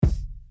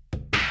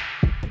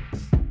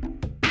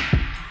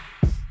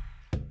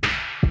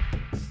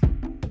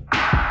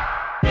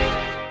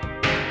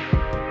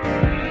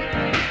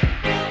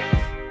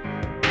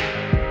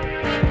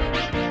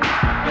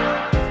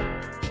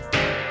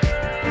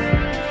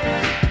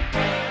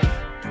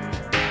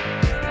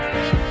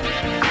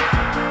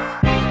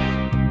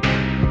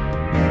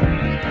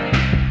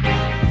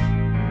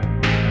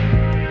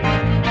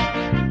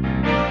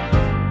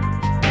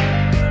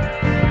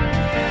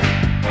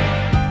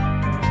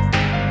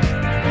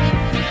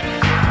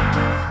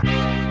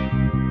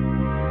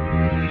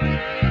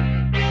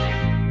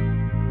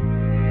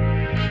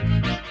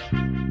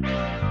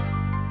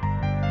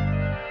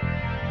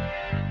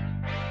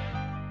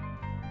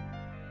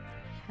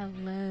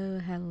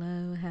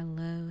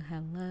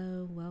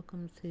Hello.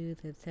 Welcome to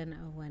the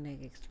 1001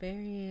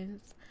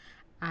 Experience.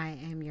 I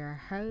am your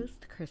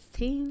host,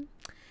 Christine.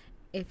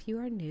 If you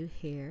are new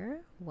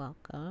here,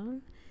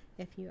 welcome.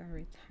 If you are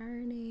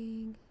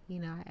returning,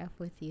 I F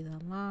with you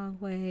the long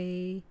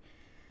way.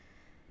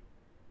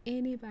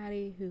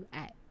 Anybody who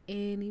at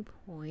any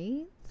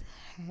point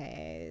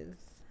has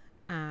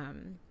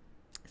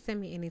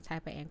sent me any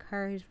type of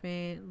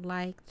encouragement,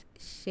 liked,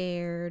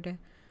 shared,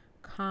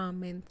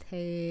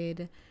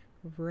 commented,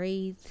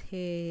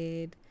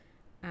 rated,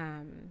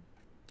 um,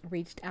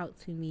 reached out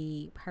to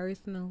me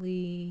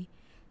personally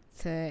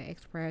to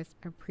express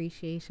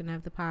appreciation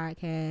of the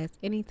podcast,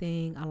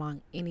 anything along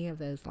any of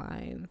those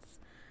lines.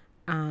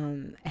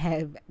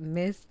 Have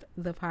missed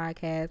the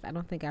podcast. I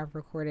don't think I've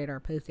recorded or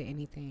posted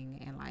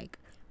anything in like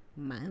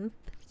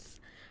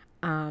months.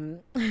 Um,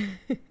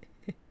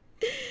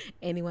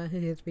 Anyone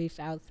who has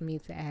reached out to me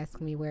to ask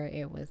me where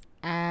it was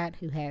at,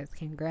 who has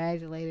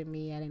congratulated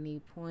me at any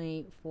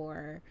point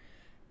for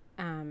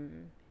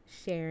um,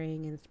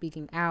 sharing and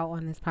speaking out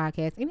on this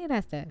podcast, any of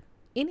that stuff,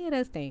 any of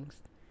those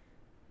things,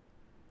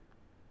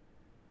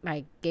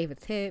 like gave a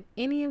tip,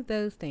 any of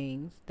those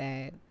things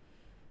that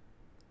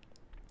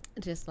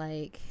just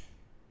like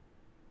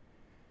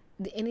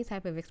any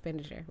type of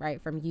expenditure,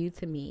 right, from you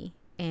to me,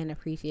 and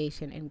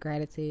appreciation and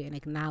gratitude and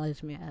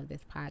acknowledgement of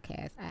this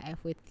podcast. I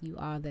F with you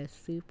all the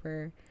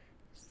super,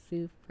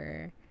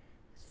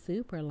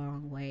 super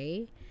long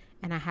way.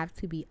 And I have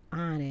to be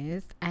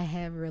honest, I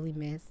have really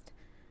missed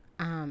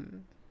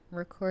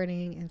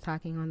recording and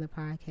talking on the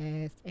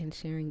podcast and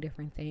sharing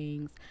different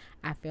things.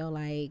 I feel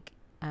like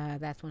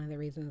that's one of the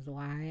reasons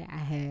why I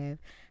have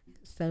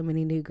so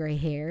many new gray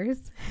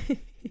hairs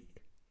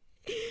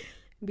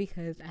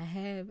because I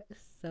have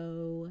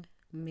so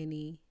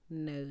many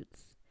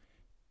notes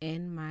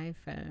in my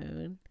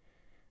phone,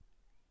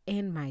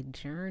 in my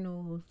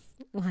journals,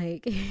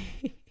 like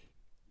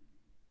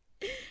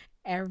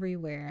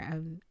everywhere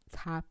of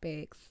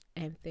topics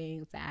and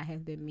things that I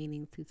have been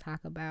meaning to talk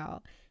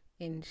about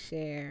and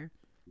share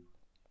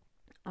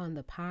on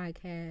the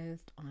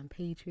podcast, on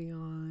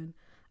Patreon,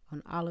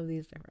 on all of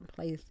these different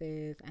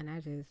places. And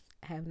I just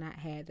have not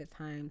had the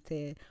time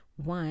to,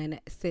 one,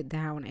 sit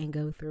down and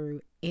go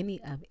through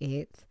any of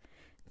it,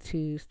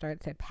 to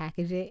start to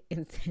package it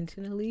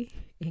intentionally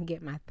and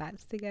get my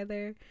thoughts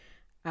together,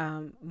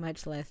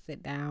 much less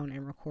sit down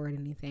and record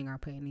anything or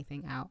put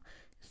anything out.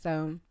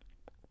 So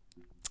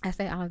I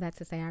say all of that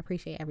to say I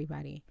appreciate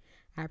everybody.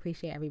 I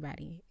appreciate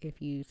everybody.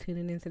 If you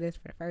tuning into this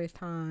for the first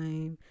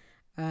time,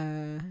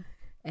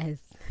 as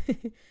a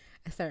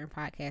certain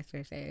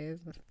podcaster says,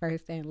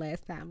 first and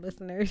last time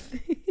listeners.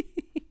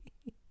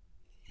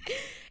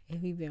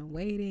 If you've been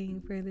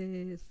waiting for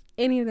this,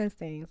 any of those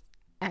things,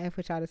 I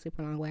put y'all to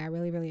super long way. I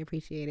really, really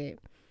appreciate it.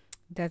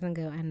 Doesn't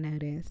go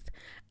unnoticed.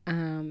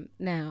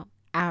 Now,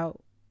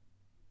 out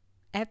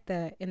at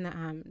the in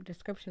the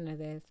description of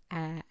this,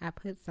 I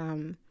put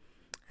some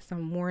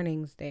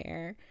warnings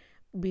there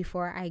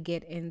before I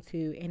get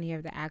into any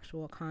of the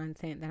actual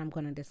content that I'm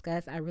going to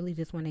discuss. I really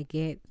just want to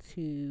get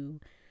to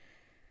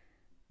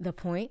the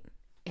point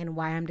and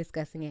why I'm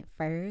discussing it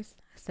first,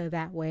 so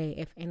that way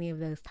if any of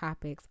those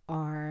topics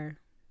are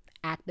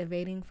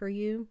activating for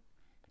you,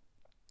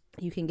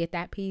 you can get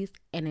that piece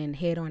and then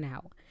head on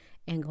out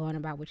and go on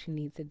about what you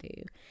need to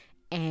do.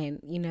 And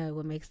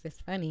what makes this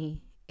funny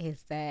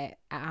is that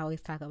I always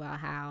talk about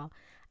how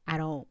I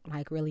don't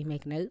like really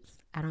make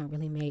notes. I don't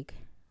really make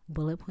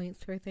bullet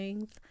points for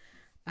things.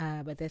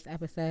 But this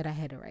episode, I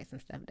had to write some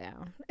stuff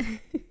down.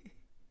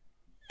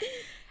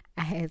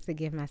 I had to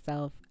give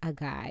myself a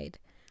guide.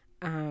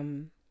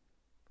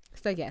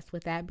 So yes,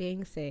 with that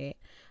being said,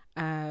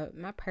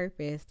 my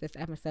purpose this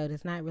episode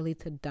is not really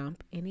to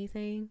dump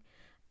anything.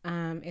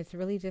 It's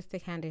really just to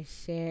kind of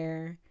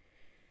share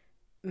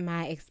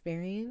my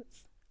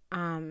experience,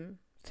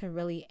 to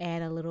really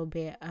add a little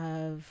bit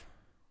of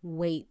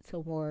weight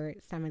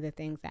toward some of the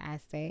things that I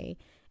say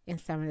and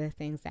some of the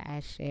things that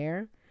I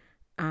share,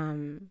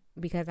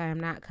 because I am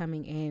not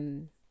coming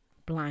in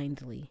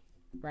blindly,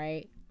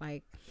 right?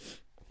 Like,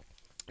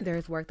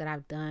 there's work that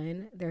I've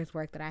done, there's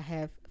work that I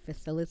have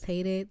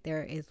facilitated,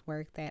 there is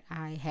work that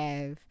I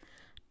have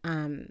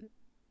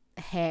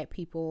had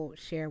people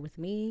share with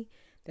me.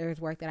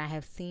 There's work that I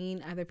have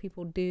seen other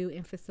people do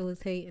and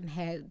facilitate and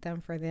had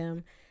done for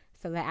them,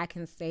 so that I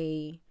can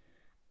say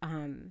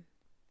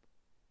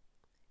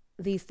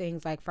these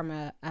things like from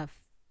a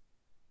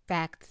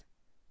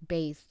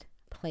fact-based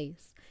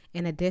place.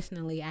 And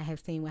additionally, I have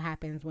seen what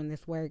happens when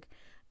this work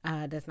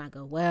does not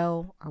go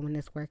well, or when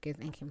this work is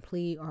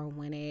incomplete, or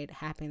when it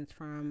happens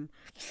from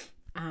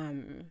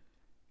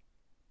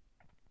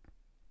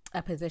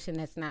a position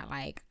that's not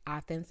like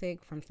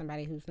authentic, from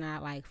somebody who's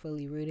not like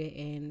fully rooted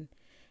in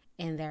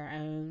their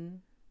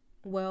own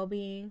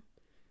well-being,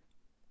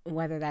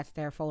 whether that's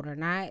their fault or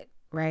not,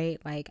 right?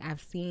 Like,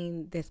 I've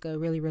seen this go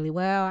really, really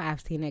well,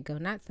 I've seen it go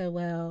not so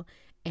well,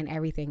 and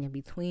everything in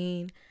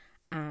between.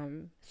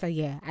 So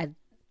yeah,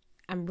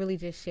 I'm really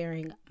just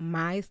sharing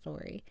my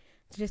story,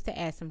 just to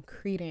add some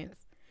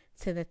credence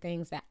to the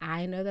things that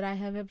I know that I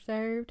have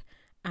observed,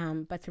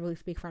 but to really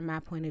speak from my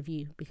point of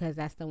view, because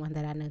that's the one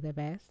that I know the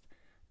best.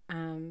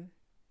 Um,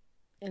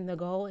 and the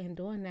goal in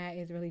doing that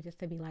is really just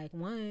to be like,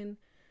 one,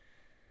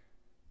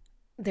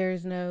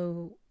 there's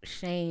no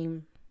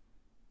shame,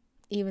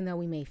 even though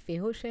we may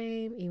feel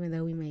shame, even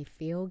though we may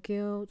feel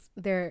guilt,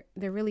 there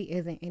really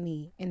isn't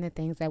any in the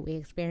things that we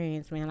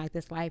experience, man. Like,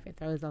 this life, it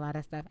throws a lot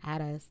of stuff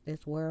at us.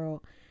 This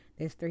world,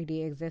 this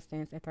 3D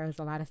existence, it throws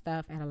a lot of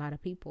stuff at a lot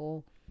of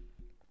people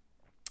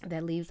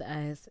that leaves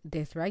us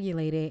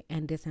dysregulated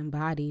and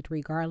disembodied,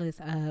 regardless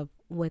of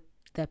what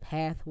the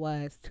path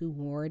was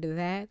toward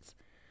that.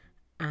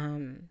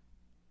 Um,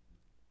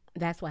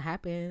 that's what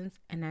happens,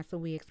 and that's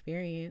what we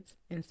experience.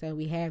 And so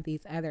we have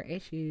these other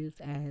issues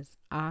as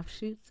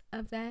offshoots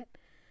of that.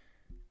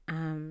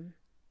 Um,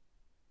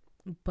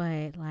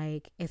 but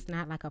like, it's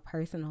not like a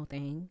personal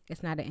thing,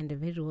 it's not an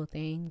individual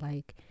thing.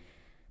 Like,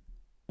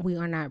 we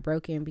are not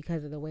broken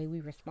because of the way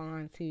we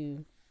respond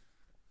to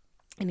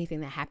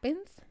anything that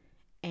happens.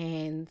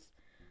 And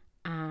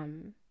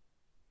um,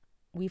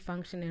 we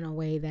function in a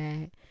way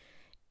that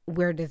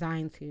we're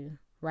designed to,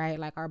 right?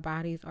 Like, our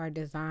bodies are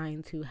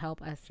designed to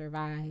help us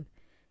survive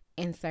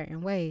in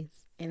certain ways.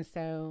 And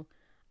so,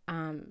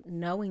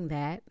 knowing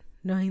that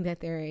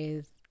there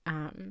is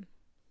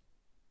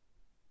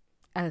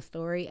a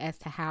story as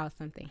to how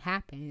something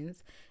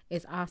happens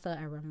is also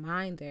a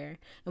reminder.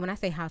 And when I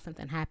say how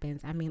something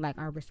happens, I mean like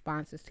our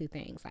responses to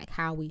things, like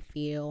how we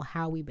feel,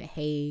 how we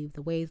behave,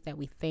 the ways that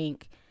we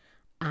think,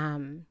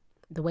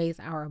 the ways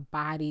our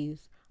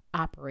bodies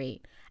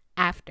operate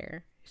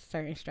after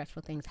certain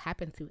stressful things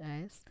happen to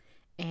us.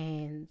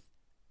 And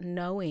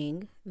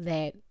knowing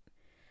that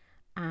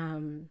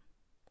um,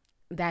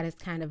 that is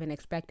kind of an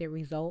expected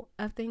result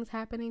of things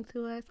happening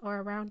to us or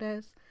around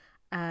us,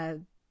 uh,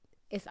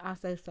 it's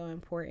also so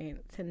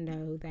important to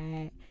know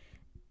that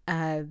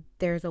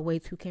there's a way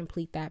to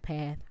complete that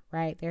path,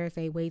 right? There's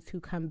a way to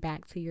come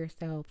back to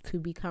yourself, to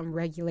become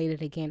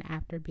regulated again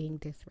after being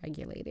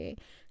dysregulated,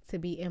 to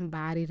be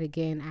embodied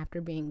again after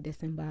being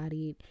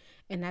disembodied.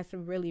 And that's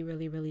really,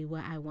 really, really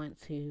what I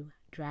want to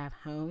drive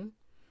home,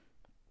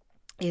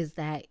 is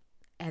that,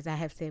 as I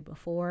have said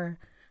before,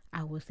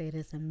 I will say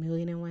this a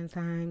million and one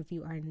times,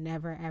 you are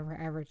never, ever,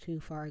 ever too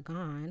far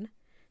gone.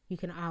 You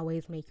can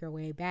always make your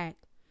way back.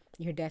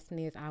 Your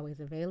destiny is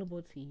always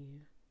available to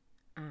you.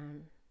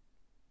 Um,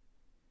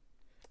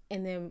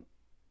 and then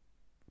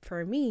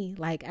for me,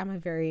 like,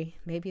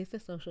 maybe it's the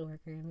social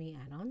worker in me,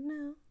 I don't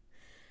know.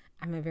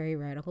 I'm a very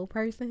radical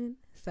person.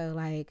 So,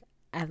 like,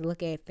 I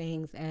look at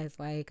things as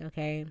like,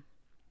 okay,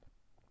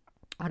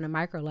 on a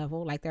micro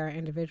level, like, there are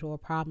individual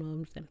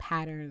problems and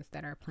patterns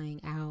that are playing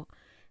out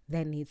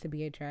that need to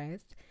be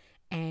addressed.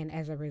 And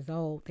as a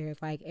result,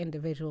 there's like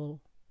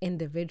individual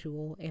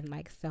and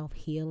like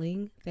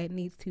self-healing that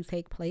needs to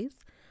take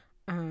place.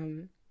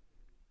 Um,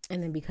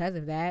 and then because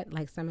of that,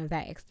 like, some of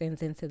that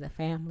extends into the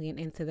family and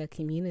into the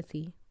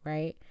community,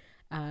 right?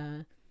 Uh,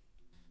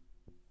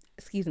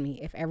 excuse me,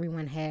 if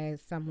everyone has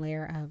some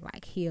layer of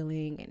like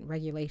healing and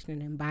regulation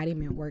and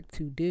embodiment work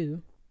to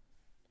do,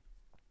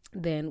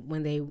 then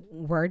when they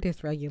were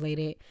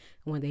dysregulated,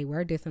 when they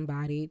were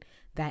disembodied,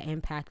 that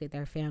impacted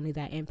their family,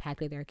 that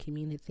impacted their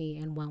community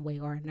in one way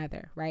or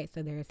another, right?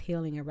 So there's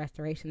healing and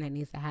restoration that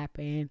needs to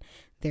happen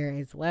there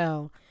as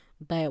well.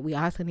 But we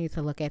also need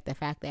to look at the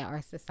fact that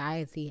our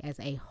society as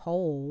a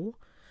whole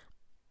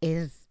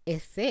is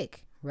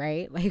sick,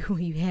 right? Like,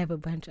 when you have a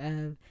bunch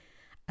of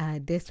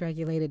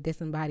dysregulated,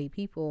 disembodied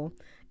people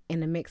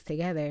in the mix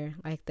together,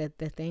 like, the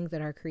things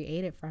that are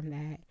created from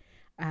that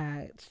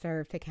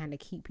serve to kind of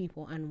keep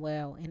people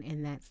unwell and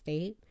in that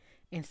state.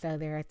 And so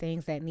there are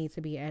things that need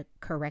to be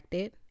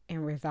corrected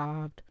and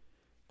resolved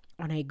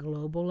on a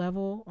global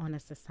level, on a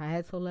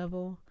societal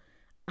level,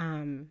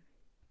 um,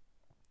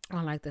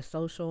 on like the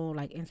social,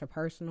 like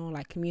interpersonal,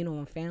 like communal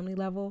and family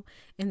level,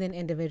 and then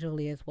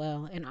individually as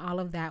well. And all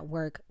of that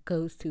work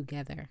goes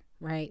together,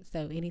 right?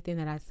 So anything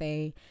that I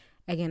say,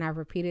 again, I'm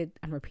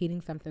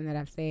repeating something that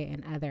I've said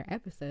in other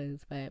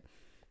episodes, but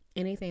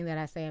anything that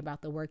I say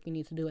about the work you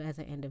need to do as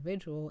an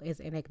individual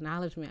is an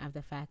acknowledgement of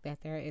the fact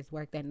that there is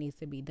work that needs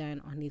to be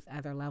done on these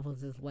other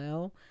levels as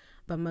well.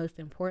 But most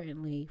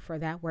importantly, for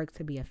that work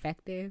to be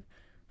effective,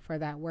 for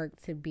that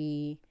work to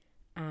be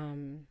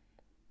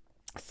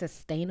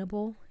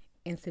sustainable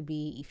and to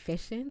be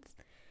efficient,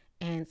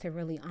 and to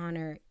really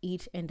honor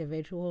each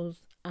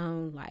individual's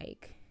own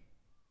like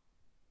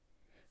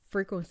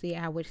frequency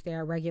at which they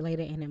are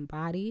regulated and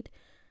embodied,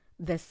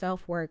 the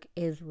self work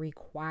is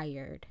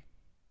required.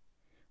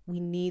 We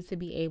need to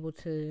be able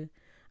to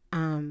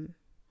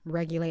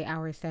regulate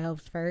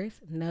ourselves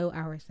first, know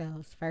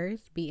ourselves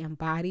first, be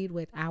embodied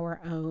with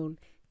our own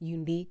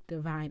unique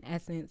divine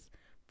essence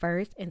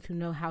first, and to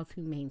know how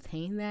to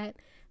maintain that,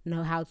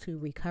 know how to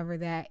recover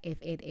that if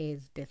it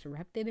is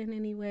disrupted in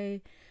any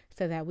way,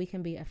 so that we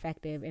can be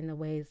effective in the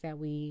ways that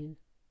we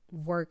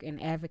work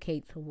and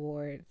advocate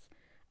towards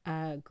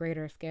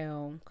greater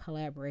scale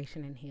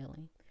collaboration and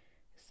healing.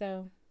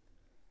 So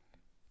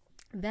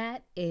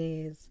that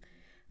is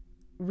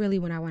really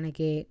what I want to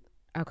get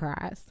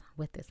across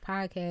with this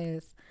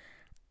podcast.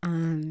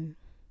 Um,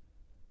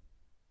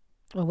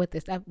 or with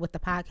with the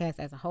podcast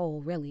as a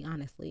whole, really,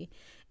 honestly.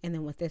 And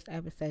then with this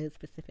episode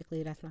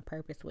specifically, that's my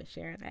purpose with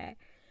sharing that.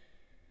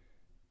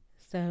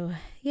 So,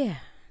 yeah.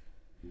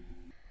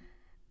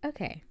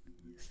 Okay.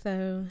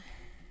 So,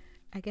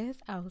 I guess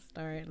I'll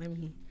start. Let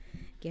me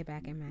get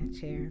back in my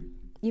chair.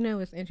 You know,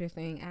 it's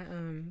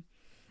interesting.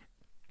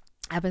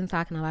 I've been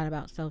talking a lot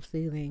about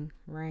self-soothing,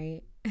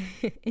 right?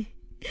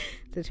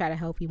 To try to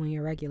help you when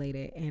you're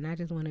regulated. And I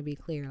just want to be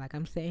clear. Like,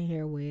 I'm sitting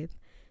here with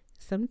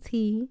some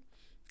tea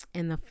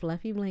and the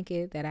fluffy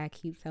blanket that I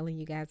keep telling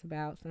you guys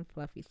about, some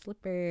fluffy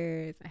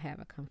slippers. I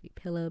have a comfy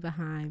pillow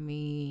behind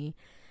me.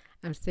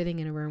 I'm sitting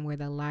in a room where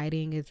the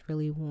lighting is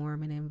really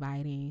warm and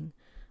inviting.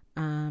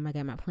 I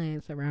got my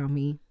plants around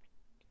me.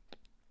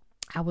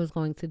 I was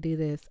going to do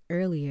this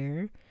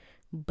earlier,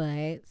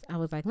 but I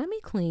was like, let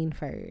me clean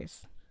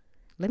first.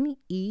 Let me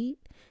eat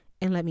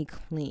and let me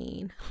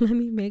clean. Let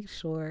me make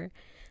sure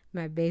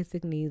my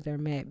basic needs are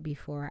met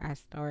before I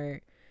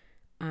start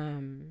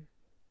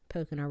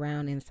poking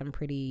around in some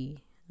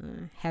pretty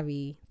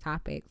heavy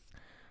topics.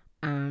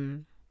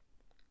 So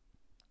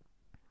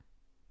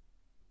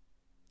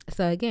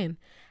again,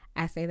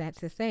 I say that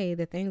to say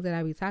the things that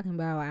I be talking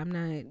about, I'm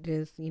not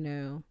just,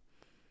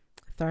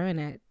 throwing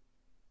at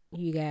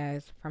you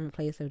guys from a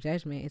place of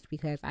judgment. It's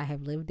because I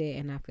have lived it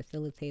and I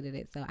facilitated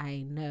it. So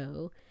I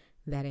know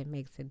that it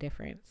makes a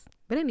difference.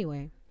 But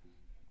anyway,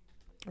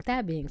 with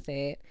that being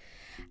said,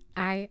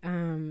 I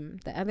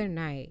the other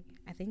night,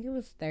 I think it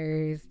was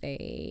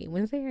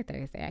Wednesday or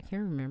Thursday, I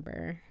can't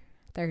remember.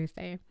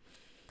 Thursday.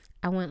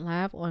 I went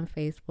live on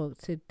Facebook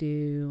to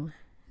do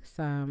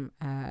some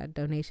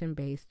donation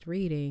based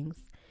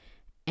readings,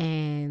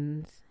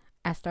 and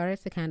I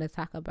started to kind of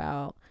talk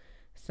about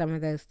some of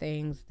those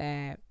things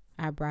that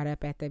I brought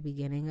up at the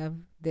beginning of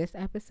this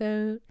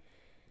episode.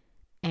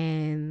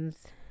 And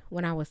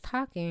when I was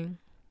talking,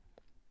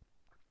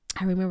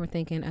 I remember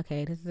thinking,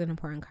 okay, this is an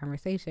important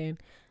conversation.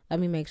 Let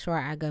me make sure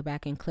I go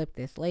back and clip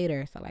this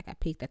later. So like I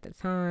peeked at the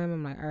time.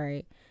 I'm like, all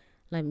right,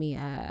 let me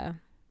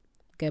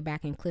go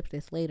back and clip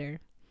this later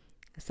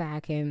so I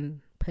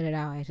can put it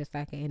out as just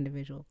like an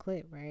individual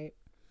clip, right?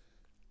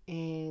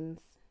 And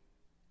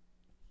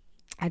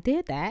I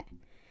did that.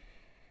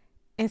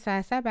 And so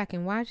I sat back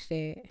and watched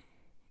it,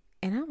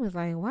 and I was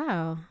like,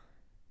 wow,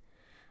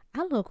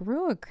 I look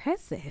real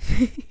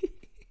aggressive.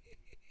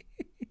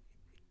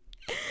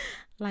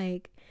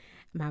 Like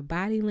my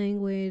body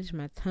language,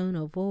 my tone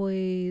of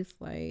voice,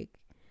 like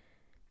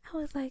I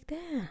was like,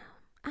 damn,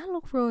 I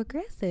look real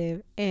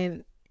aggressive.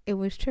 And it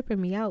was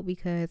tripping me out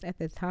because at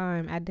the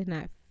time I did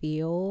not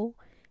feel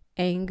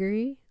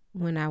angry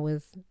when I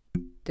was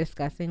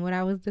discussing what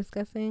I was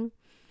discussing.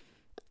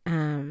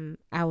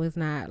 I was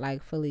not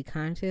like fully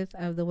conscious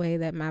of the way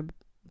that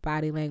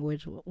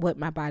what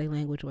my body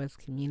language was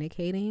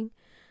communicating.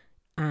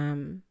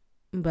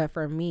 But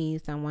for me,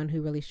 someone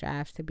who really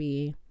strives to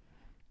be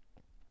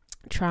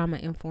trauma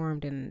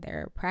informed in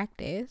their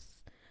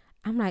practice,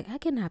 I'm like, I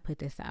cannot put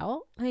this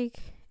out. Like,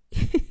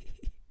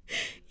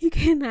 you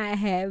cannot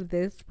have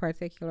this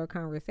particular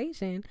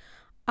conversation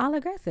all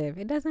aggressive.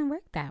 It doesn't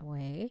work that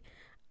way.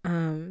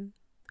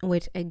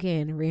 Which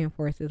again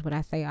reinforces what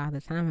I say all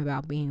the time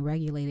about being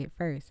regulated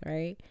first,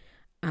 right?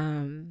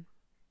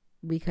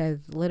 Because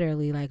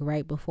literally, like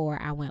right before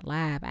I went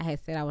live, I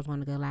had said I was going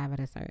to go live at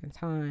a certain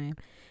time,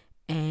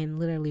 and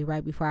literally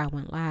right before I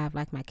went live,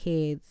 like my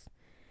kids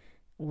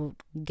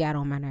got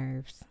on my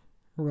nerves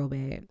real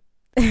bad.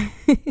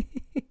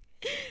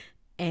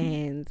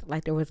 And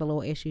like there was a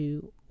little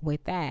issue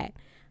with that.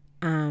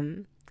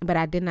 But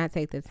I did not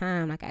take the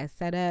time. Like I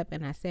set up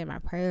and I said my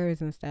prayers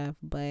and stuff,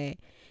 but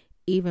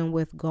even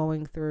with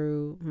going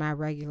through my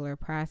regular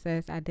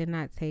process, I did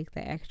not take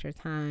the extra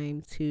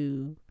time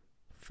to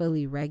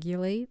fully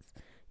regulate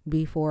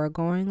before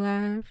going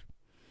live.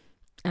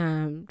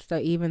 So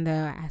even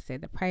though I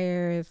said the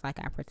prayers, like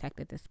I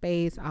protected the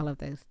space, all of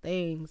those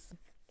things,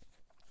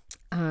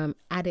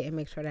 I didn't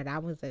make sure that I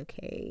was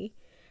okay.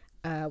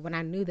 When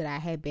I knew that I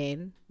had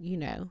been,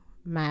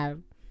 my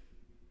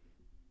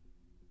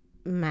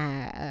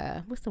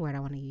what's the word I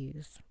want to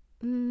use?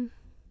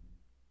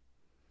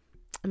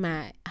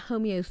 My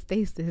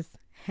homeostasis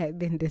had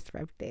been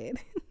disrupted.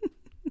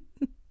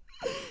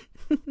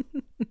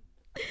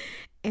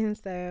 And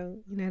so,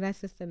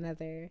 that's just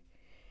another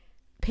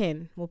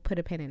pin. We'll put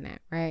a pin in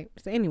that, right?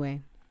 So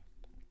anyway,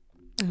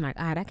 I'm like,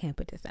 I can't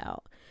put this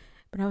out.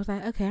 But I was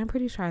like, okay, I'm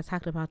pretty sure I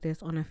talked about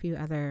this on a few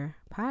other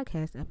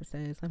podcast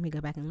episodes. Let me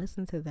go back and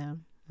listen to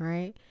them,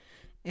 right?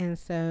 And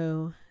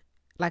so,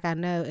 like I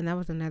know, and that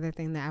was another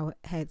thing that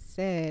I had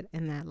said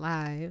in that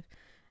live,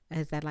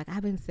 is that like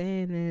I've been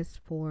saying this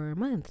for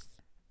months.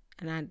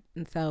 And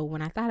so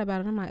when I thought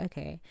about it, I'm like,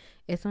 okay,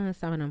 it's on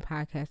some of them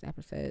podcast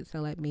episodes. So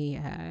let me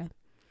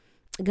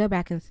go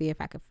back and see if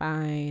I could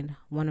find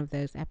one of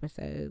those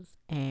episodes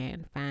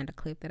and find a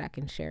clip that I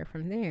can share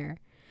from there.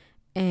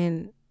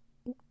 And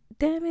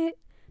damn it,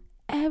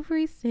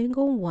 every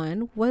single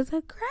one was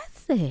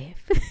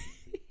aggressive.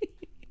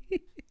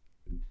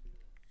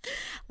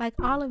 Like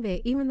all of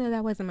it, even though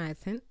that wasn't my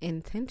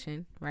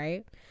intention,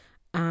 right?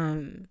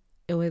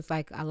 it was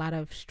like a lot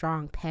of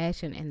strong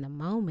passion in the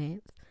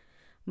moments.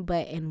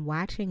 But in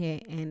watching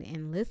it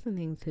and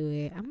listening to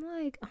it, I'm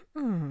like, I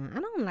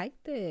don't like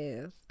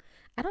this.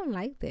 I don't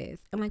like this.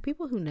 And like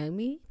people who know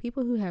me,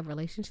 people who have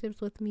relationships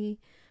with me,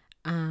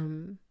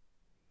 um,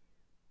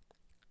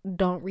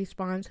 don't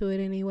respond to it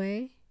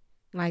anyway.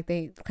 Like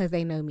because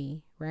they know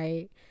me,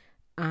 right?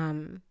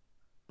 Um,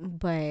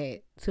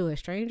 but to a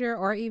stranger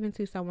or even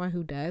to someone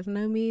who does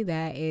know me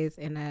that is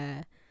in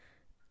a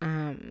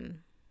um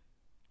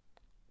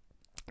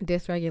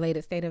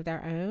dysregulated state of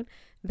their own,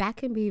 that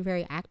can be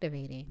very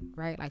activating,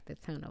 right? Like the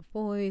tone of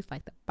voice,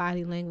 like the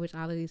body language,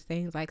 all of these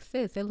things. Like,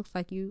 sis, it looks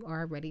like you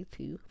are ready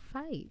to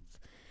fight.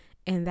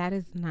 And that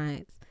is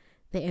not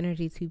the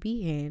energy to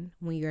be in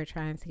when you're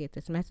trying to get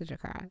this message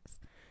across.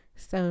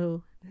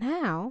 So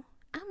now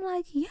I'm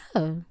like,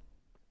 yo,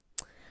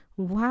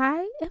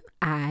 why am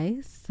I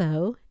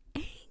so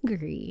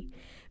angry?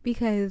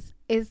 Because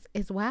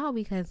it's wild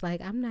because like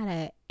I'm not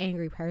an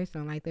angry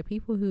person. Like the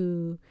people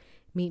who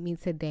meet me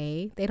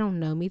today, they don't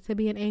know me to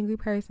be an angry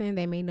person.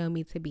 They may know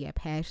me to be a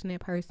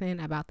passionate person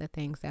about the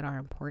things that are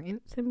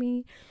important to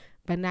me,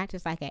 but not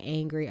just like an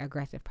angry,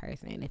 aggressive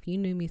person. If you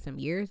knew me some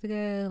years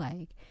ago,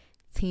 like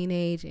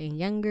teenage and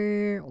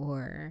younger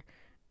or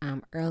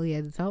early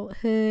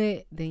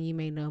adulthood, then you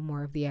may know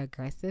more of the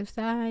aggressive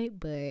side.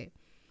 But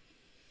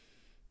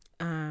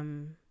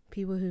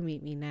people who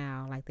meet me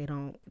now, like they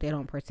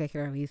don't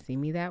particularly see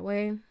me that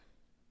way.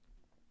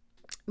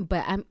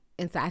 But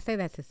and so I say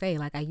that to say,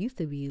 like, I used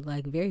to be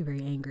like very, very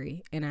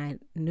angry and I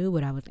knew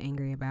what I was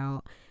angry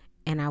about.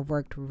 And I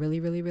worked really,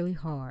 really, really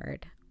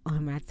hard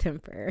on my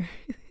temper.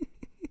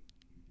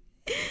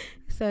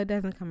 So it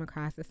doesn't come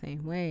across the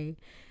same way.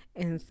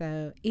 And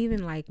so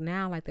even like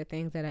now, like the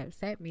things that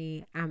upset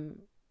me,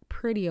 I'm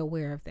pretty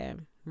aware of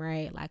them,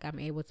 right? Like I'm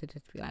able to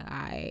just be like, all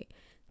right,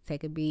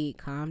 take a beat,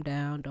 calm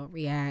down, don't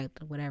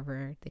react,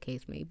 whatever the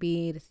case may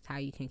be. This is how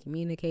you can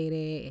communicate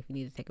it. If you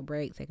need to take a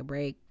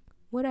break,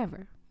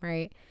 whatever,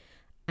 right?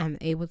 I'm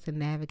able to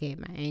navigate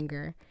my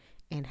anger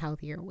in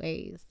healthier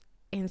ways.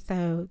 And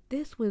so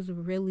this was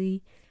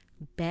really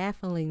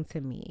baffling to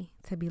me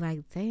to be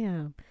like,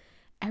 damn,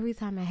 every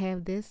time I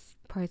have this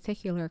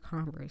particular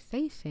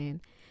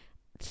conversation,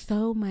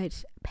 so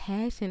much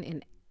passion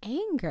and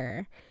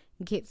anger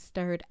gets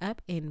stirred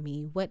up in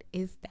me. What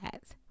is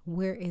that?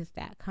 Where is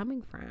that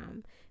coming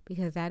from?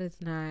 Because that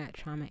is not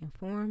trauma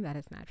informed, that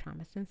is not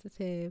trauma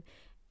sensitive,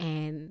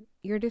 and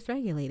you're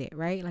dysregulated,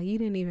 right? Like you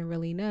didn't even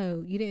really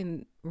know, you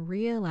didn't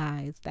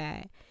realize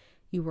that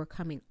you were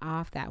coming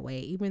off that way,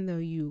 even though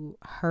you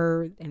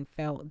heard and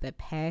felt the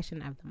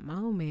passion of the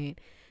moment.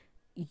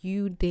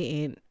 You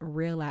didn't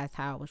realize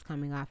how it was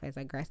coming off as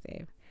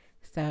aggressive.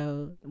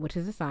 So, which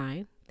is a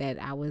sign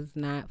that I was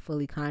not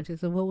fully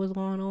conscious of what was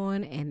going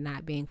on, and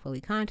not being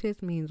fully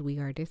conscious means we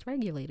are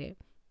dysregulated,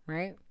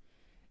 right?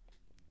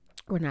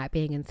 We're not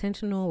being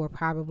intentional. We're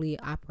probably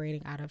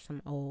operating out of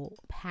some old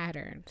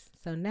patterns.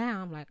 So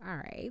now I'm like, all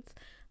right,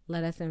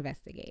 let us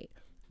investigate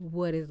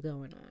what is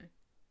going on.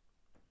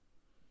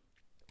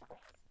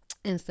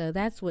 And so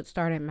that's what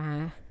started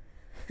my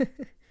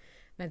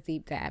my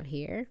deep dive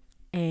here.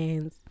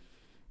 And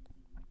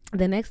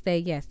the next day,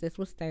 yes, this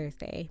was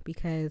Thursday,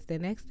 because the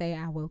next day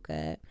I woke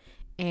up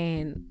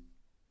and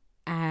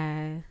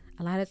a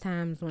lot of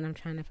times when I'm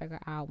trying to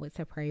figure out what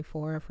to pray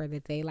for the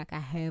day, like I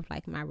have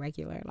like my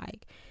regular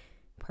like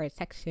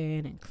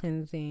protection and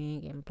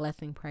cleansing and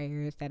blessing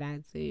prayers that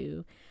I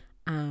do.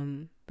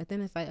 But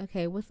then it's like,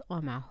 okay, what's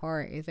on my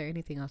heart? Is there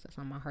anything else that's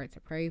on my heart to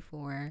pray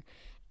for?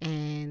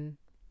 And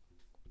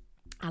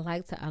I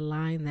like to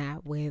align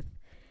that with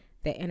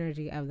the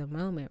energy of the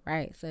moment,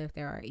 right? So if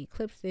there are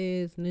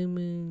eclipses, new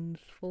moons,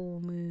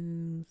 full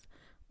moons,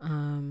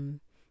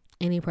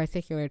 any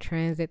particular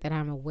transit that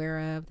I'm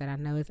aware of that I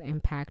know is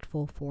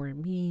impactful for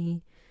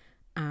me,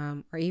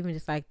 or even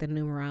just like the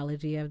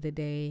numerology of the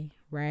day,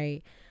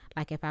 right?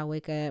 Like if I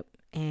wake up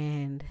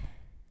and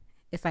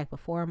it's like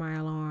before my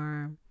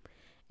alarm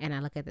and I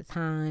look at the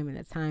time and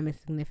the time is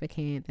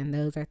significant, then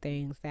those are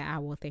things that I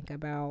will think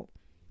about.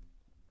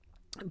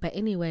 But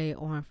anyway,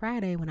 on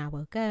Friday when I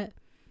woke up,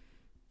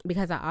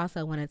 because I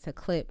also wanted to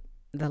clip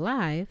the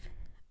live,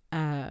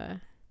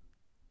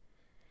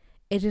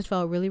 it just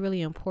felt really,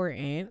 really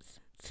important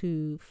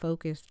to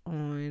focus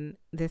on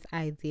this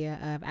idea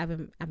of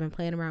I've been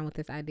playing around with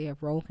this idea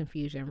of role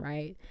confusion,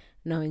 right?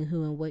 Knowing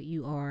who and what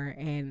you are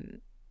and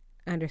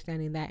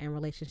understanding that in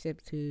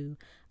relationship to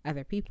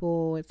other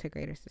people, to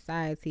greater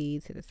society,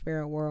 to the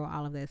spirit world,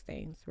 all of those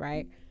things,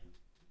 right?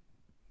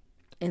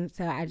 And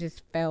so I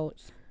just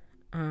felt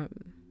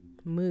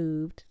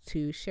moved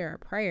to share a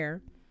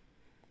prayer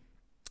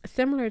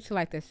similar to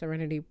like the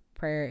serenity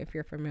prayer, if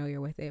you're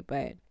familiar with it,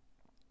 but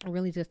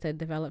really just to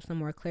develop some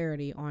more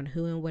clarity on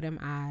who and what am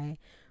I,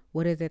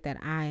 what is it that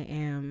I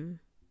am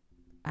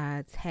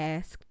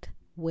tasked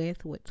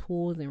with, what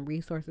tools and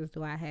resources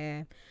do I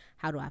have,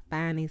 how do I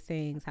find these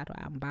things, how do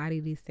I embody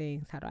these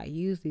things, how do I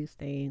use these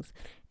things,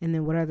 and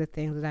then what are the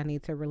things that I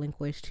need to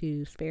relinquish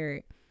to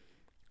spirit.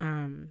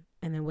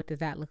 And then what does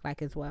that look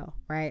like as well,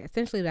 right?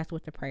 Essentially, that's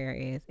what the prayer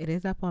is. It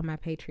is up on my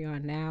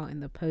Patreon now,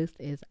 and the post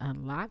is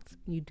unlocked.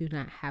 You do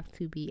not have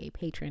to be a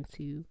patron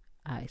to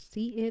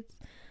see it.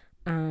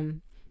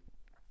 Um,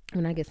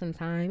 when I get some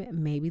time,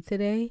 maybe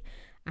today,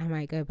 I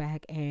might go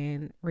back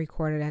and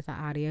record it as an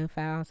audio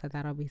file, so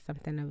that'll be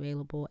something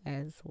available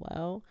as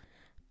well.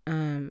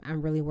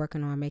 I'm really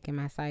working on making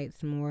my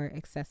sites more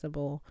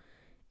accessible.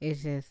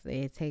 It's just,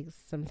 it takes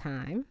some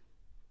time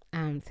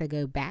to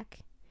go back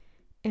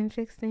and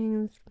fix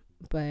things,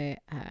 but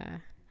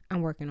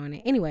I'm working on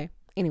it. Anyway,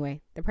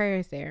 the prayer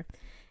is there,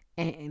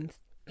 and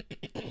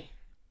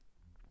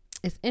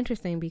it's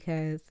interesting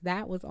because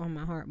that was on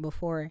my heart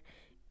before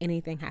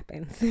anything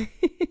happens.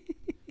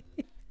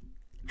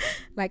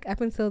 Like,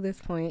 up until this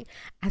point,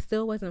 I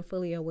still wasn't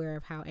fully aware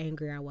of how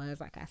angry I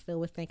was. Like, I still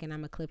was thinking I'm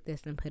gonna clip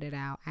this and put it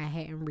out. I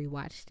hadn't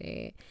rewatched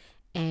it,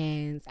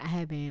 and I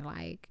had been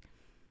like,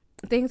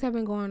 things have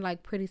been going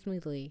like pretty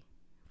smoothly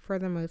for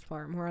the most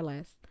part, more or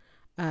less,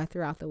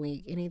 throughout the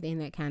week. Anything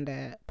that kind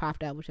of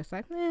popped up was just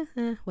like,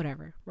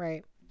 whatever,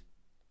 right?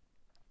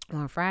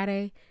 On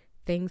Friday,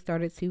 things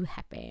started to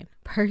happen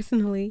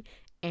personally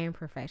and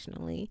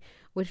professionally,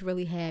 which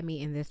really had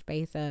me in this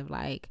space of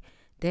like,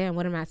 damn,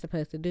 what am I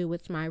supposed to do?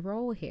 What's my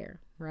role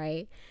here?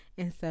 Right.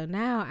 And so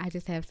now I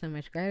just have so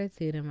much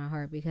gratitude in my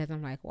heart because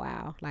I'm like,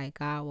 wow, like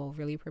God will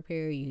really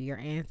prepare you. Your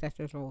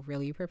ancestors will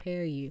really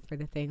prepare you for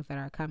the things that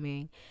are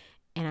coming.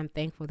 And I'm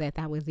thankful that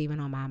that was even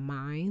on my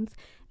mind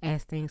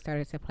as things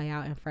started to play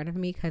out in front of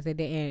me, because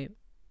it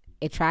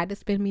tried to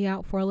spin me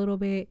out for a little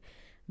bit,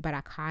 but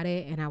I caught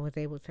it and I was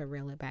able to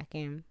reel it back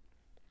in.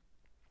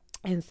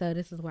 And so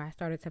this is where I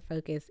started to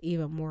focus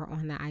even more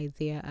on the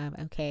idea of,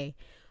 okay,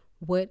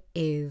 what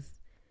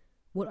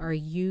are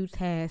you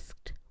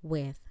tasked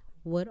with?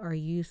 What are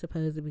you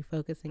supposed to be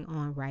focusing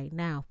on right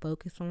now?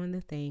 Focus on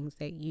the things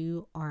that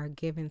you are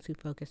given to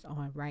focus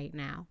on right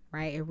now,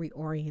 right? It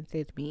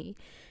reoriented me.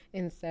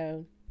 And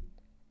so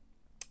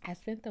I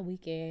spent the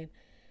weekend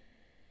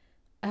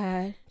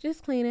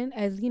just cleaning,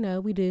 as you know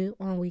we do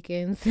on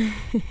weekends,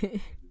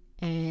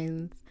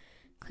 and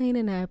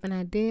cleaning up. And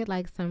I did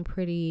like some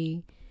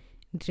pretty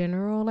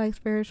general like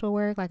spiritual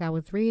work. Like, I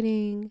was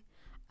reading,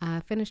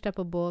 I finished up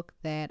a book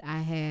that I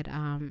had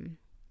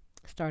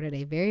started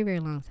a very, very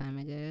long time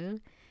ago.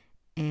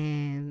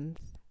 And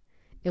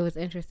it was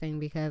interesting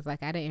because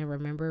like I didn't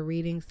remember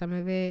reading some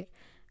of it.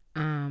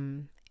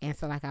 And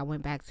so like I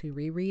went back to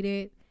reread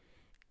it.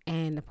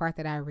 And the part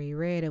that I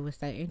reread, it was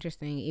so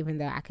interesting, even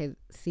though I could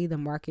see the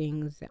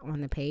markings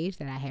on the page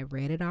that I had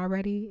read it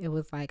already. It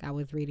was like I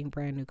was reading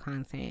brand new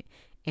content,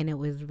 and it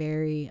was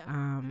very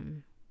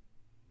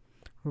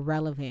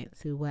relevant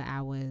to what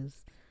I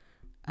was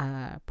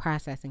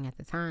processing at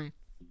the time.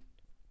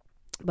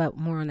 But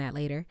more on that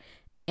later.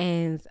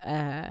 And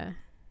I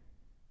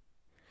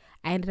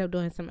ended up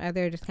doing some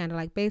other just kind of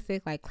like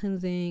basic like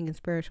cleansing and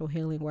spiritual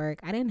healing work.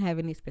 I didn't have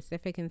any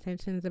specific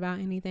intentions about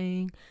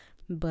anything,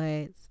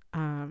 but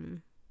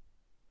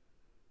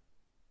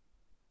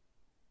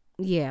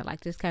yeah,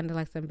 like just kind of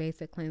like some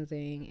basic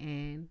cleansing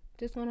and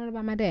just going on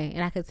about my day.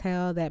 And I could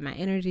tell that my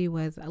energy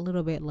was a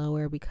little bit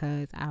lower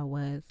because I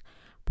was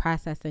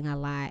processing a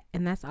lot.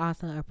 And that's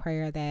also a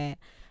prayer that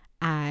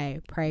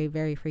I pray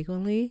very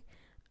frequently.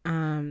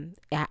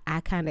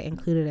 I kind of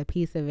included a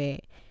piece of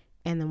it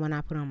and the one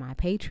I put on my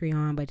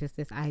Patreon, but just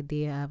this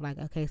idea of like,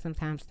 okay,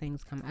 sometimes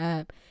things come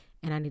up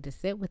and I need to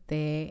sit with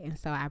it. And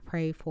so I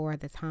pray for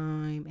the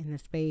time and the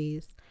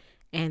space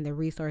and the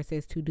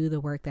resources to do the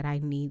work that I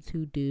need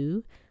to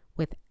do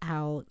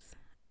without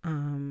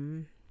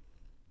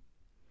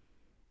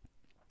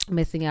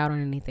missing out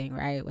on anything,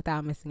 right?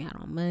 Without missing out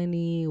on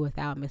money,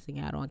 without missing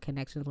out on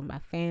connections with my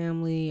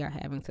family, or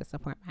having to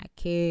support my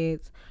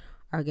kids,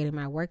 or getting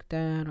my work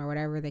done, or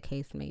whatever the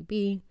case may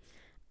be.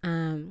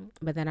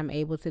 But then I'm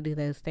able to do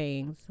those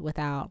things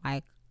without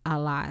like a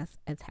loss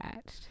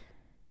attached.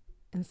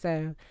 And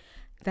so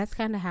that's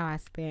kind of how I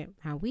spent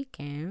my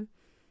weekend.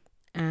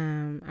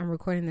 I'm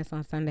recording this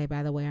on Sunday,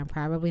 by the way. I'm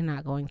probably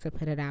not going to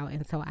put it out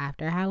until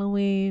after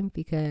Halloween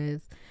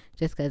because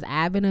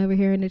I've been over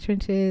here in the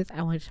trenches,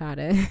 I want y'all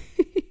to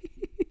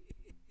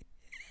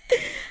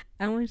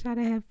I want y'all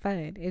to have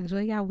fun.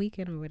 Enjoy y'all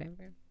weekend or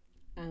whatever.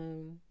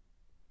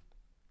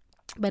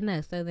 But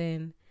no, so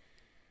then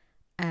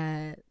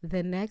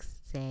the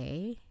next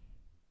day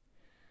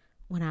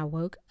when I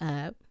woke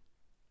up,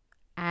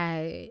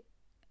 I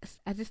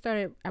just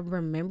started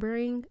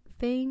remembering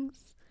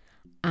things,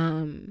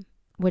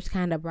 which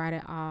kind of brought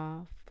it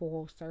all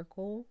full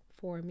circle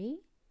for me,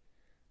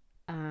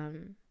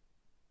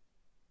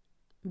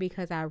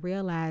 because I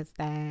realized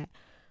that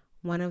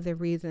one of the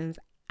reasons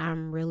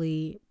I'm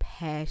really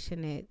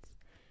passionate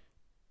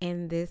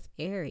in this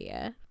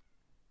area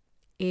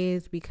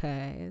is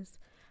because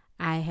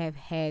I have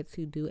had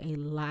to do a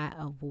lot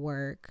of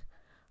work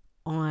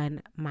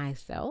on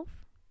myself.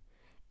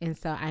 And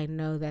so I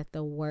know that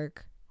the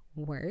work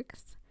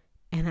works,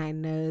 and I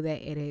know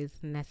that it is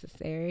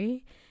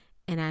necessary,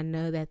 and I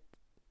know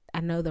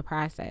the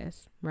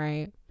process,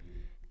 right?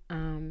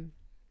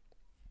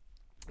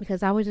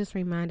 Because I was just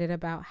reminded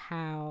about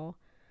how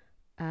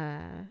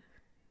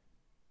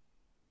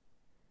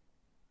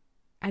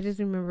I just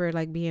remember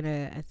like being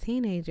a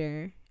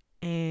teenager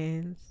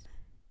and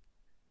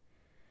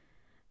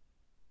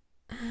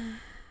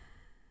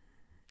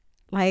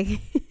like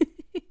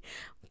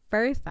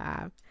first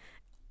off,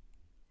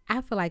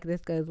 I feel like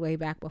this goes way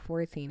back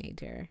before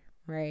teenager,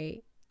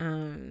 right?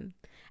 Um,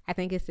 I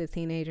think it's the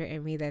teenager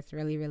in me that's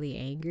really, really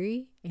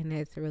angry and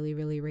that's really,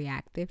 really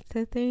reactive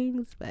to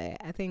things. But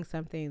I think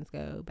some things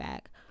go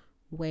back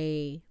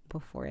way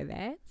before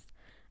that.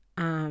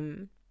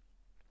 Um,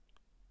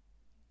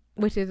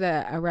 which is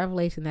a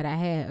revelation that I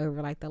had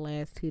over like the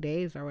last 2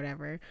 days or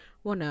whatever.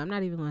 Well, no, I'm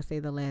not even going to say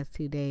the last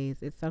 2 days.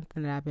 It's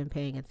something that I've been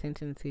paying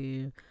attention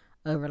to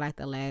over like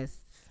the last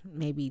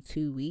maybe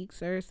 2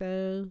 weeks or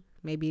so,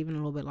 maybe even a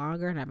little bit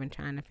longer. And I've been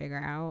trying to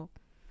figure out,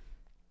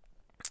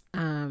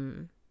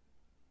 um,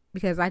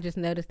 because I just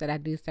noticed that I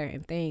do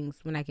certain things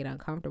when I get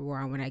uncomfortable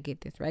or when I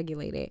get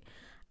dysregulated.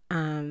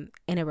 And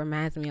it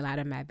reminds me a lot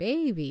of my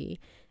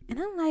baby. And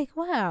I'm like,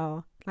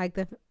 wow, like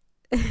the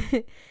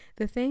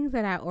the things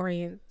that I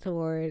orient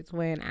towards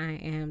when I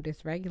am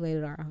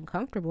dysregulated or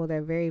uncomfortable,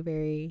 they're very,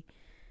 very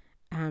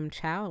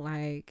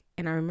childlike.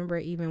 And I remember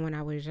even when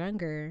I was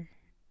younger,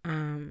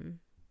 um,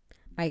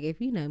 like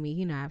if you know me,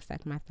 you know I've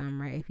sucked my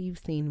thumb, right? If you've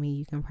seen me,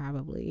 you can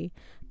probably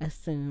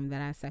assume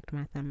that I sucked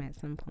my thumb at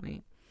some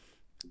point.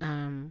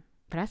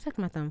 But I sucked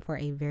my thumb for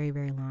a very,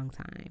 very long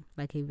time.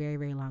 Like a very,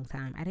 very long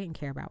time. I didn't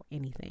care about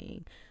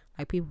anything.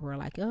 Like people were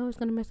like, "Oh, it's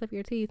gonna mess up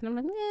your teeth," and I'm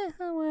like, "Yeah,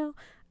 oh well."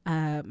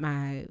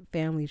 My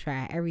family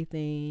tried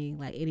everything,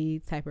 like any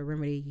type of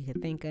remedy you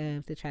could think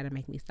of to try to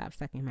make me stop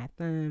sucking my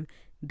thumb.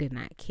 Did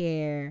not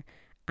care.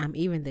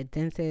 Even the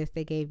dentist,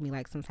 they gave me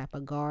like some type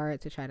of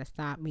guard to try to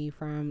stop me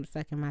from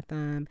sucking my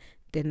thumb.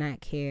 Did not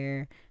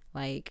care.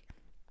 Like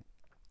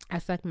I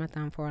sucked my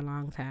thumb for a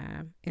long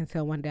time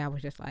until one day I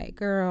was just like,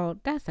 "Girl,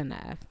 that's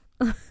enough."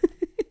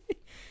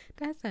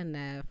 That's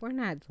enough. We're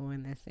not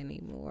doing this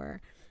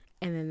anymore.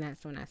 And then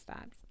that's when I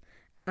stopped.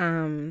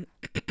 Um,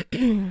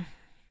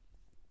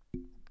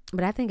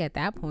 but I think at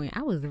that point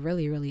I was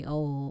really, really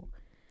old.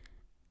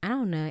 I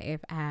don't know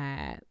if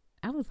I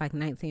was like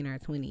 19 or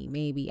 20,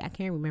 maybe. I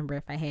can't remember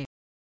if I had,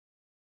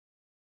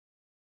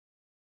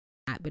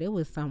 but it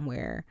was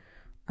somewhere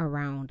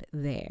around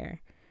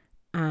there.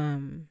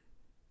 Um,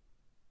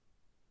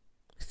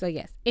 so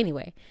yes.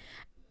 Anyway,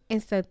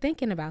 and so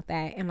thinking about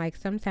that, and like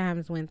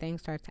sometimes when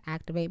things start to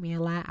activate me a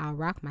lot, I'll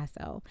rock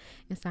myself.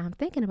 And so I'm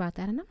thinking about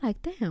that and I'm like,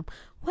 damn,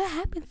 what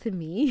happened to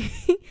me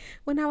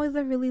when I was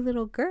a really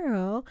little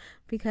girl?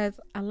 Because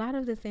a lot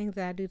of the things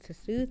that I do to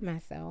soothe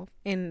myself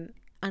and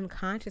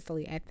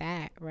unconsciously at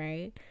that,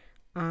 right?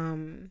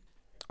 Um,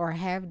 or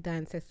have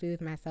done to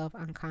soothe myself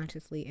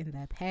unconsciously in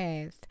the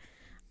past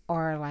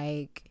are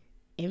like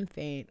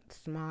infant,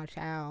 small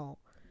child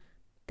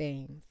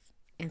things.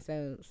 And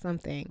so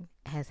something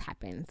has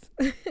happened.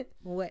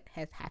 What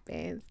has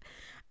happened?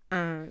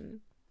 Um,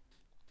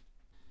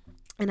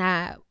 and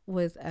I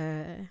was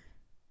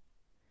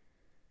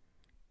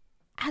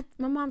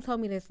my mom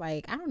told me this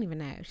like I don't even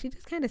know. She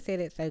just kind of said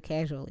it so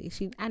casually.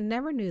 I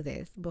never knew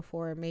this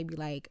before maybe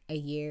like a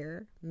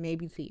year,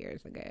 maybe 2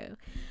 years ago.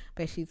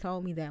 But she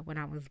told me that when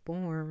I was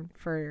born,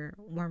 for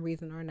one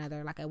reason or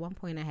another, like at one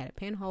point I had a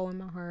pinhole in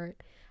my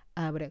heart,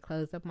 but it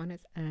closed up on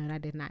its own. I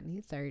did not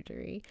need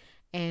surgery.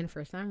 And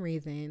for some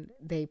reason,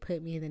 they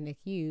put me in the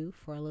NICU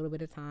for a little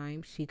bit of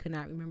time. She could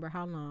not remember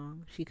how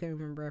long. She couldn't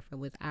remember if it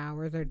was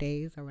hours or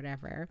days or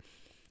whatever.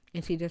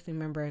 And she just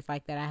remembers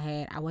like that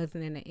I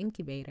wasn't in an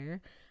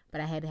incubator,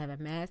 but I had to have a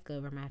mask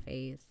over my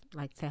face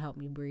like to help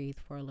me breathe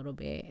for a little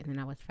bit. And then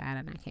I was fine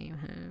and I came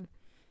home.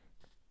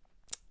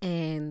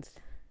 And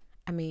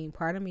I mean,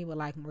 part of me would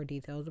like more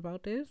details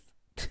about this.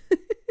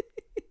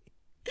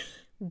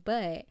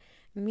 But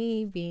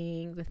me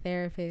being the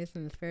therapist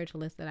and the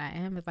spiritualist that I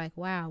am is like,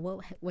 wow,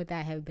 what would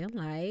that have been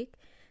like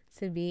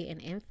to be an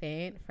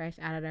infant fresh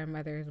out of their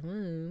mother's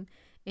womb?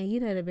 And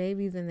you know, the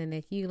babies in the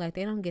NICU, like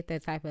they don't get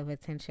the type of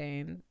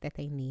attention that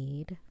they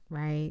need,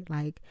 right?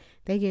 Like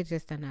they get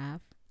just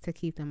enough to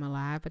keep them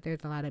alive, but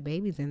there's a lot of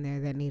babies in there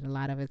that need a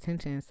lot of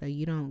attention. So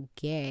you don't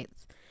get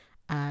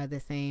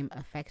the same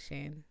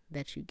affection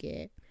that you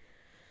get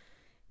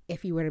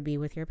if you were to be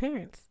with your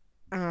parents.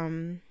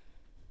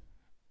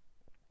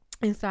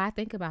 And so I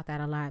think about that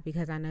a lot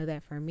because I know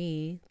that for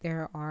me,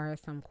 there are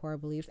some core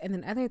beliefs. And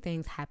then other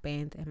things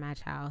happened in my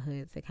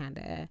childhood to kind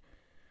of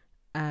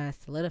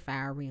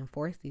solidify or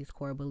reinforce these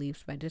core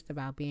beliefs, but just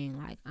about being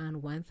like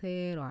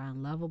unwanted or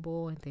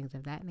unlovable and things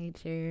of that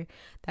nature.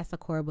 That's a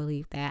core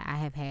belief that I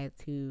have had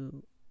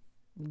to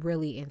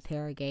really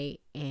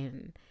interrogate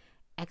and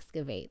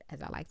excavate,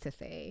 as I like to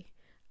say,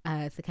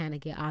 to kind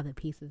of get all the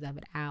pieces of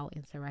it out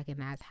and to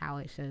recognize how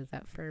it shows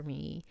up for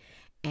me.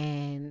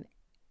 And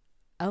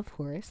of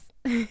course,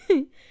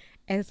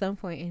 at some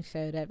point it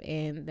showed up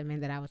in the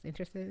men that I was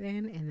interested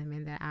in and the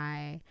men that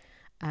I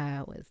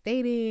was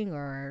dating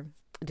or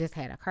just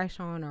had a crush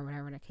on or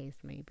whatever the case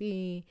may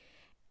be.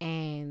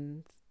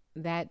 And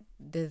that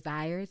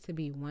desire to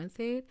be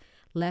wanted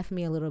left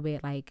me a little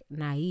bit like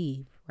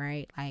naive,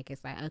 right? Like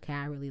it's like, okay,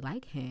 I really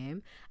like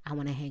him. I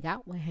want to hang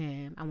out with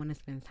him. I want to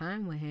spend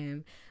time with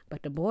him.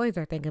 But the boys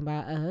are thinking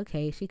about, oh,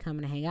 okay, she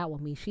coming to hang out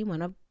with me. She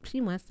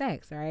wants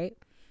sex, right?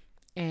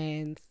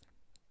 And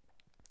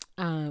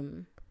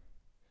um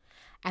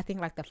I think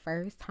like the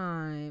first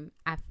time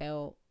I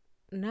felt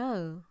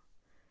no,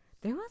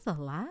 there was a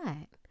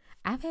lot.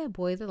 I've had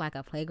boys at like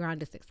a playground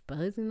just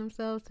exposing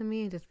themselves to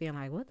me and just being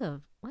like, what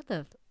the,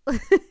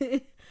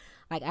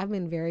 like I've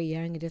been very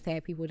young and just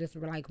had people just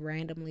like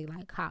randomly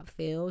like cop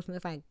feels and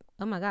it's like,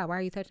 oh my God, why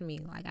are you touching me?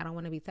 Like I don't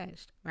want to be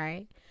touched,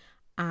 right?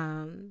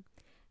 Um,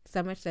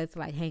 so much so it's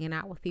like hanging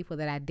out with people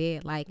that I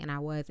did like and I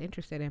was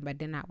interested in, but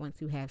did not want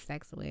to have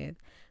sex with.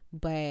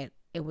 But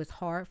it was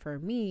hard for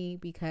me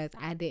because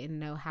I didn't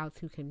know how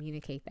to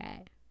communicate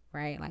that,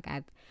 right? Like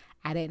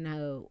I didn't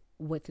know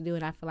what to do,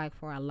 and I feel like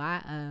for a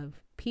lot of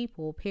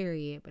people,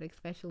 period, but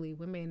especially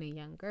women and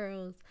young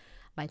girls,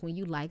 like when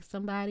you like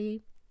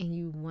somebody and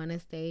you want to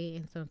stay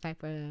in some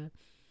type of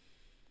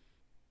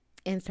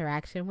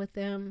interaction with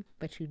them,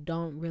 but you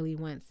don't really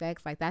want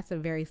sex, like that's a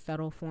very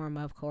subtle form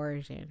of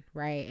coercion,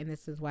 right? And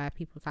this is why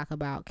people talk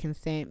about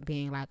consent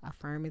being like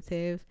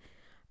affirmative,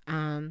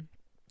 um,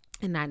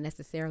 and not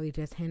necessarily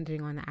just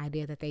hinging on the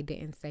idea that they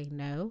didn't say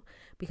no,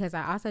 because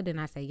I also did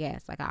not say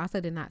yes. Like I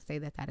also did not say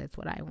that that is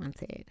what I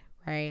wanted,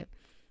 right?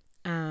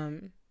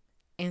 Um,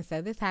 and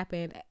so this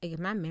happened.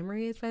 My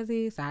memory is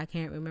fuzzy, so I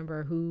can't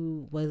remember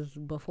who was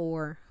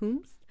before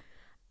whom's.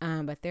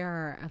 But there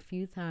are a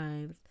few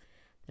times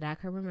that I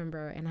can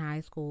remember in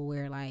high school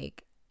where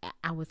like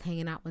I was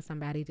hanging out with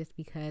somebody just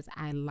because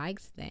I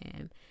liked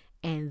them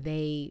and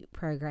they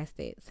progressed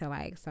it to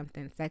like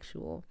something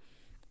sexual.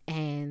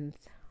 And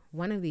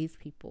one of these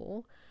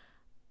people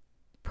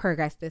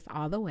progressed this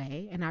all the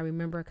way. And I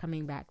remember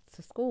coming back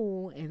to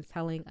school and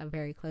telling a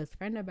very close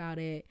friend about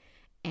it.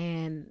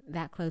 And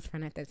that close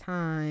friend at the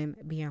time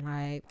being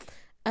like,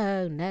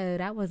 oh no,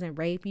 that wasn't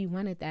rape. You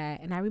wanted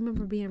that. And I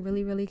remember being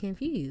really, really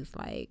confused.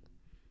 Like,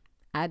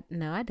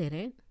 no, I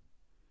didn't.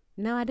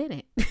 No, I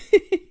didn't.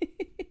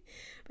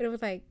 But it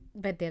was like,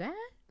 but did I?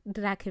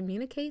 Did I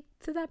communicate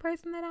to that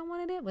person that I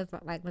wanted it? Was I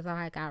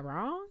like I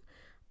wrong?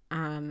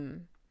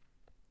 Um,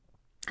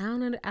 I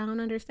don't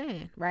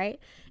understand, right?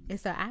 And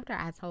so after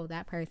I told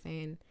that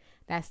person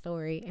that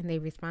story and they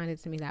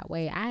responded to me that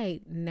way,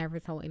 I never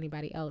told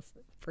anybody else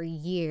for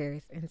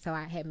years until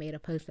I had made a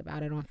post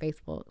about it on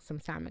Facebook some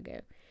time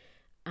ago.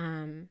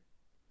 Um,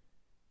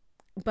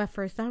 but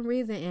for some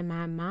reason in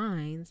my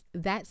mind,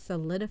 that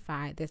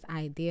solidified this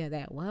idea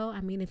that, well, I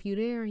mean, if you're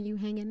there and you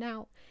hanging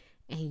out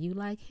and you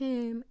like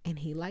him and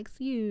he likes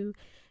you,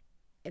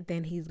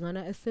 then he's going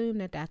to assume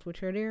that that's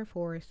what you're there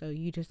for. So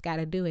you just got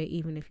to do it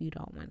even if you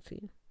don't want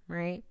to,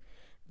 right?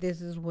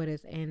 This is what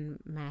is in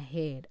my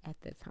head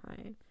at the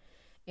time.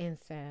 And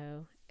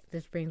so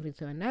this brings me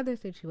to another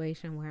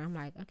situation where I'm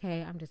like,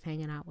 okay, I'm just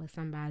hanging out with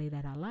somebody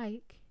that I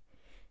like.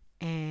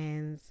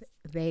 And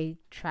they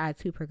tried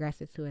to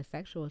progress it to a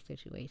sexual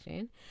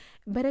situation,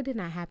 but it did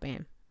not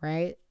happen,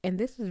 right? And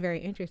this is very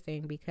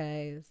interesting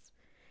because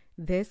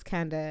this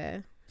kind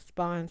of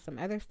spawned some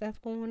other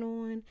stuff going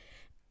on.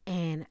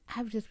 And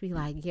I've just be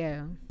like,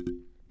 yo,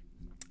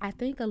 I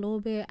think a little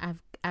bit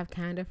I've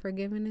kind of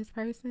forgiven this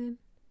person.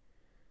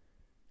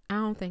 I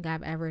don't think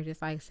I've ever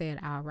just like said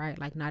outright,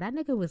 like, no, that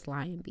nigga was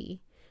lying,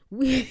 B.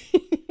 We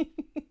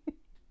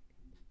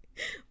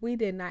we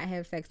did not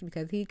have sex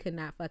because he could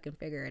not fucking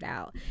figure it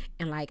out.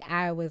 And like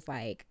I was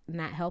like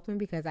not helping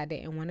because I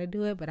didn't want to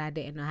do it, but I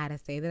didn't know how to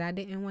say that I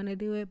didn't want to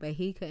do it, but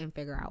he couldn't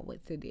figure out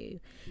what to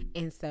do.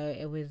 And so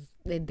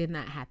it did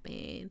not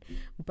happen.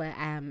 But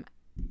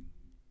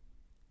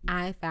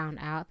I found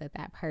out that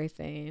that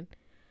person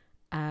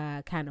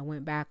kind of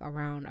went back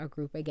around a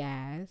group of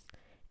guys,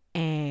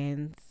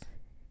 and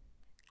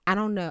I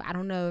don't know. I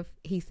don't know if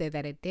he said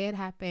that it did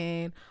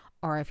happen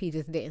or if he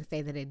just didn't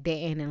say that it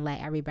didn't and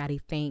let everybody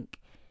think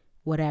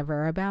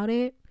whatever about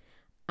it.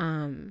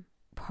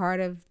 Part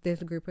of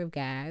this group of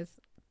guys,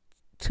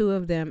 two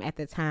of them at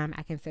the time,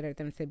 I considered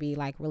them to be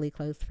like really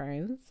close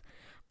friends.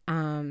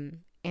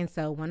 And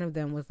so one of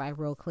them was like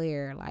real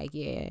clear, like,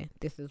 yeah,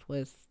 this is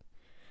what's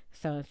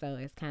so and so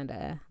is kind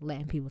of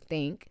letting people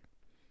think.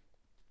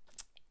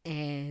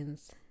 And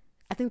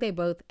I think they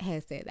both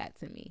had said that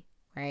to me,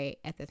 right,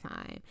 at the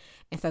time.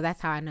 And so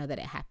that's how I know that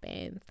it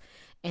happened.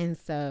 And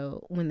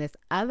so when this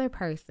other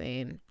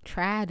person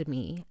tried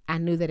me, I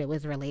knew that it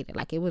was related.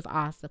 Like it was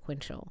all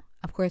sequential.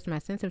 Of course, my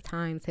sense of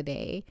time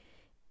today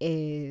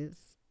is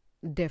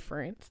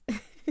different.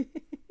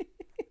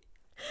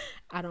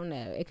 I don't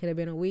know. It could have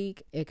been a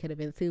week. It could have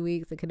been 2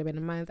 weeks. It could have been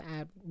a month.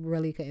 I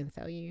really couldn't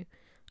tell you.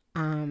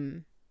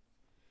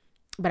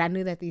 But I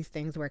knew that these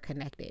things were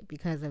connected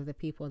because of the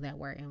people that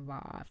were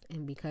involved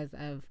and because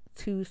of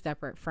two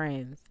separate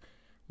friends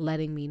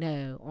letting me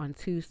know on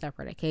two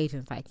separate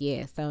occasions, like,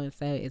 yeah, so and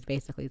so is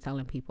basically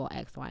telling people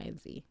X, Y,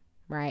 and Z,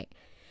 right?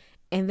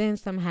 And then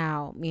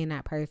somehow me and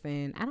that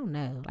person, I don't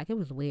know, like it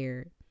was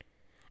weird.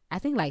 I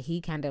think like he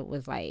kind of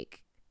was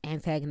like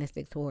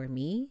antagonistic toward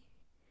me.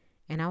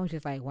 And I was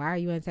just like, why are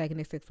you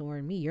antagonistic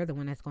toward me? You're the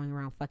one that's going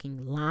around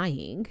fucking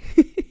lying.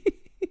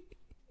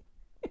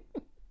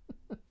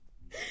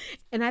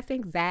 And I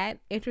think that,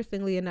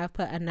 interestingly enough,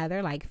 put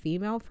another like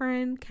female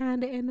friend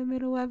kind of in the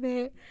middle of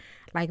it.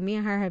 Like me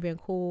and her have been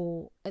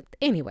cool.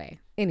 Anyway,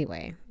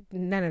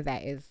 none of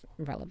that is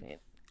relevant.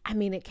 I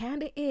mean, it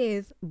kind of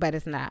is, but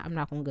it's not. I'm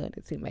not going to go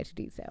into too much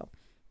detail.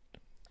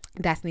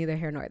 That's neither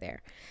here nor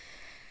there.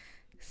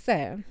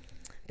 So,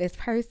 this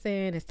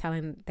person is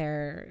telling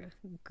their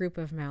group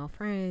of male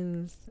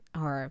friends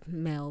or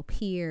male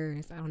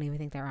peers, I don't even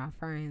think they're all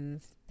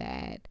friends,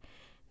 that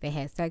they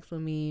had sex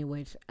with me,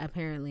 which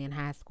apparently in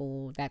high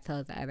school, that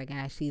tells the other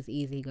guy she's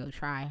easy, go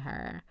try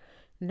her.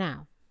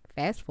 Now,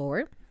 fast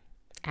forward.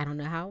 I don't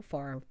know how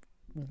far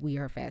we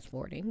are fast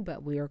forwarding,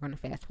 but we are going to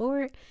fast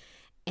forward.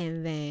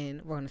 And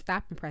then we're going to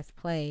stop and press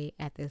play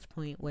at this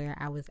point where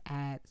I was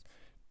at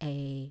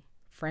a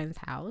friend's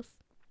house.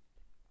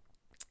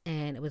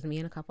 And it was me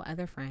and a couple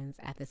other friends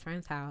at this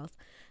friend's house.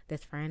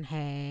 This friend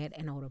had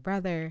an older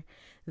brother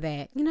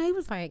that, you know, he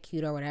was like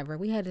cute or whatever.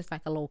 We had just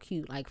like a little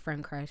cute like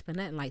friend crush, but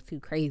nothing like too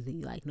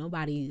crazy. Like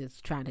nobody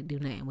is trying to do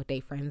nothing with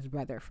their friend's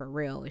brother for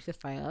real. It's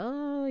just like,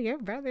 oh, your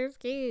brother's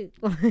cute.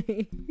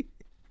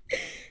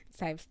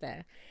 Type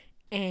stuff.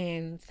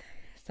 And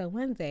so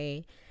one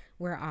day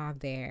we're all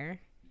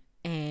there,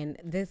 and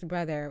this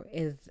brother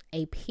is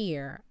a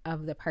peer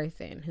of the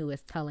person who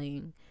is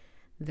telling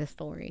the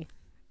story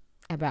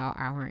about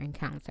our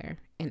encounter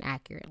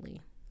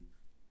inaccurately.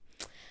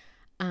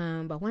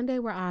 But one day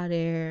we're all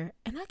there,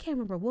 and I can't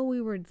remember what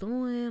we were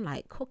doing,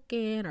 like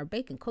cooking or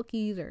baking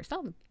cookies or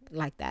something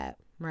like that,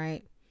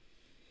 right?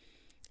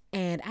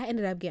 And I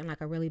ended up getting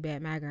like a really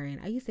bad migraine.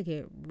 I used to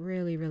get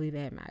really, really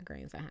bad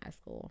migraines in high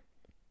school.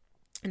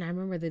 And I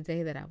remember the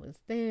day that I was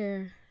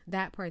there,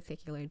 that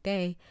particular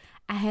day,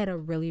 I had a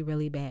really,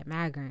 really bad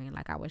migraine.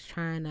 Like I was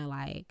trying to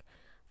like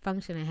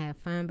function and have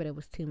fun, but it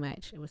was too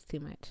much. It was too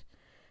much.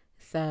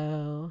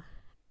 So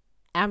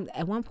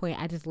at one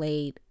point I just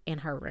laid in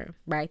her room,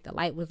 right? The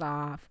light was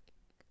off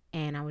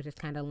and I was just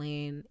kind of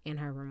laying in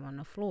her room on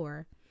the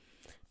floor.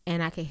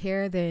 And I could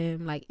hear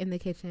them like in the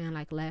kitchen,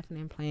 like laughing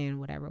and playing,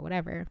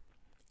 whatever.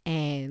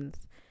 And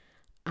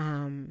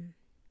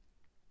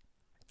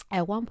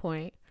at one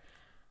point,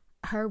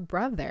 her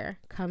brother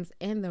comes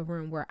in the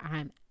room where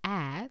I'm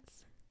at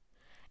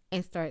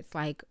and starts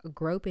like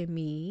groping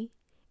me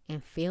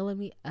and feeling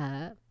me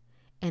up.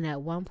 And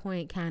at one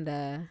point, kind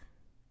of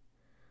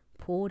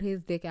pulled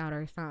his dick out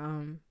or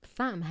something.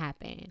 Something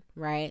happened,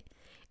 right?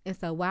 And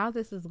so while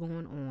this is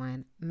going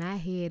on, my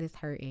head is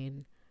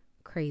hurting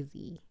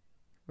crazy,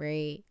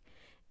 right?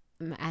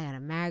 I got a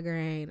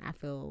migraine. I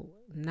feel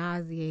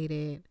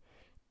nauseated.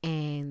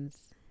 And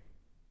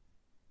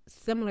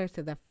similar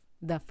to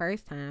the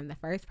first time, the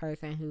first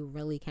person who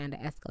really kind of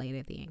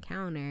escalated the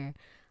encounter,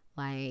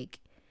 like,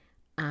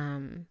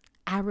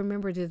 I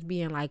remember just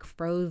being like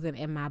frozen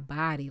in my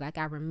body. Like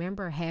I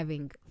remember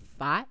having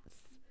thoughts,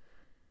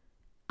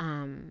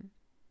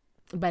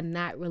 but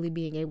not really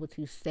being able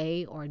to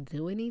say or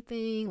do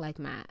anything. Like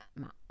my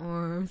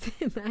arms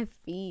and my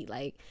feet,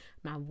 like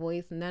my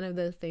voice, none of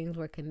those things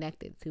were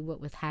connected to what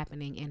was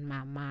happening in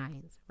my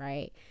mind,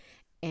 right?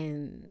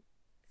 And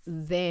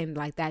then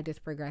like that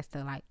just progressed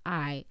to like,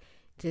 I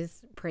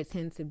just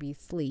pretend to be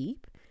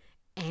asleep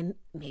and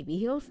maybe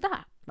he'll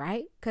stop,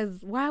 right? Because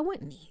why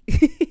wouldn't he?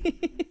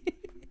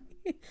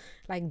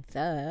 Like,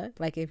 duh.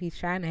 Like, if he's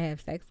trying to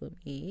have sex with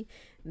me,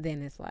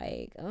 then it's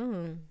like,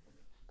 oh,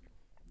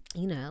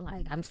 you know,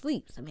 like I'm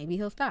asleep, so maybe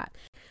he'll stop.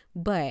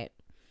 But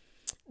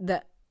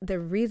the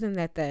reason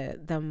that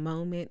the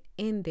moment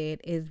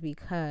ended is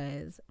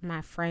because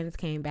my friends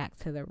came back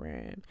to the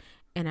room,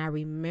 and I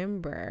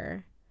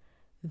remember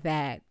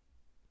that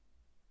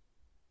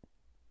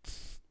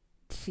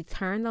she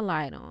turned the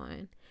light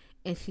on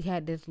and she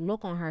had this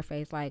look on her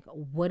face like,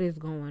 what is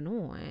going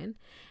on?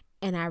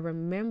 And I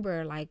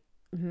remember like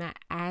my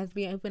eyes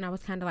being open. I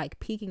was kind of like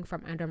peeking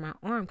from under my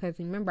arm because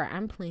remember,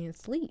 I'm playing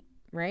sleep,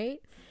 right?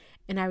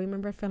 And I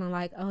remember feeling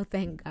like, oh,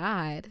 thank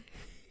God.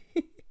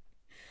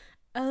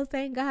 Oh,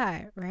 thank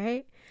God,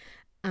 right?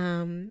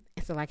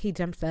 So like he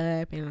jumps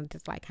up and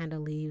just like kind of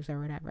leaves or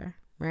whatever,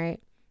 right?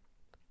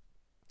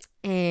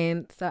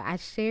 And so I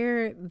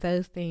share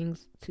those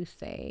things to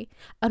say,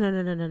 oh,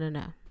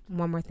 no.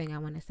 One more thing I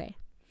want to say.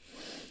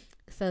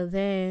 So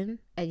then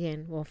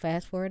again, we'll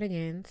fast forward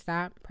again,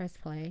 stop, press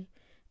play.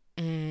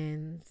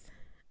 And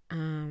I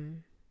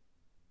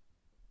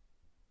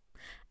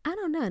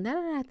don't know.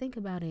 Now that I think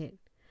about it,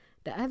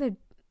 the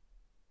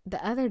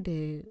other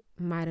dude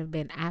might have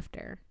been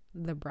after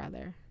the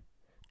brother.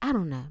 I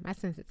don't know. My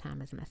sense of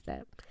time is messed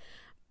up.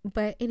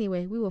 But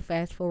anyway, we will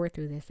fast forward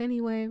through this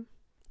anyway.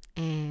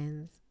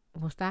 And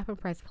we'll stop and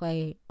press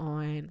play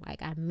on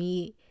like I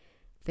meet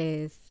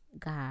this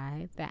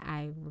guy that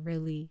I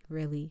really,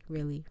 really,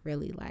 really,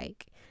 really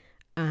like.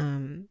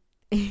 And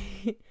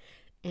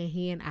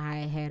he and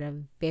I had a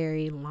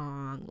very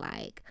long,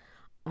 like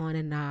on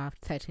and off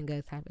touch and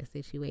go type of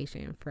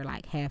situation for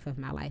like half of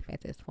my life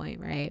at this point,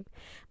 right?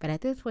 But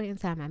at this point in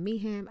time, I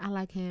meet him, I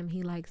like him,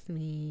 he likes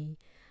me.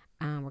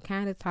 We're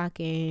kind of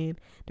talking.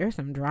 There's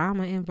some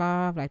drama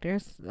involved. Like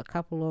there's a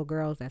couple little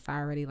girls that's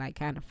already like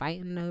kind of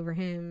fighting over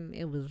him.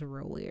 It was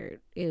real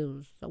weird. It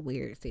was a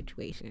weird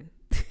situation.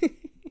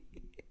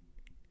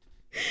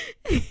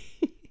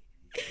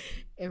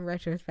 In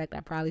retrospect, I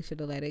probably should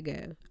have let it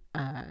go,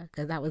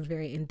 because that was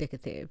very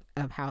indicative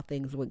of how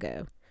things would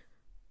go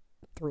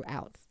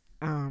throughout.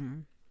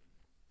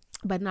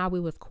 But now we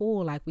was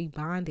cool. Like we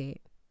bonded,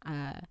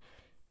 and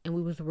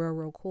we was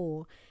real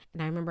cool.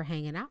 And I remember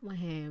hanging out with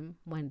him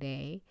one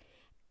day,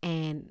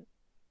 and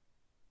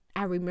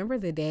I remember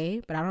the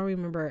day, but I don't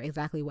remember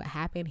exactly what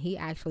happened. He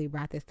actually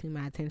brought this to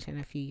my attention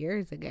a few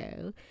years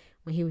ago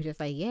when he was just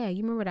like, yeah,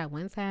 you remember that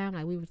one time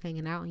like we was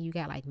hanging out and you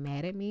got like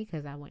mad at me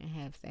because I wouldn't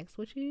have sex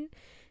with you?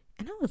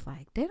 And I was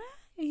like, did I?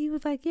 And he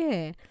was like,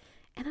 yeah.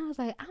 And I was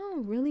like, I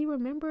don't really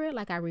remember it.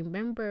 Like I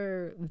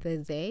remember the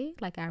day,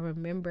 like I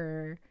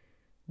remember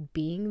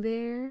being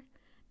there,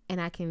 and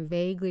I can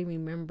vaguely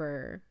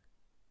remember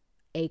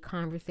a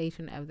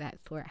conversation of that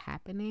sort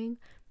happening,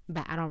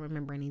 but I don't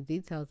remember any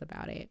details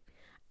about it.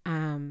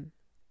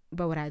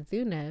 But what I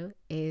do know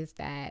is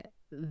that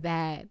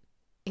that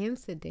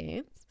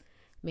incident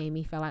made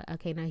me feel like,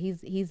 okay, now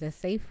he's a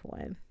safe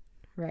one,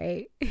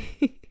 right?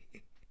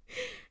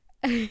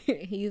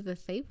 He's a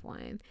safe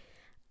one.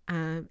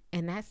 And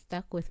that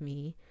stuck with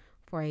me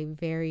for a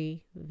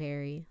very,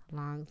 very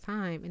long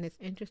time. And it's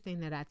interesting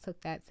that I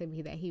took that to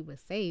be that he was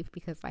safe,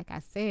 because like I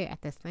said,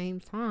 at the same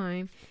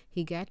time,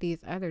 he got these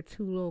other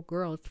two little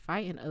girls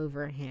fighting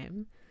over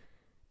him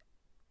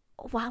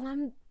while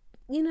I'm,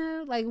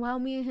 like while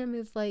me and him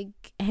is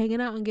like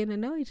hanging out and getting to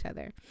know each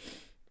other.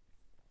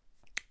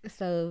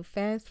 So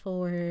fast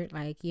forward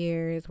like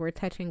years, we're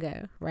touch and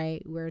go,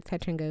 right? We're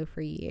touch and go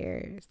for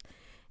years.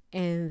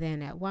 And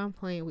then at one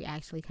point we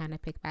actually kind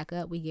of pick back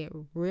up. We get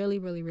really,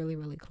 really, really,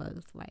 really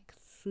close, like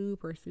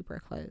super, super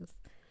close.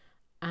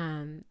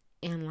 And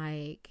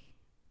like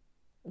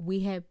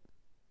we had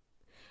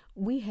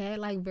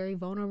like very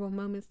vulnerable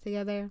moments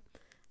together.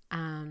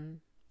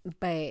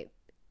 But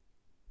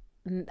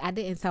I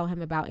didn't tell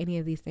him about any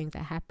of these things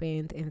that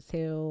happened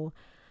until,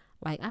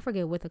 like, I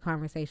forget what the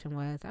conversation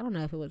was. I don't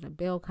know if it was a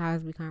Bill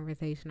Cosby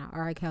conversation or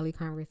R. Kelly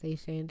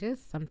conversation,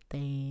 just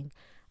something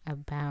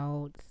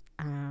about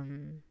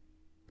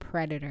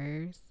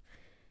predators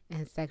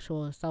and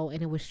sexual assault,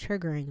 and it was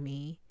triggering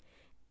me.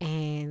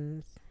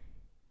 And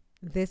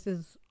this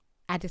is,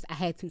 I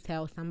had to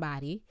tell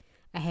somebody.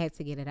 I had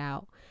to get it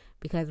out,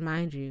 because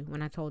mind you,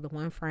 when I told the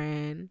one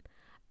friend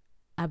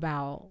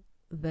about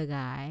the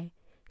guy,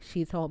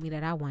 she told me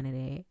that I wanted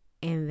it.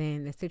 And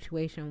then the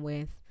situation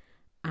with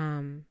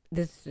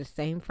this is the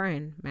same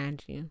friend,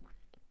 mind you,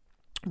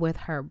 with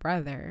her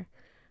brother,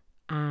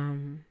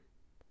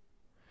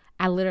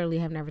 I literally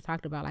have never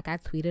talked about, like I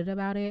tweeted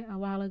about it a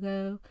while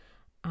ago,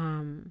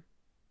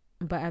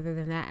 but other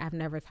than that, I've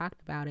never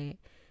talked about it,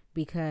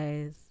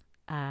 because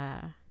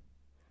I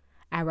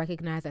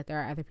recognize that there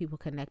are other people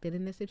connected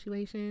in this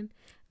situation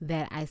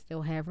that I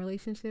still have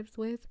relationships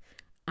with.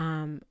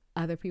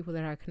 Other people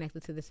that are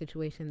connected to the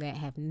situation that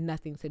have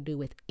nothing to do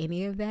with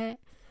any of that.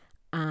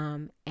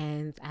 And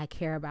I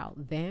care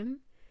about them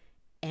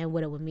and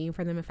what it would mean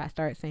for them if I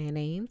start saying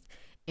names.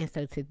 And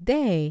so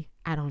today,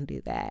 I don't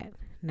do that.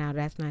 Now,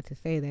 that's not to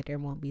say that there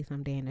won't be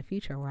some day in the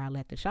future where I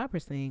let the shopper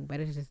sing, but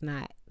it's just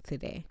not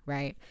today,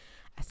 right?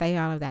 I say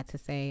all of that to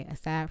say,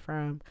 aside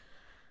from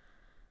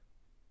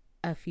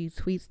a few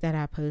tweets that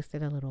I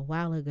posted a little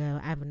while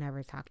ago, I've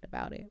never talked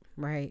about it,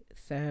 right?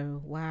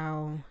 So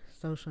while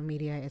social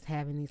media is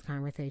having these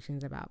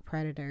conversations about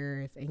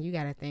predators, and you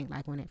got to think,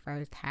 like, when it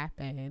first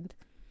happened,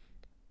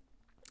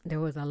 there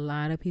was a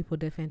lot of people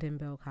defending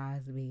Bill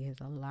Cosby.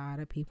 There's a lot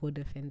of people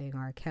defending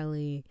R.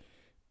 Kelly,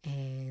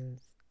 and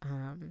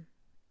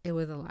it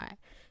was a lot.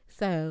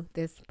 So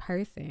this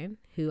person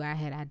who I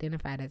had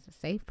identified as a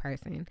safe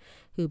person,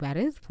 who by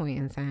this point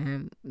in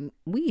time,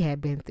 we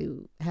had been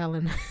through hell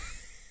and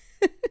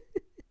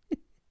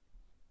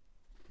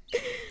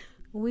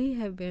we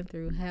have been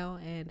through hell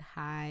and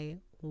high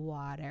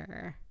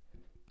water.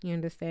 You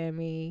understand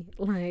me?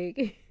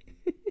 Like,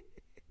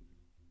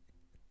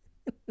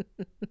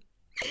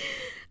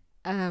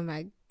 oh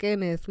my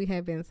goodness, we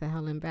have been to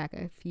hell and back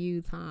a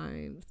few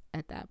times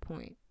at that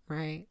point,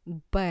 right?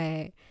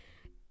 But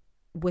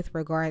with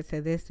regard to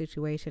this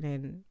situation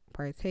in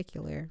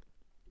particular,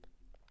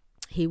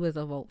 he was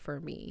a vote for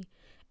me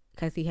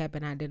because he had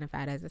been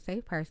identified as a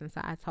safe person.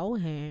 So I told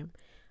him,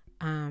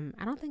 I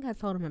don't think I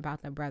told him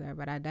about the brother,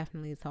 but I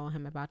definitely told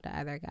him about the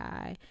other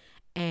guy.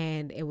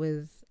 And it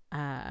was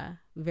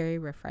very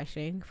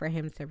refreshing for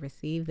him to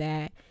receive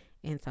that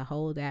and to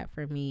hold that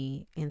for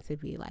me, and to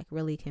be like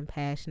really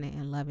compassionate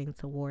and loving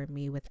toward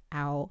me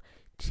without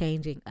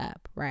changing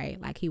up, right?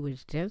 Like, he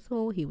was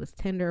gentle, he was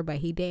tender, but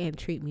he didn't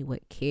treat me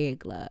with kid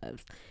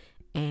gloves.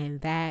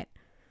 And that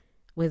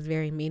was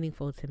very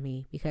meaningful to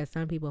me, because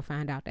some people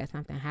find out that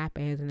something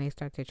happens and they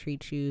start to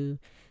treat you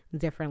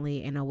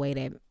differently in a way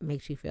that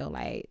makes you feel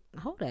like,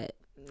 hold up,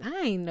 I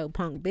ain't no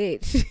punk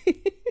bitch.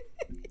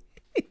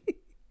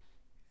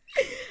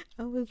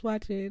 I was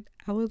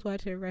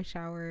watching Rush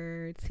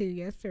Hour 2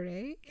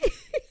 yesterday.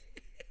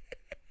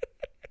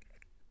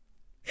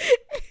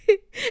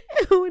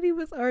 When he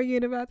was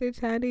arguing about the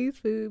Chinese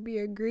food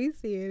being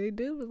greasy, and the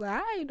dude was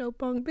like, I ain't no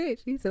punk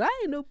bitch. He said, I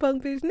ain't no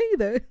punk bitch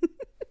neither.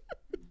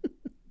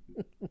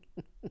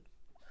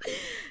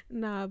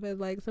 Nah, but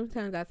like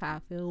sometimes that's how I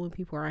feel when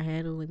people are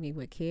handling me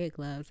with kid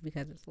gloves,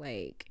 because it's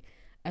like,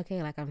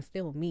 okay, like I'm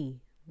still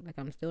me. Like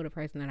I'm still the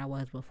person that I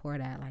was before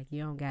that. Like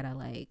you don't gotta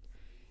like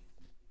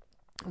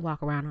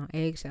walk around on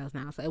eggshells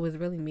now. So it was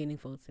really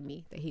meaningful to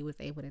me that he was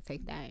able to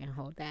take that and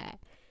hold that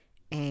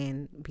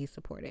and be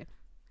supportive.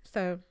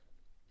 So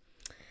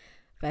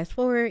fast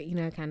forward,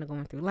 kind of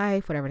going through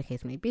life, whatever the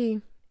case may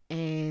be,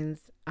 and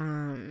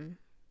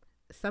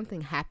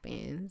something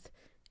happens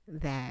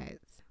that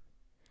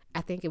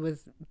I think it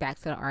was back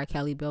to the R.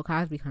 Kelly Bill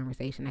Cosby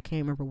conversation. I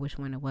can't remember which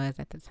one it was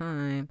at the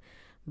time,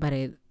 but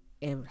it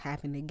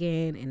happened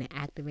again and it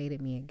activated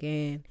me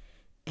again,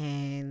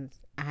 and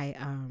I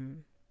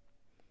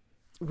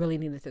really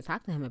needed to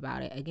talk to him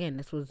about it. Again,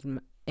 this was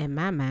in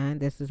my mind.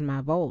 This is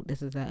my vote.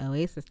 This is the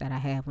oasis that I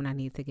have when I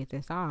need to get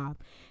this off.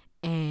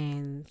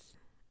 And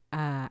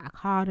I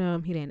called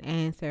him. He didn't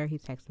answer. He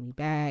texted me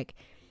back,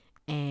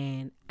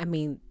 and I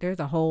mean, there's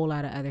a whole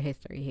lot of other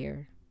history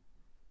here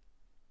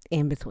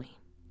in between.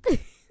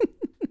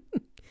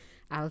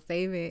 I'll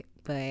save it,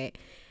 but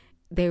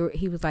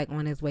he was like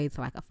on his way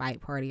to like a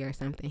fight party or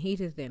something. He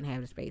just didn't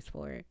have the space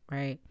for it,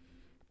 right?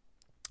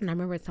 And I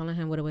remember telling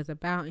him what it was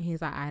about, and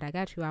he's like, all right, I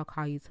got you. I'll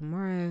call you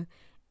tomorrow.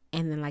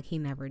 And then like he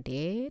never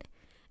did.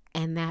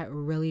 And that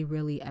really,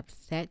 really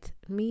upset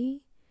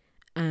me.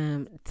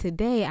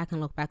 Today I can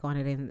look back on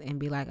it and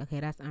be like, okay,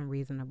 that's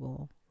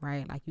unreasonable,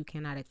 right? Like you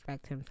cannot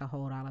expect him to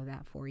hold all of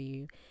that for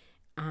you.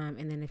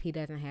 And then if he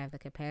doesn't have the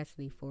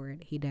capacity for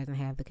it, he doesn't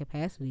have the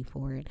capacity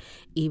for it.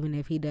 Even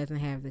if he doesn't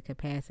have the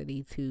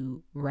capacity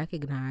to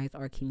recognize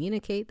or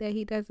communicate that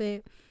he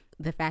doesn't,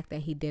 the fact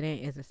that he didn't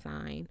is a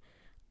sign.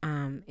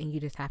 And you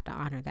just have to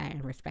honor that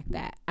and respect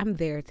that. I'm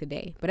there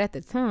today. But at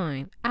the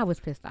time, I was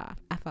pissed off.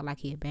 I felt like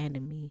he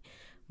abandoned me.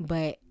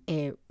 But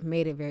it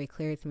made it very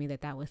clear to me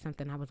that that was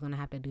something I was going to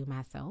have to do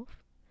myself.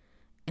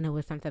 And it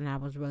was something that I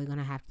was really going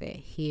to have to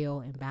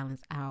heal and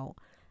balance out.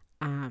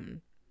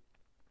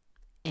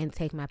 And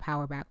take my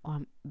power back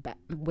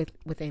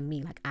within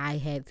me. Like I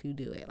had to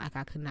do it. Like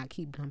I could not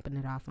keep dumping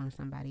it off on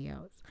somebody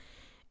else.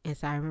 And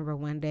so I remember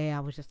one day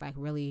I was just like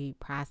really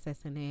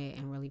processing it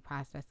and really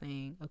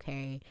processing,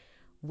 okay,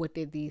 what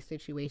did these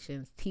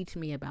situations teach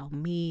me about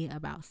me,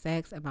 about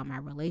sex, about my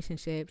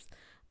relationships?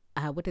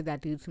 What did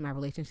that do to my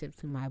relationship,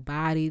 to my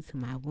body, to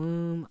my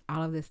womb,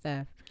 all of this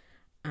stuff?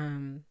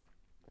 I'm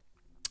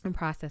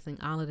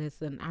processing all of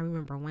this. And I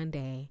remember one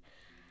day,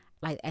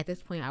 like at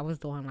this point I was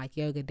doing like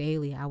yoga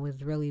daily. I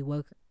was really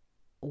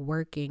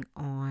working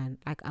on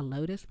like a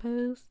lotus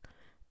pose,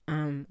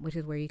 which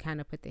is where you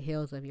kind of put the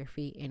heels of your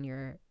feet in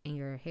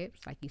your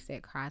hips, like you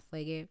said,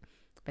 cross-legged,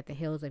 but the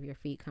heels of your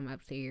feet come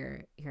up to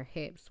your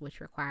hips, which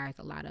requires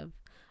a lot of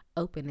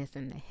openness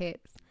in the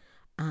hips.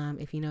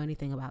 If you know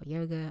anything about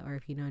yoga, or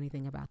if you know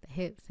anything about the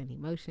hips and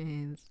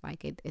emotions,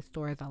 like it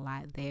stores a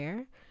lot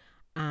there.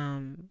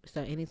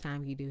 So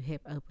anytime you do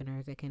hip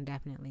openers, it can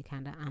definitely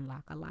kind of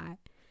unlock a lot.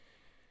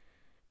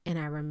 And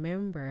I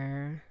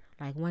remember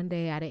like one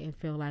day I didn't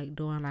feel like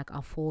doing like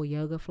a full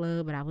yoga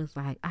flow, but I was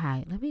like, all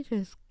right, let me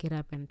just get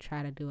up and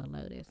try to do a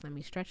lotus. Let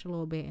me stretch a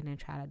little bit and then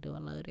try to do a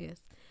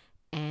lotus.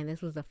 And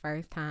this was the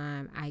first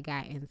time I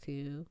got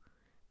into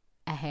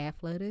a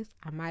half lotus.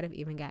 I might have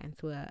even gotten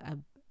into a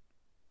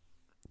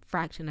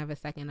fraction of a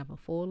second of a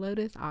full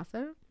lotus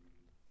also.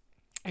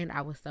 And I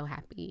was so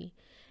happy.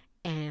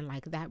 And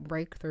like that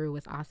breakthrough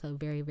was also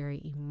very,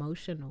 very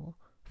emotional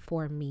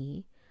for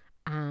me.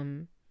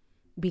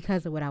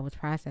 Because of what I was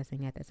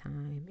processing at the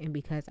time, and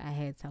because I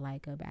had to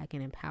like go back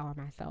and empower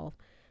myself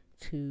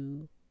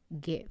to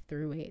get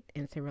through it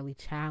and to really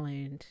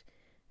challenge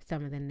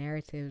some of the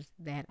narratives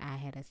that I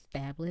had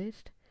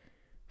established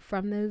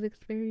from those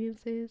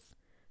experiences.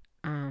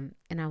 And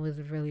I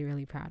was really,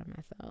 really proud of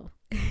myself.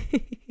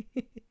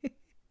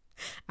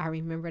 I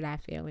remember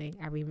that feeling.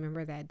 I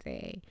remember that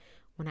day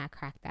when I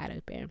cracked that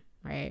open,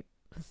 right?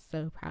 I was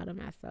so proud of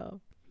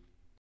myself.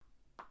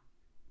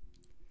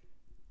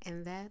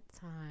 And that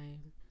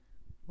time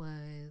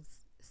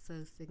was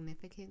so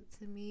significant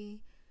to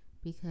me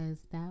because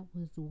that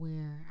was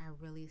where I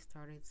really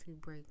started to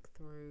break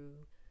through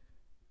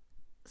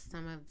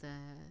some of the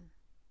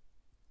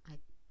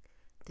like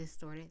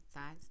distorted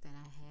thoughts that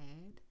I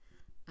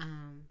had,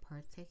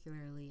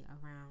 particularly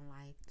around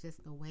like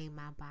just the way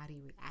my body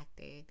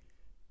reacted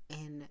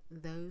in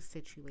those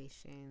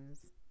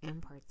situations in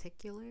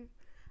particular.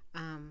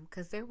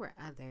 Because there were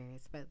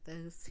others, but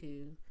those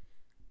two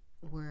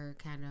were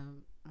kind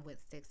of what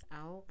sticks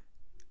out.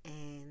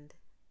 And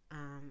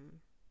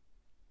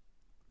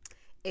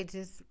it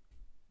just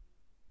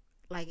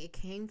like it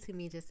came to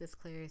me just as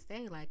clear as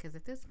day, like because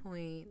at this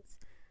point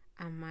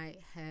I might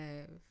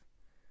have,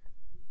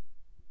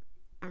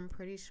 I'm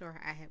pretty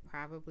sure I had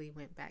probably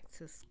went back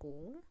to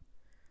school.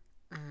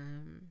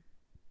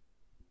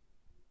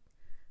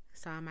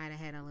 So I might have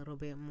had a little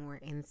bit more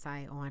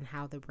insight on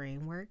how the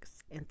brain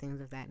works and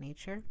things of that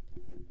nature.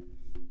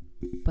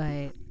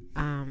 But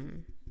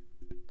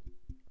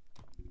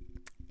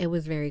it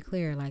was very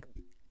clear, like,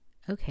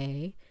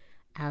 okay,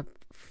 I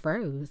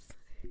froze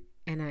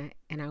and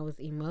I was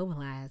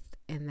immobilized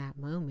in that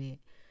moment.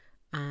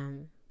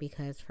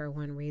 Because for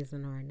one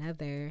reason or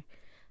another,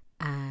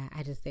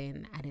 I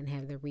didn't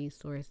have the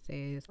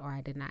resources, or I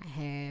did not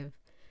have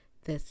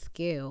the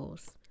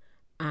skills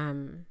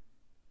um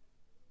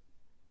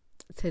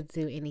to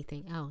do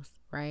anything else,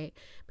 right?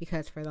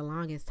 Because for the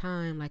longest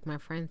time, like, my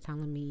friends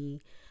telling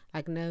me,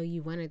 like, no,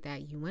 you wanted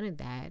that, you wanted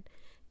that.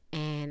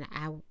 And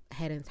I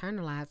had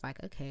internalized,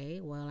 like, okay,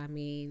 well, I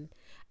mean,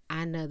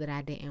 I know that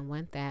I didn't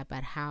want that,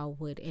 but how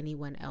would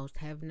anyone else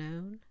have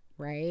known,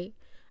 right?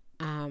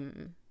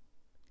 Um,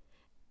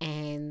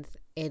 and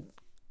it,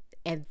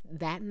 and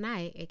that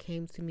night, it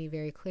came to me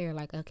very clear,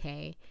 like,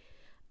 okay,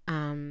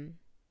 um,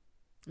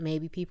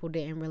 maybe people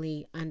didn't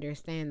really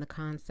understand the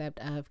concept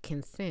of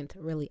consent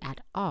really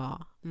at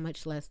all,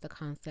 much less the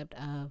concept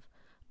of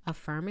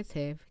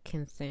affirmative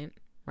consent,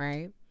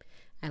 right?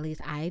 At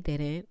least I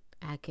didn't.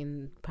 I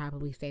can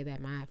probably say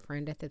that my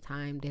friend at the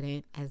time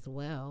didn't as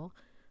well.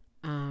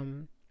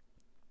 Um,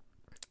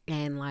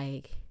 and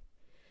like,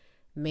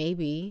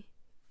 maybe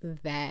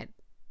that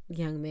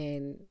young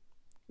man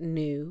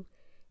knew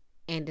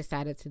and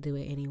decided to do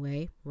it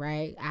anyway,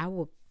 right? I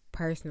would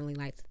personally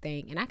like to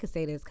think, and I can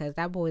say this because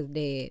that boy's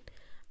dead.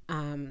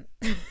 Um,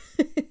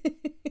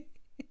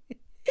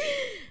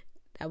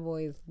 that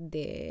boy's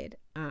dead.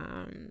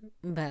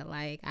 But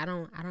like, I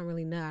don't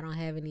really know. I don't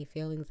have any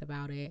feelings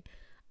about it.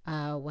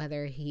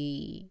 Whether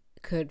he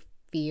could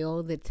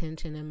feel the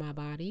tension in my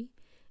body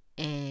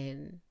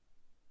and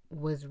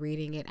was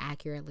reading it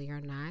accurately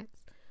or not.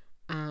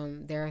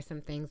 There are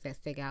some things that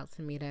stick out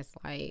to me that's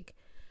like,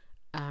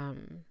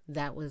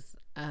 that was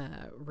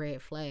a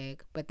red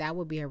flag, but that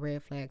would be a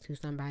red flag to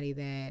somebody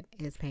that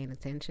is paying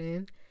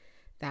attention.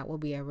 That will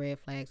be a red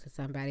flag to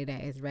somebody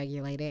that is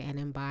regulated and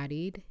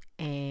embodied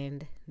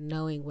and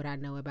knowing what I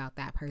know about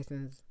that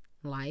person's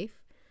life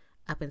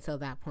up until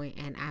that point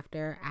and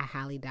after. I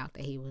highly doubt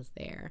that he was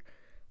there.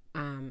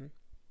 Um,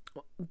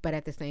 but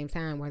at the same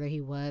time, whether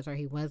he was or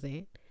he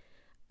wasn't,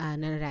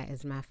 none of that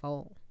is my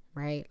fault,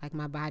 right? Like,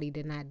 my body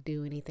did not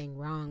do anything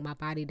wrong. My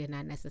body did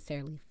not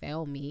necessarily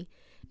fail me.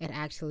 It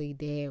actually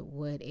did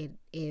what it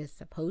is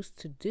supposed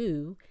to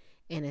do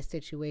in a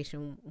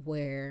situation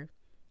where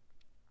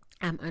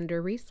I'm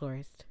under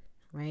resourced,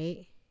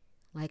 right?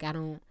 Like, I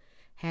don't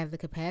have the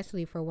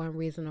capacity for one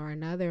reason or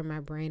another. My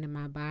brain and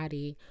my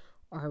body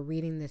are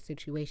reading the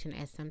situation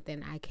as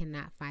something I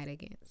cannot fight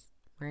against,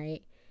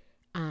 right?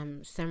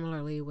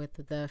 Similarly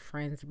with the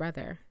friend's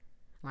brother,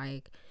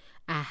 like,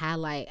 I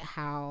highlight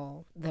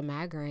how the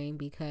migraine,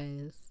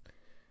 because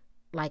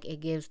like, it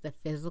gives the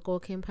physical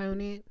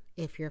component.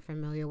 If you're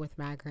familiar with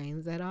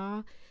migraines at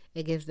all,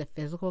 it gives the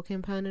physical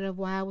component of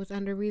why I was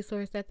under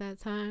resourced at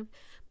that time.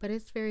 But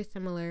it's very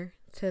similar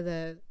to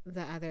the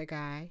other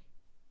guy,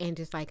 and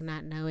just like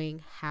not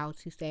knowing how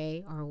to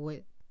say or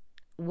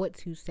what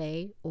to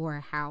say or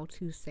how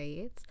to say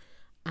it,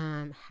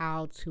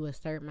 how to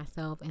assert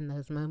myself in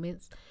those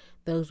moments.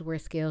 Those were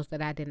skills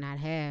that I did not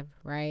have,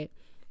 right?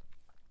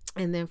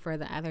 And then for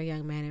the other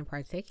young man in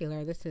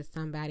particular, this is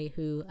somebody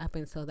who, up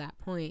until that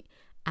point,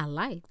 I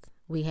liked.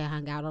 We had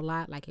hung out a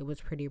lot, like, it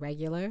was pretty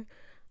regular,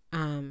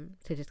 to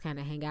just kind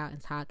of hang out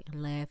and talk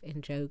and laugh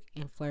and joke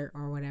and flirt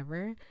or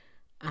whatever.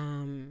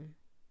 And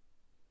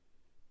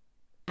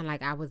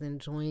like, I was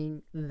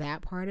enjoying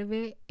that part of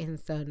it. And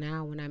so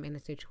now when I'm in a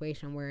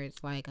situation where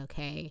it's like,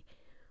 okay,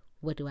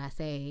 what do I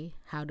say?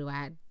 How do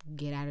I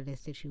get out of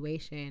this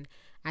situation?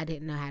 I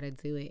didn't know how to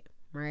do it,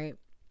 right?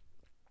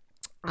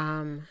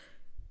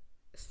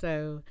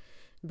 So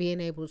being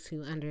able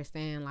to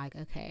understand, like,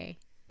 okay,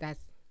 that's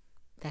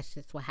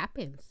just what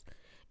happens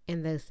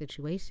in those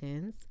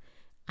situations,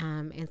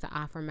 and to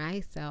offer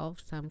myself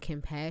some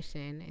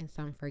compassion and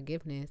some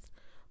forgiveness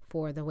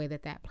for the way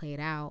that that played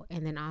out,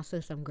 and then also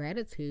some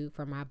gratitude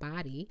for my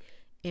body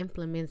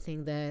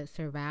implementing the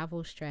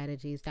survival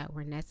strategies that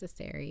were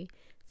necessary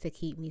to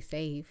keep me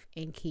safe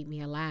and keep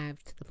me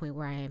alive to the point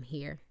where I am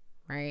here,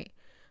 right?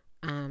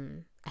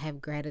 I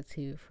have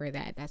gratitude for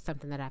that. That's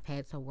something that I've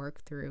had to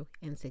work through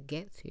and to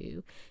get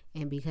to.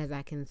 And because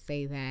I can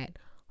say that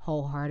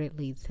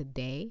wholeheartedly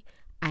today,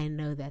 I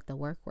know that the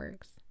work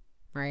works,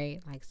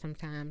 right? Like,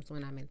 sometimes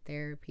when I'm in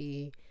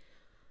therapy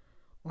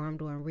or I'm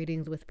doing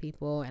readings with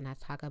people and I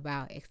talk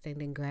about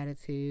extending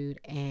gratitude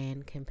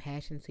and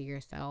compassion to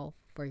yourself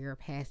for your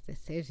past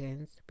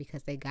decisions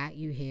because they got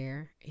you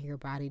here and your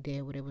body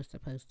did what it was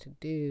supposed to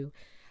do.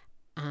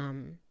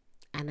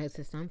 I know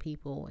to some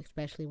people,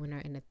 especially when they're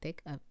in the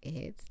thick of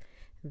it,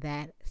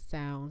 that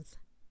sounds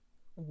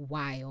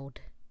wild,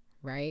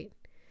 right?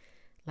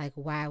 Like,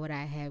 why would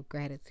I have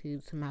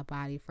gratitude to my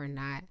body for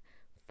not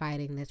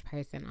fighting this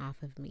person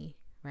off of me,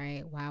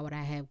 right? Why would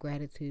I have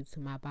gratitude to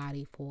my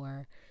body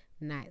for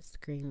not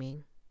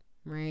screaming,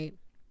 right?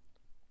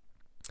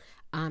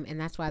 And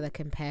that's why the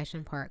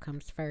compassion part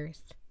comes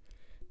first,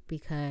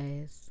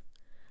 because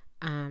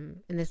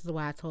And this is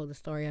why I told the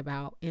story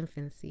about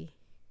infancy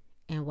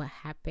and what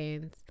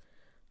happens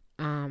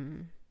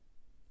um,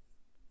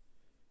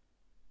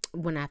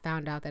 when I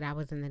found out that I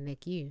was in the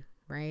NICU,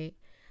 right?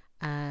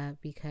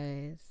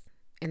 Because,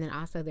 and then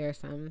also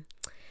there's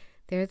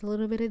a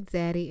little bit of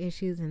daddy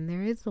issues in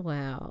there as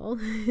well.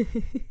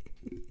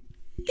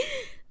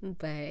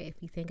 But if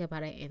you think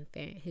about an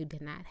infant who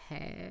did not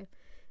have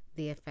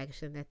the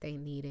affection that they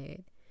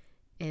needed,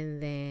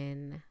 and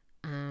then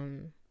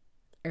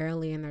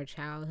early in their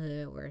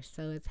childhood were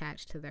so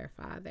attached to their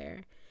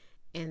father,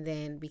 and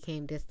then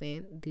became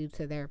distant due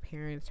to their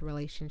parents'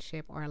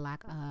 relationship or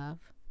lack of,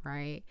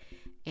 right?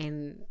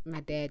 And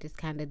my dad just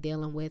kind of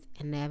dealing with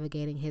and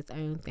navigating his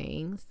own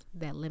things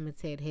that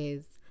limited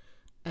his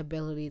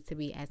ability to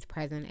be as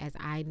present as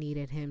I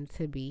needed him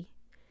to be.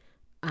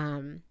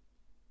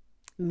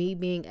 Me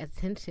being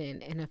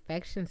attention and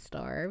affection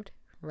starved,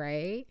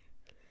 right?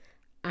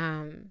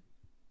 And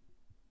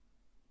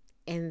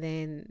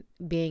then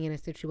being in a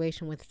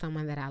situation with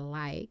someone that I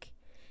like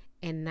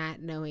and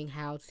not knowing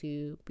how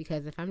to,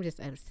 because if I'm just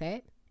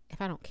upset,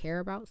 if I don't care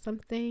about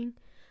something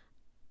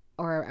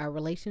or a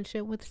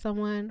relationship with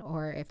someone,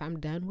 or if I'm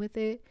done with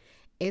it,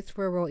 it's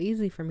real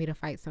easy for me to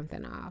fight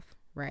something off,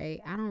 right?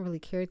 I don't really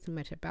care too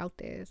much about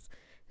this.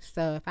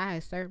 So if I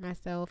assert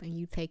myself and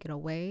you take it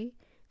away,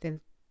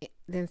 then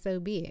so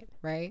be it,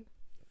 right?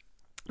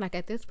 Like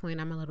at this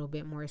point, I'm a little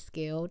bit more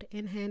skilled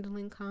in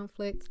handling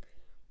conflict,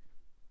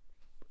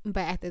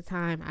 but at the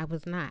time I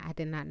was not. I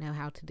did not know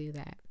how to do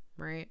that,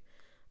 right?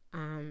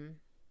 And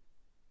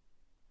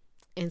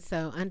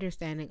so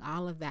understanding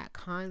all of that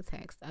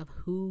context of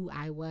who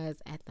I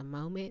was at the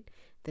moment,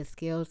 the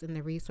skills and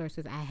the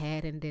resources I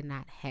had and did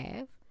not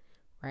have,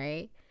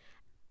 right?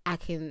 I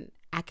can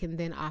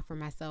then offer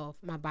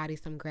my body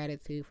some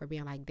gratitude for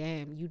being like,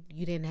 damn, you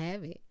didn't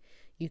have it.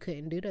 You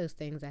couldn't do those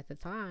things at the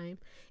time.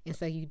 And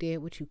so you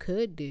did what you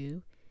could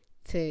do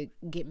to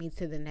get me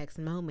to the next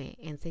moment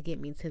and to get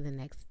me to the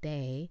next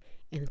day.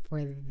 And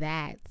for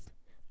that,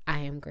 I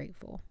am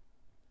grateful.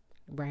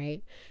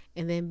 Right?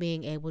 And then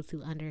being able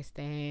to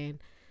understand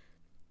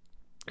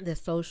the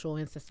social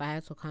and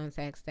societal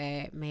context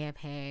that may have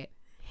had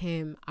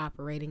him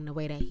operating the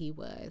way that he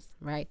was,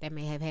 right? That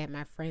may have had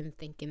my friend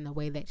thinking the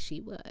way that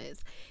she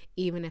was.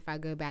 Even if I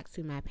go back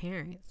to my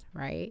parents,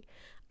 right?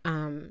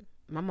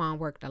 My mom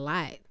worked a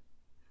lot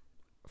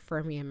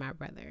for me and my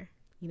brother.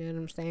 You know what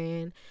I'm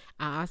saying?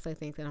 I also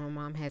think that my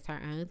mom has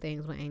her own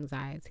things with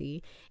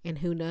anxiety, and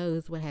who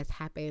knows what has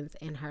happened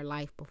in her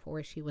life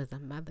before she was a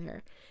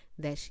mother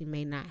that she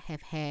may not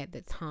have had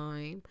the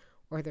time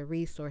or the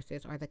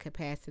resources or the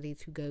capacity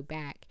to go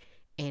back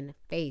and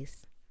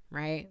face,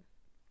 right?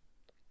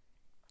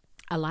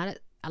 A lot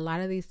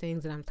of these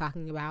things that I'm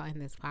talking about in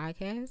this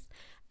podcast,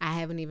 I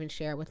haven't even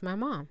shared with my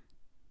mom.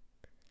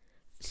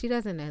 She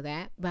doesn't know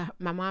that, but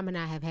my mom and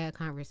I have had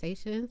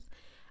conversations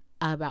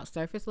about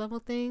surface level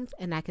things,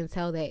 and I can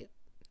tell that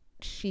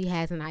she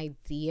has an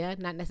idea,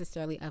 not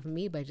necessarily of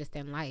me, but just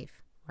in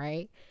life,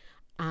 right?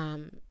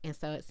 And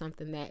so it's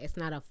something that it's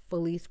not a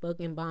fully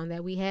spoken bond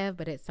that we have,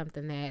 but it's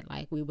something that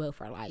like we both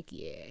are like,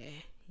 yeah,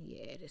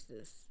 this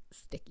is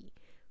sticky,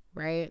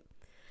 right?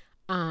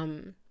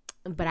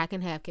 But I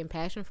can have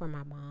compassion for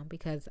my mom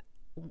because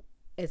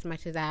as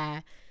much as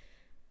I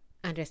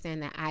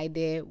understand that I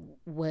did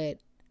what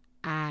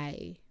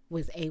I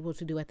was able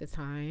to do at the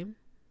time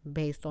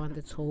based on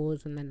the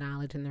tools and the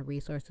knowledge and the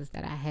resources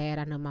that I had,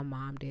 I know my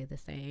mom did the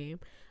same.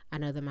 I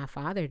know that my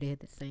father did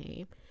the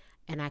same.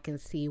 And I can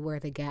see where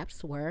the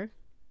gaps were.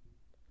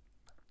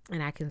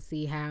 And I can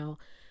see how,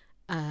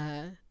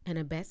 in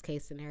a best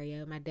case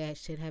scenario, my dad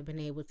should have been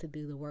able to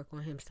do the work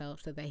on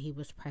himself so that he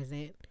was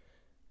present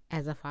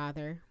as a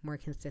father more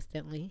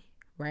consistently,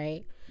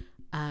 right?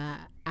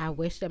 I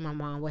wish that my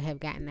mom would have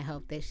gotten the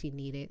help that she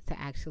needed to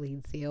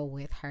actually deal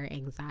with her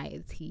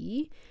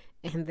anxiety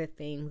and the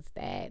things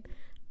that,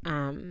 I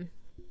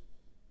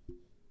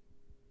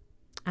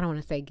don't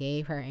want to say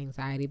gave her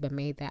anxiety, but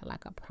made that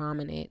like a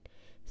prominent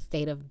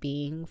state of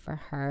being for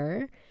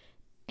her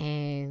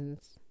and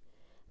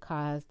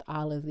caused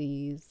all of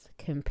these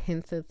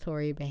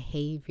compensatory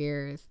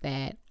behaviors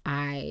that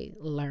I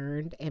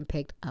learned and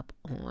picked up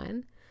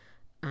on.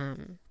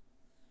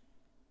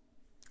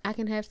 I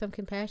can have some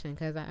compassion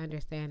because I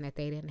understand that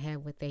they didn't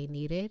have what they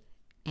needed,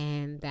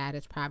 and that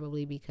is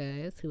probably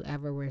because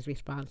whoever was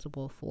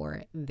responsible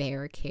for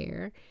their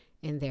care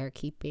and their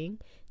keeping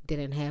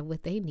didn't have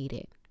what they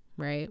needed,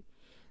 right?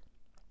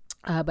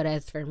 But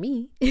as for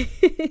me,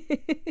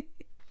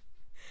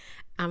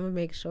 I'm going to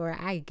make sure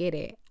I get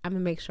it. I'm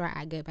going to make sure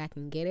I go back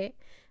and get it.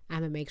 I'm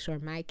going to make sure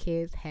my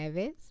kids have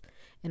it.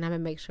 And I'm going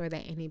to make sure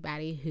that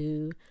anybody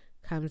who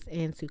comes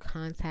into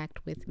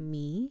contact with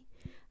me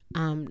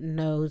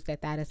knows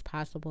that that is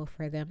possible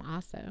for them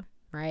also,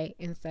 right?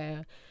 And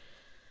so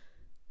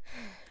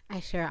I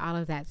share all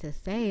of that to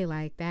say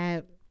like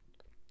that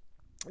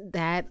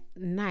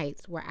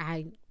night where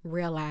I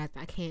realized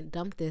I can't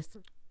dump this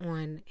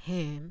on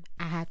him,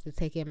 I have to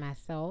take it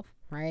myself,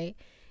 right?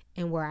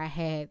 And where I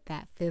had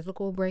that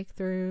physical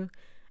breakthrough,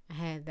 I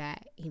had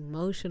that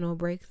emotional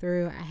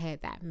breakthrough. I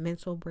had that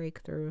mental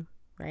breakthrough,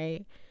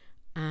 right?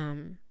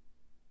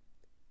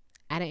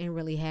 I didn't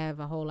really have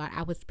a whole lot.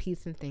 I was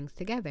piecing things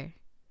together.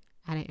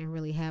 I didn't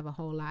really have a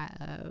whole lot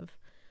of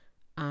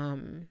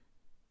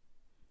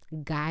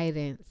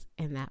guidance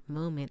in that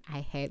moment.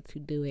 I had to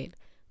do it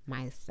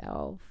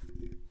myself.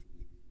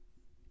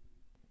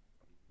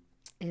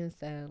 And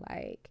so,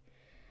 like,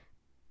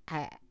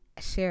 I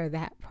share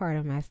that part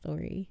of my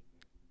story,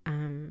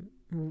 um,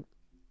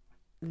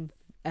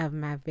 of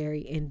my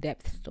very in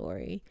depth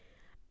story,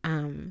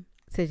 to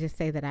just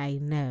say that I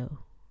know,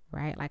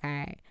 right? Like,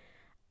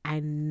 I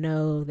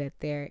know that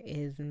there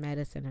is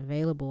medicine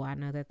available. I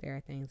know that there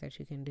are things that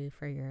you can do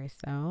for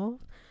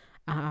yourself.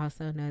 I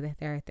also know that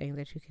there are things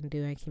that you can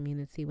do in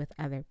community with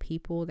other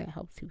people that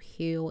help to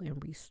heal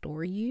and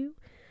restore you.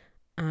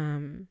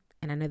 And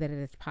I know that it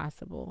is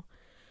possible.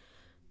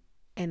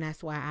 And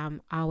that's why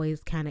I'm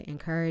always kind of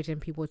encouraging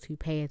people to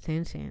pay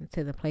attention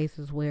to the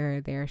places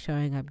where they're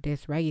showing up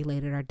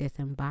dysregulated or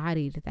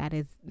disembodied. That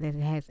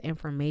it has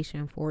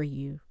information for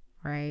you,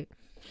 right?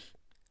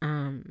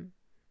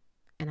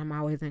 And I'm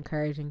always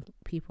encouraging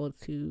people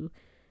to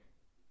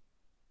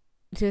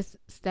just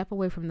step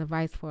away from the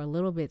vice for a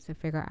little bit to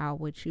figure out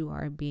what you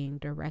are being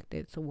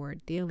directed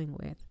toward dealing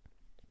with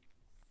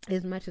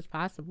as much as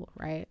possible,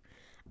 right?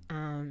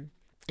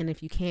 And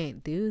if you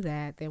can't do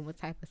that, then what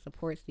type of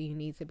supports do you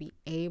need to be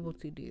able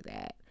to do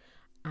that?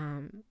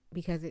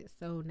 Because it's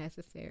so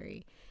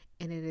necessary,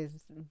 and it is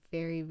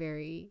very,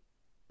 very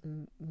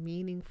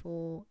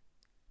meaningful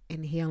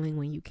and healing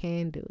when you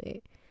can do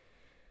it.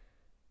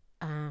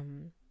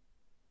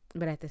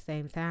 But at the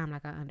same time,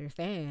 like, I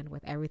understand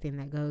with everything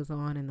that goes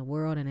on in the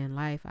world and in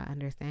life, I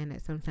understand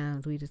that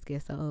sometimes we just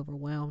get so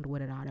overwhelmed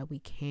with it all that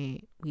we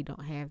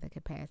don't have the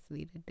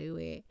capacity to do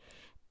it.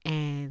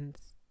 And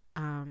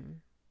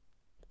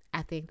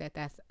I think that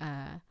that's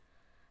a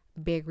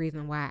big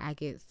reason why I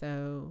get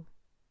so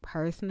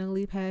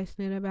personally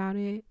passionate about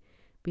it,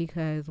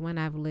 because when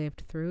I've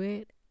lived through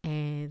it,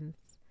 and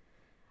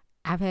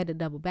I've had to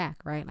double back,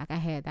 right? Like, I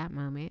had that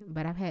moment,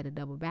 but I've had to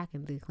double back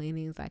and do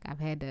cleanings. Like, I've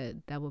had to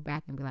double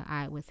back and be like, all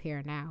right, what's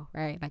here now,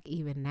 right? Like,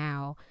 even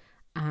now,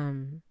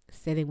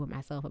 sitting with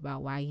myself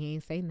about why you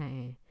ain't say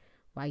nothing.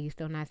 Why you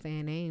still not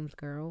saying names,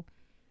 girl?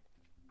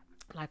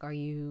 Like, are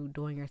you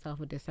doing yourself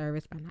a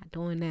disservice by not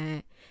doing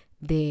that?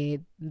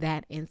 Did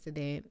that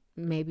incident,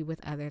 maybe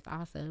with others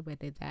also, but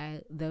did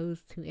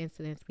those two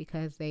incidents,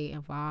 because they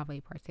involve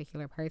a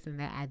particular person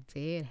that I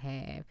did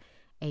have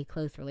a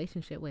close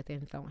relationship with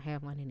and don't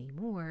have one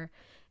anymore,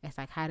 it's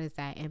like, how does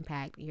that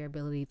impact your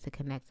ability to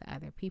connect to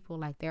other people?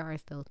 Like, there are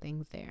still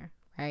things there,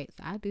 right?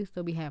 So I do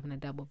still be having to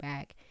double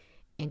back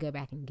and go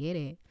back and get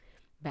it,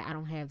 but I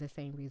don't have the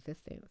same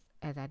resistance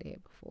as I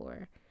did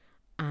before.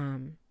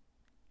 And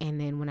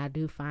then when I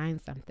do find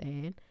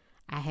something,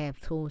 I have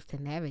tools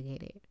to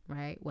navigate it,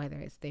 right? Whether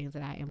it's things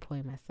that I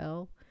employ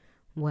myself,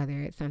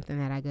 whether it's something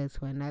that I go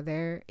to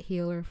another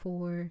healer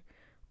for,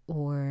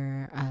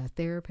 or a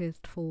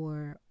therapist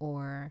for,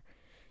 or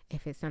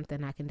if it's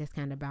something I can just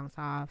kind of bounce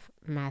off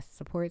my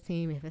support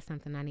team, if it's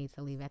something I need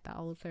to leave at the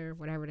altar,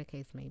 whatever the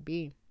case may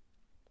be,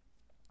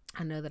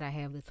 I know that I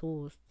have the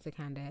tools to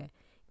kind of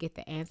get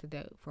the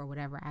antidote for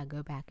whatever I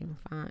go back and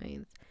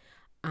find.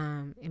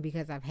 And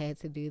because I've had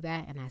to do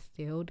that, and I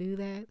still do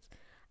that,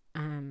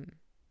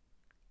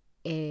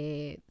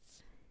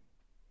 it's,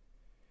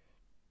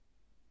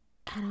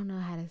 I don't know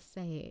how to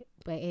say it,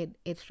 but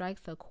it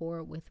strikes a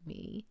chord with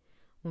me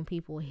when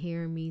people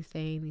hear me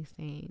saying these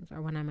things,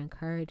 or when I'm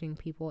encouraging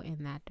people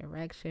in that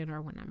direction,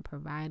 or when I'm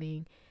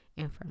providing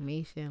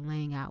information,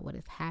 laying out what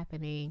is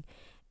happening,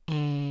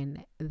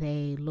 and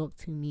they look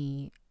to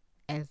me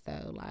as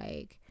though,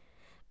 like,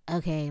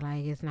 okay,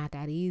 like, it's not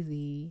that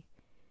easy.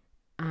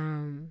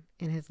 And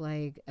it's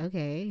like,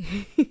 okay,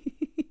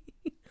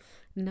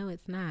 no,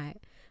 it's not,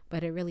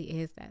 but it really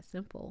is that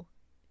simple,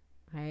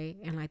 right?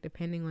 And, like,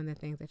 depending on the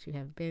things that you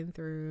have been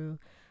through,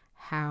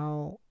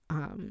 how,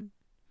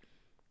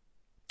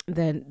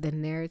 the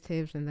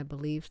narratives and the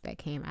beliefs that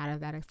came out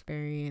of that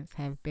experience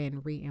have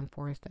been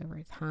reinforced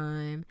over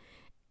time,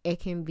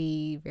 it can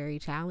be very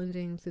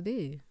challenging to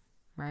do,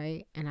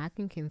 right? And I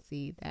can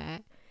concede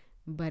that,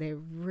 but it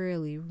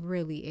really,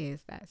 really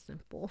is that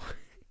simple.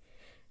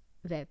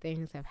 That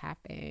things have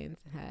happened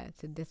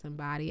to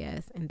disembody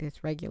us and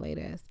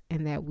dysregulate us,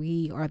 and that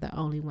we are the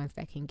only ones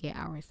that can get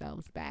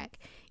ourselves back.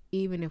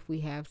 Even if we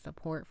have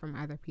support from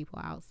other people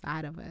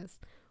outside of us,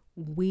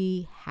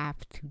 we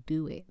have to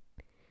do it.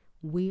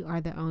 We are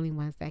the only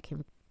ones that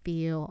can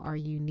feel our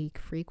unique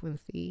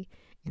frequency,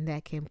 and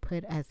that can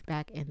put us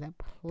back in the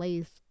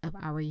place of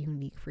our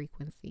unique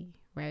frequency,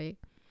 right?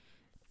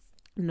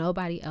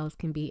 Nobody else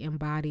can be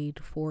embodied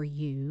for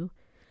you.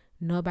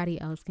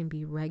 Nobody else can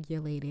be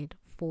regulated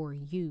for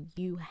you.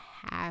 You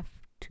have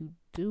to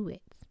do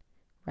it,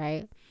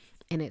 right?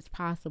 And it's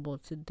possible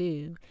to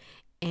do.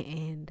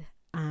 And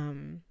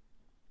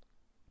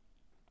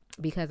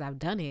because I've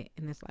done it,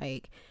 and it's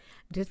like,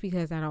 just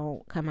because I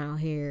don't come out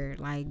here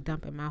like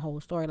dumping my whole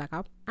story, like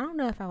I don't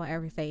know if I will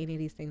ever say any of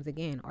these things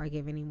again or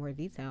give any more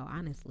detail,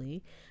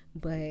 honestly.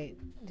 But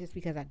just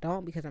because I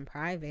don't, because I'm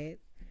private,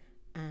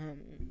 um,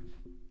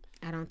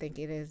 I don't think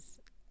it is.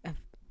 A,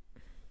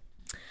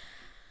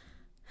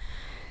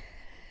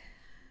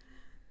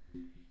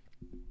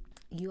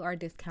 you are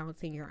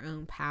discounting your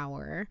own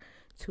power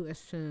to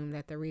assume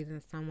that the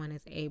reason someone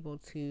is able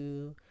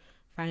to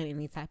find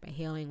any type of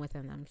healing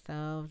within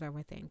themselves or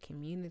within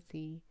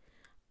community,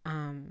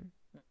 um,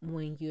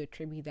 when you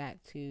attribute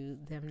that to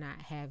them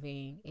not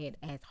having it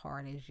as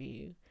hard as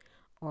you,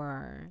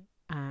 or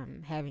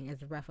having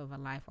as rough of a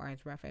life or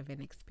as rough of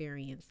an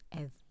experience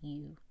as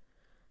you.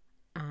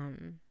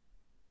 Um,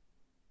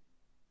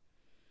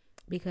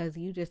 because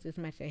you just as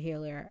much a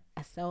healer,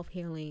 a self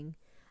healing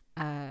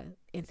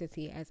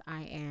entity as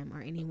I am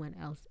or anyone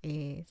else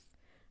is.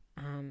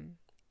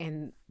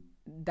 And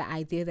the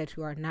idea that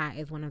you are not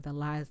is one of the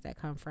lies that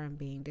come from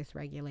being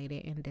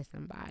dysregulated and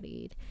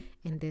disembodied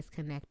and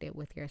disconnected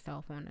with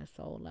yourself on a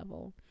soul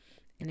level.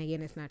 And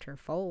again, it's not your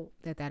fault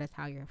that that is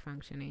how you're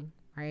functioning,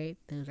 right?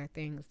 Those are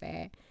things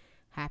that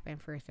happen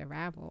for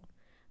survival,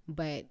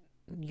 but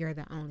you're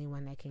the only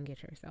one that can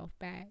get yourself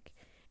back.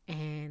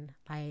 And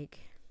like,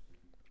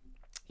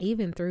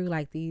 even through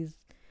like these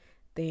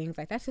things,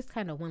 like that's just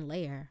kind of one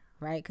layer,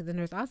 right? Because then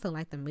there's also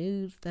like the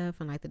mood stuff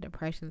and like the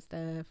depression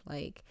stuff.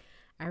 Like,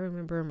 I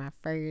remember my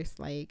first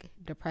like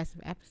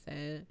depressive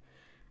episode.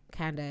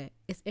 Kind of,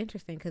 it's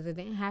interesting because it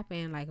didn't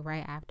happen like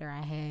right after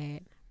I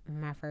had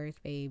my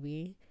first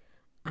baby.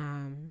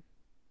 um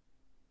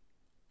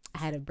I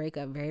had a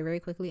breakup very, very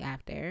quickly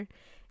after.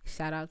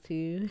 Shout out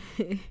to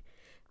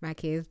my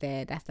kid's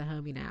dad. That's the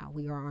homie now.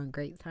 We are on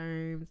great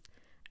terms.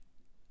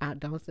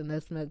 Don't send no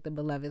smoke the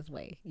beloved's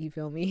way. You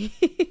feel me?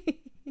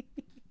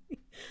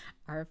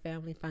 Our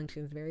family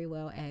functions very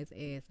well as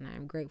is, and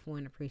I'm grateful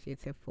and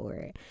appreciative for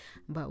it.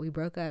 But we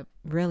broke up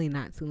really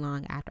not too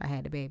long after I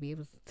had the baby. It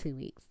was 2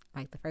 weeks.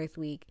 Like the first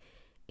week,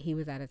 he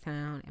was out of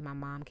town, and my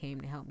mom came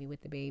to help me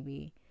with the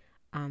baby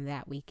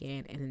that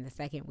weekend. And then the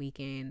second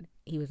weekend,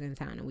 he was in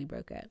town, and we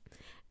broke up.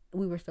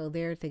 We were still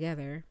there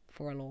together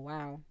for a little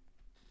while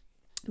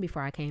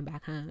before I came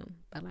back home,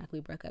 but like we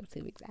broke up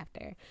 2 weeks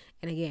after.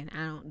 And again,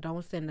 I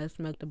don't send no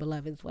smoke the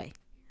beloved's way.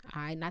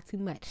 All right, not too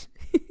much.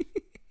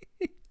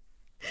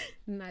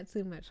 Not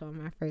too much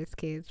on my first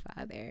kid's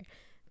father.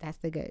 That's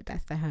the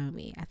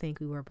homie. I think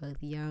we were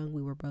both young.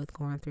 We were both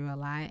going through a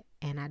lot.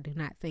 And I do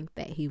not think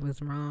that he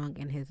was wrong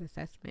in his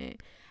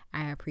assessment.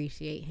 I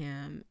appreciate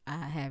him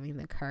having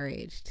the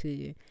courage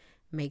to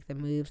make the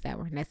moves that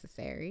were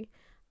necessary.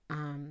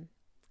 And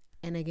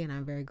again,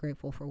 I'm very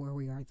grateful for where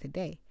we are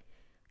today.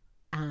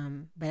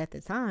 But at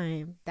the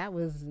time, that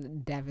was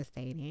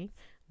devastating.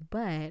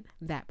 But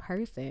that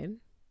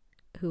person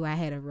who I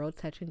had a real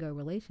touch and go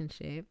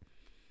relationship,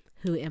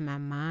 who in my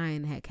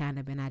mind had kind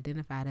of been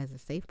identified as a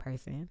safe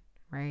person,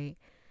 right?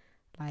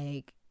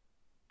 Like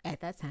at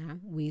that time,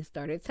 we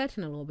started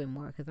touching a little bit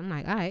more because I'm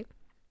like, all right,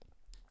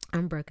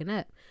 I'm broken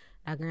up.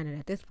 Now, granted,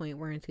 at this point,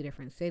 we're in two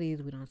different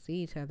cities. We don't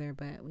see each other,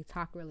 but we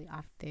talk really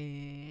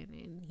often,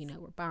 and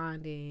we're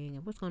bonding.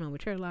 And what's going on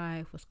with your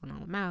life? What's going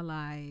on with my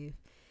life?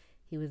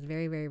 He was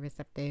very, very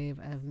receptive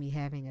of me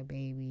having a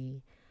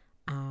baby.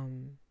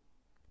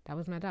 That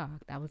was my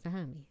dog. That was the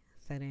homie.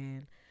 So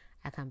then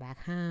I come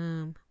back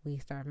home. We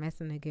start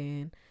messing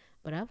again.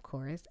 But of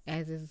course,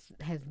 has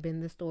been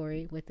the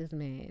story with this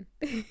man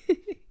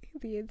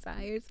the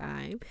entire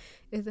time,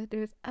 is that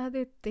there's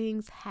other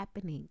things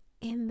happening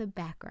in the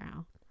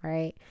background,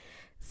 right?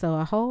 So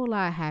a whole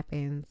lot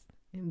happens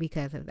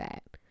because of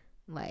that.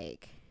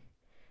 Like,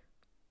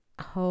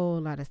 a whole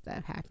lot of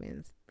stuff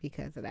happens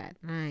because of that.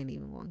 I ain't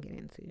even gonna get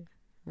into,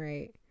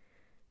 right?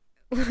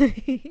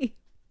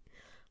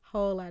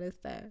 Whole lot of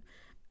stuff.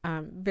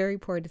 Very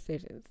poor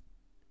decisions.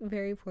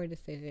 Very poor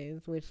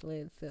decisions, which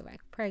led to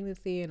like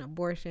pregnancy and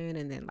abortion.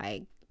 And then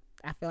like,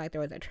 I feel like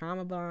there was a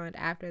trauma bond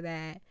after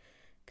that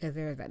because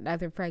there was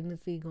another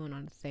pregnancy going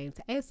on at the same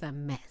time. It's a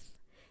mess.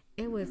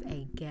 It was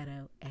a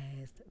ghetto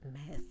ass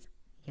mess,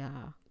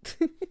 y'all.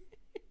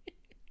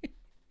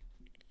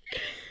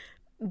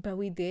 But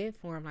we did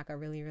form like a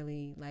really,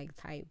 really like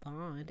tight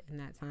bond in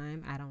that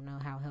time. I don't know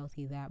how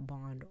healthy that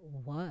bond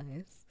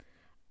was,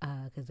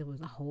 because it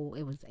was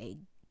a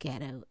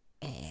ghetto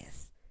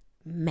ass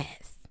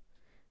mess.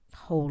 A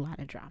whole lot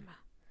of drama.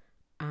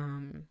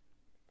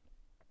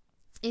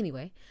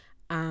 Anyway,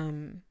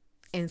 and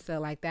so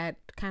like that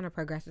kind of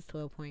progresses to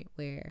a point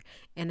where,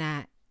 and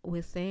I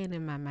was saying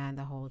in my mind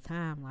the whole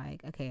time,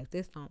 like, okay, if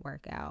this don't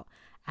work out,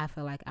 I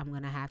feel like I'm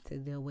gonna have to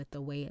deal with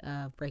the weight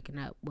of breaking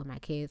up with my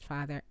kid's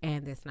father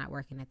and this not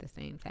working at the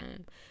same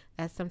time.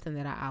 That's something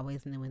that I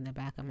always knew in the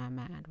back of my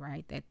mind,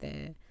 right? That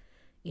the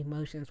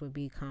emotions would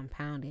be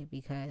compounded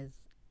because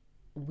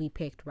we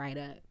picked right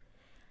up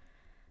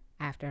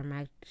after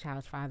my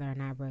child's father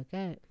and I broke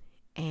up.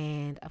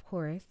 And of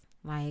course,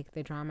 like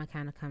the drama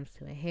kind of comes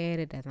to a head.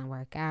 It doesn't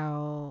work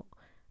out.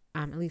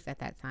 At least at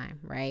that time,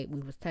 right?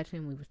 We was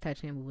touching, we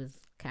was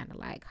kind of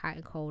like hot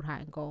and cold,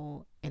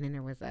 and then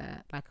there was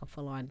a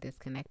full on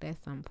disconnect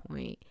at some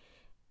point.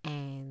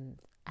 And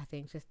I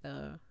think just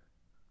the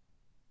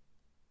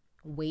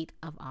weight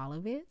of all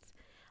of it,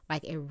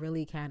 like it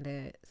really kind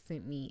of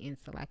sent me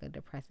into like a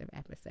depressive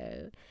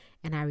episode.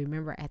 And I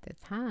remember at the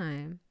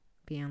time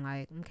being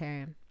like,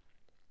 okay,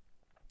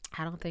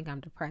 I don't think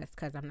I'm depressed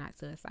because I'm not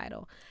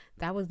suicidal.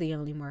 That was the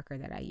only marker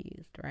that I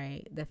used,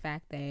 right? The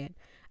fact that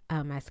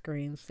my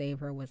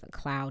screensaver was a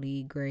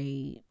cloudy,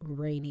 gray,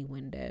 rainy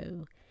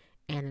window,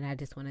 and then I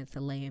just wanted to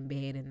lay in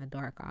bed in the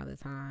dark all the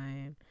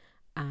time.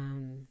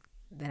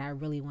 That I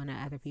really wanted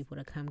other people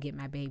to come get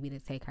my baby to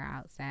take her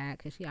outside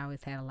because she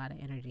always had a lot of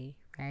energy,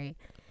 right?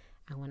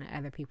 I wanted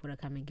other people to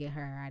come and get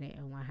her. I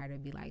didn't want her to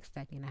be like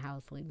stuck in the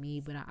house with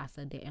me, but I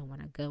also didn't want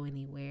to go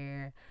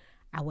anywhere.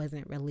 I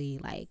wasn't really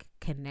like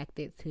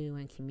connected to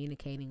and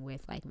communicating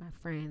with like my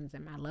friends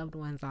and my loved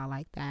ones, all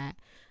like that.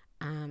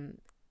 Um,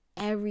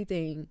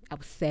 Everything, I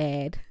was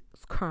sad, I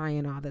was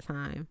crying all the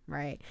time,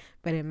 right?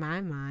 But in my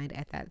mind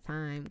at that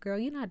time, girl,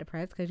 you're not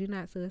depressed because you're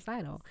not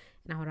suicidal.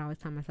 And I would always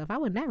tell myself, I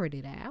would never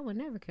do that. I would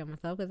never kill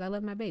myself because I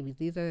love my babies.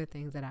 These are the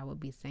things that I would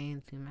be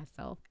saying to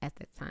myself at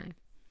the time.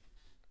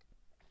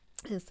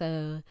 And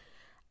so,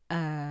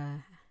 uh,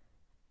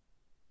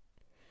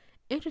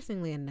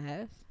 interestingly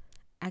enough,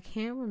 I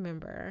can't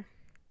remember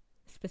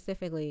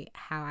specifically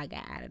how I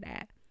got out of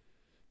that.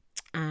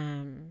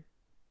 Um,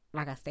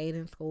 like I stayed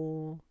in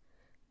school,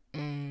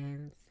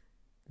 and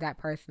that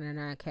person and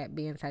I kept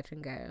being touch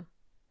and go.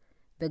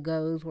 The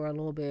goes were a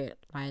little bit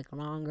like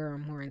longer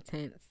and more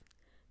intense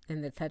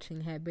than the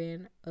touching had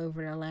been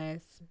over the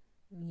last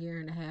year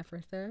and a half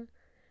or so,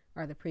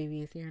 or the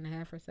previous year and a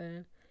half or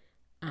so.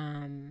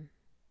 Um,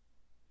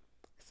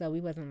 so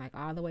we wasn't like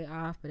all the way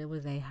off, but it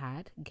was a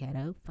hot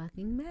ghetto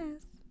fucking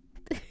mess.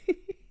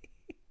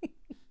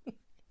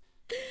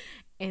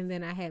 And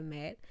then I had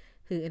met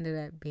who ended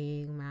up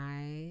being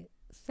my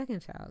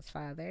second child's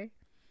father.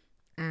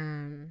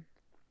 Um,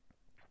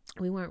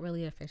 we weren't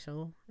really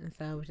official, and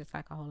so it was just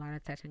like a whole lot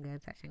of touch and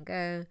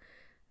go,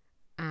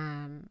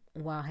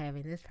 while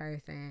having this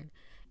person.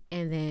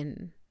 And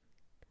then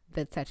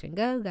the touch and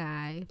go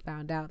guy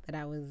found out that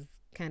I was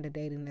kind of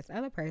dating this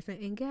other person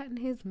and got in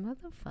his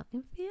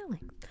motherfucking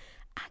feelings.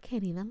 I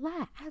can't even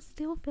lie. I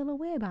still feel a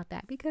way about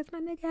that because my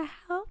nigga,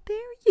 how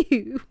dare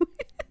you?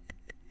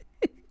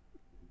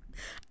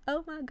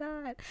 Oh my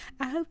God.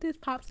 I hope this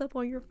pops up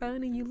on your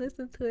phone and you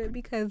listen to it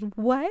because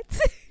what?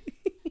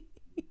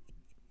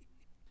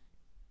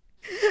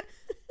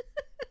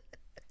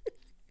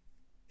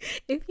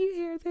 If you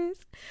hear this,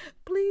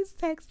 please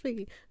text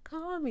me,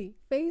 call me,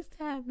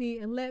 FaceTime me,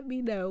 and let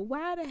me know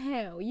why the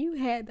hell you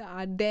had the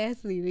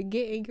audacity to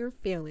get in your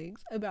feelings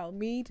about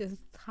me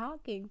just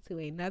talking to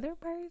another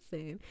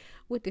person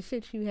with the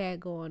shit you had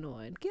going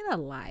on. Get a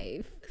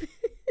life.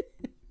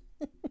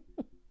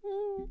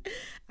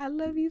 I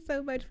love you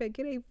so much, but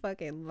get a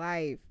fucking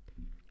life.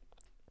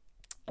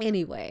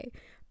 Anyway,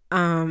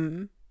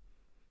 um,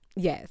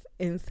 yes,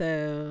 and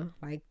so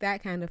like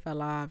that kind of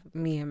fell off.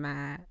 Me and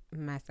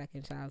my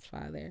second child's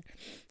father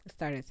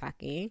started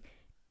talking,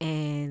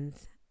 and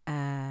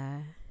uh,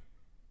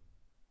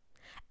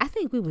 I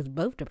think we was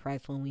both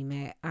depressed when we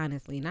met.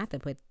 Honestly, not to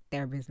put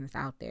their business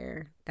out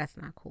there. That's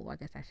not cool. I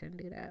guess I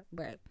shouldn't do that.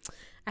 But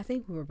I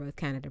think we were both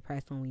kind of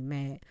depressed when we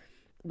met.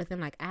 But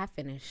then like I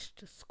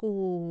finished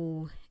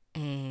school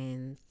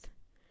and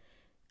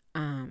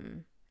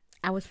um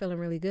I was feeling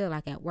really good.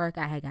 Like at work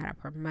I had got a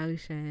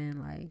promotion.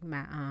 Like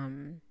my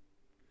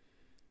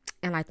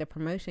and like the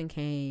promotion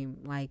came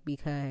like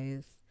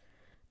because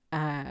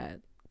a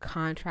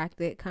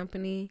contracted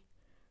company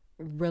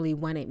really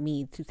wanted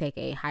me to take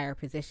a higher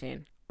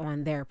position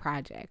on their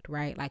project,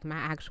 right? Like my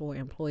actual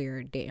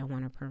employer didn't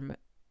want to promote.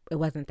 It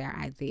wasn't their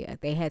idea.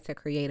 They had to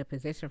create a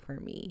position for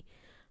me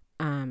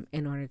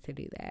in order to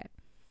do that.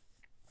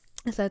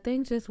 And so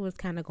things just was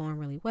kind of going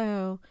really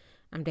well.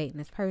 I'm dating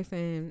this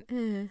person.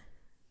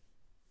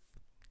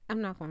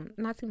 I'm not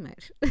too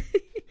much.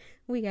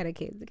 We got a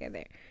kid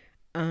together.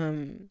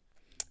 Um,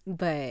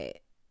 but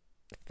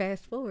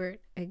fast forward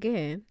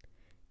again,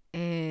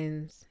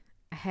 and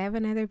I have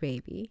another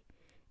baby,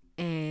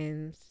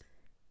 and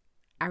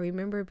I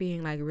remember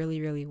being like really,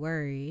 really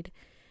worried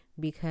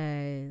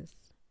because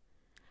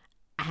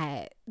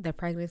the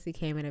pregnancy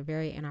came at a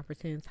very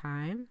inopportune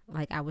time.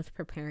 Like I was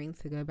preparing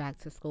to go back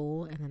to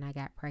school, and then I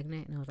got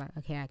pregnant, and I was like,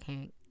 okay, I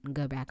can't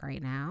go back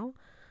right now.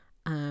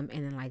 And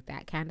then like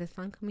that kind of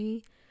sunk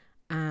me.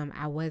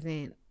 I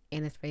wasn't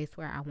in a space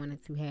where I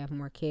wanted to have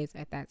more kids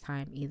at that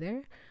time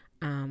either.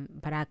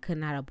 But I could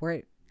not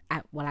abort.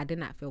 I did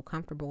not feel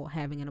comfortable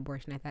having an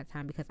abortion at that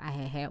time because I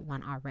had had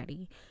one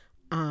already.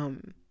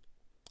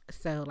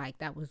 So like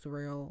that was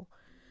real.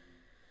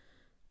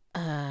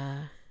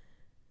 Uh,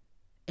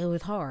 it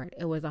was hard.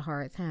 It was a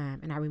hard time,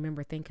 and I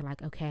remember thinking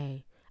like,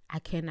 okay, I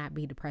cannot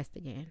be depressed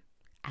again.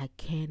 I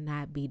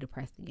cannot be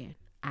depressed again.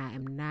 I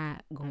am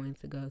not going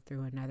to go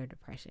through another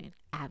depression.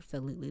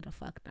 Absolutely the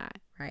fuck not,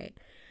 right?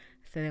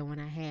 So then when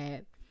I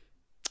had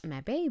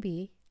my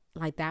baby,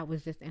 like that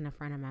was just in the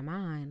front of my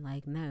mind.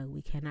 Like, no,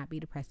 we cannot be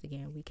depressed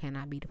again. We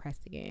cannot be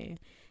depressed again.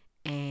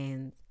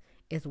 And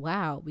it's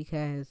wild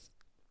because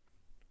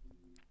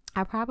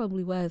I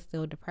probably was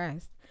still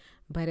depressed,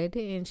 but it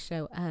didn't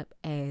show up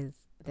as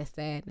the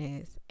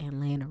sadness and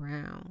laying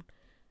around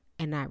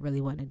and not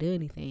really wanting to do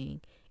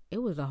anything. It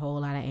was a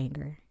whole lot of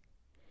anger.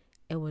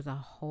 It was a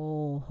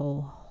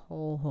whole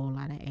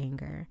lot of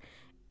anger.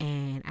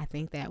 And I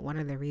think that one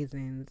of the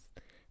reasons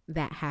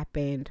that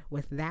happened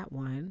with that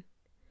one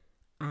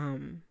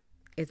um,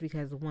 is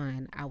because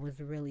one, I was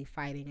really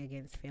fighting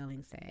against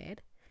feeling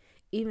sad.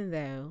 Even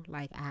though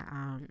like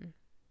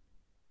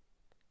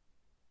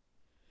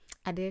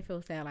I did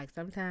feel sad. Like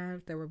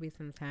sometimes there would be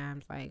some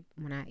times like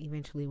when I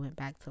eventually went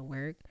back to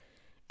work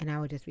and I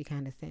would just be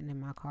kind of sitting in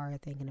my car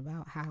thinking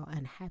about how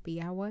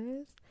unhappy I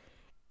was.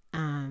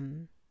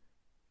 Um,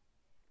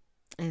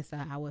 and so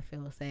I would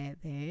feel sad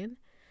then,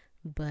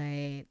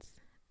 but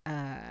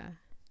uh,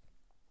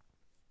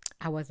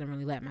 I wasn't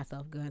really letting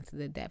myself go into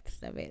the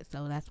depths of it.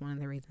 So that's one of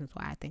the reasons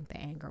why I think the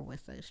anger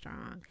was so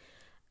strong.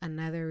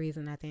 Another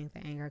reason I think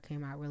the anger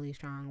came out really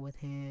strong with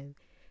him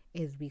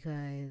is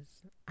because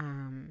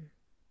um,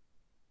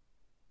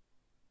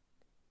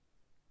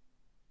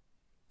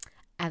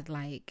 I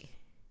like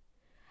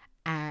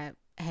I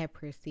had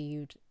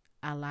perceived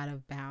a lot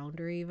of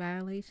boundary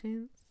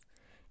violations.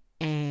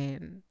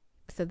 And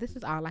so this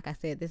is all, like I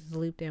said, this is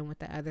looped in with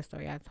the other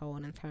story I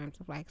told in terms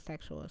of like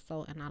sexual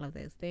assault and all of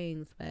those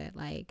things. But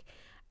like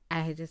I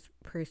had just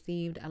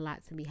perceived a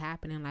lot to be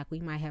happening. Like we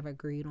might have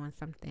agreed on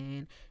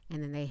something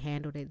and then they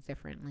handled it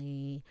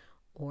differently,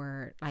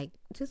 or like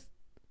just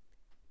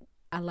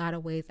a lot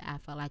of ways I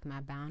felt like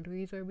my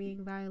boundaries were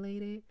being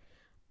violated.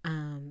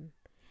 Um,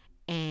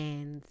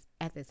 and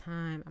at the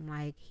time, I'm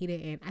like, he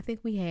didn't. I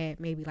think we had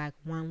maybe like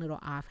one little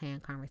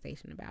offhand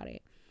conversation about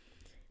it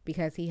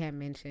because he had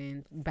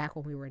mentioned back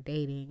when we were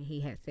dating,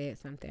 he had said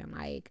something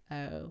like,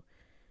 "Oh,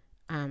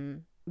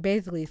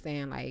 basically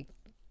saying like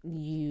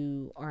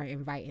you are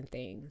inviting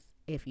things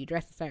if you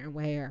dress a certain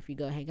way or if you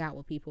go hang out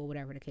with people,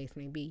 whatever the case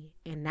may be."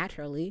 And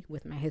naturally,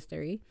 with my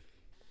history,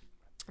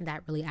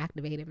 that really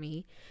activated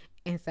me.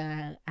 And so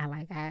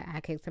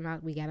I kicked him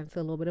out. We got into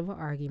a little bit of an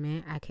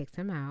argument. I kicked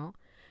him out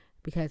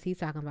because he's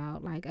talking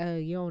about like, oh,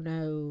 you don't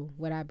know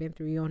what I've been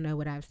through, you don't know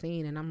what I've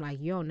seen. And I'm like,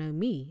 you don't know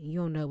me, you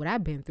don't know what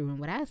I've been through and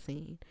what I've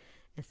seen.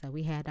 And so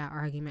we had that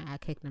argument. I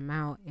kicked him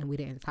out and we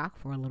didn't talk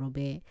for a little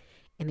bit.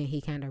 And then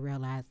he kind of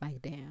realized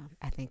like, damn,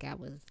 I think that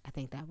was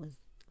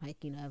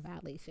like, you know, a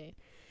violation.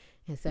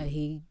 And so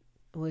he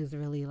was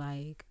really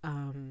like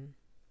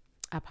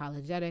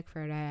apologetic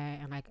for that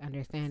and like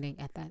understanding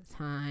at that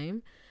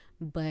time.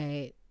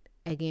 But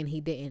again,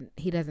 he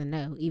doesn't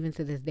know. Even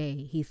to this day,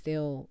 he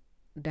still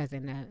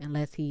doesn't know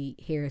unless he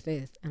hears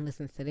this and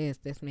listens to this.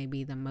 This may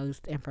be the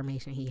most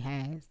information he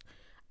has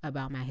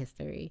about my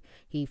history.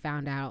 He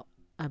found out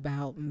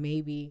about,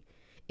 maybe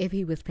if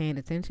he was paying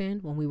attention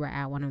when we were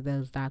at one of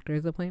those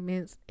doctor's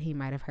appointments, he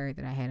might have heard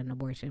that I had an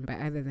abortion. But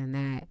other than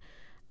that,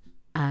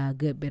 a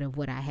good bit of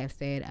what I have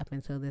said up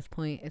until this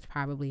point is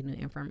probably new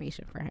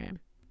information for him.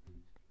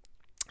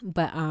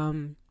 But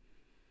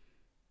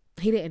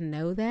he didn't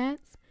know that.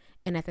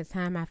 And at the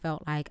time, I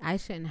felt like I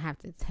shouldn't have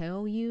to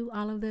tell you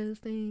all of those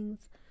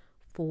things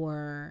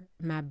for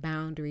my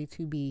boundary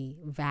to be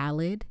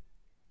valid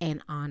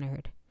and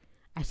honored.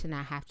 I should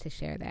not have to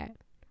share that,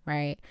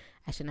 right?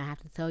 I should not have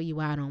to tell you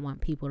why I don't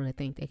want people to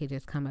think they could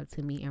just come up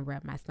to me and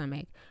rub my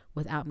stomach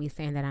without me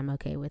saying that I'm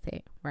okay with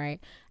it, right?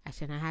 I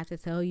should not have to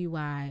tell you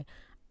why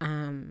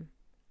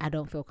I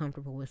don't feel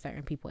comfortable with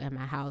certain people in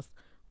my house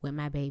with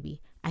my baby.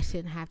 I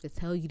shouldn't have to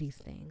tell you these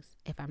things.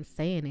 If I'm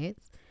saying it,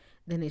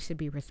 then it should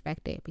be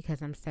respected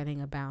because I'm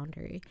setting a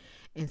boundary.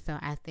 And so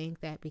I think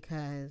that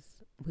because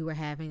we were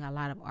having a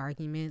lot of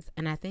arguments,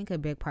 and I think a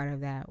big part of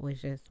that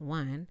was just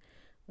one,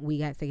 we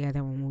got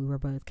together when we were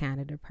both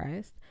kind of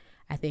depressed.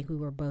 I think we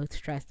were both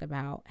stressed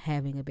about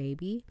having a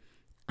baby,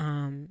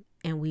 and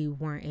we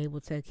weren't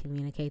able to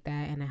communicate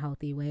that in a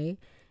healthy way.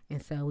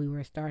 And so we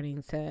were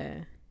starting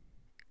to,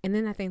 and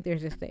then I think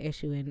there's just the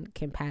issue in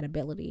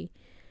compatibility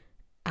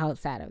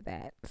outside of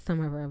that,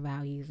 some of our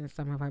values and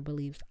some of our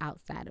beliefs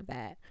outside of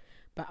that.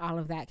 But all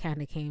of that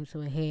kind of came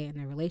to a head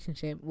in the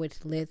relationship,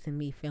 which led to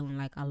me feeling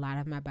like a lot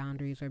of my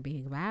boundaries were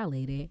being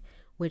violated,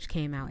 which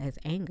came out as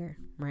anger,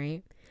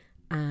 right?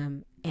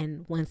 And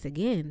once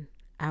again,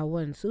 I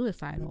wasn't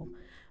suicidal,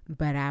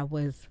 but I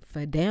was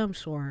for damn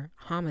sure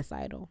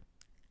homicidal.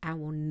 I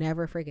will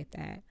never forget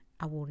that.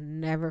 I will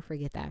never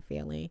forget that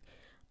feeling.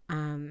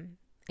 And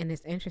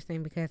it's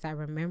interesting because I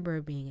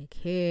remember being a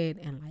kid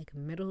in like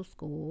middle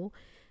school,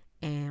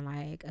 and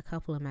like a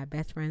couple of my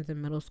best friends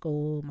in middle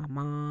school, my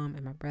mom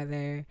and my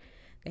brother,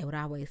 they would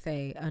always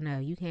say, "Oh no,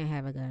 you can't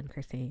have a gun,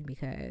 Christine,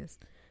 because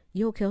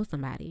you'll kill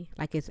somebody.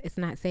 Like it's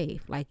not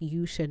safe. Like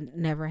you should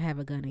never have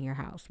a gun in your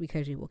house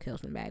because you will kill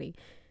somebody."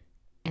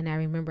 And I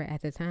remember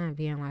at the time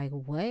being like,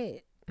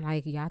 "What?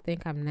 Like y'all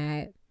think I'm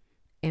not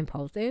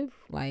impulsive?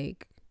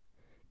 Like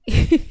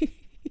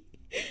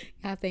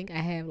y'all think I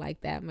have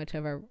like that much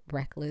of a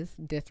reckless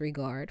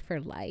disregard for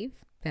life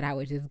that I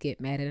would just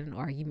get mad at an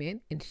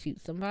argument and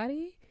shoot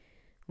somebody?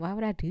 Why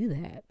would I do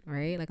that?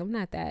 Right? Like I'm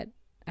not that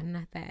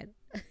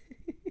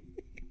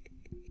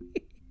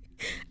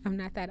I'm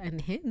not that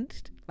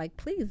unhinged. Like,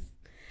 please.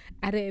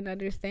 I didn't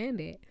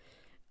understand it.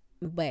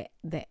 But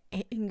the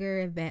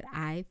anger that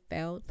I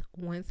felt,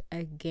 once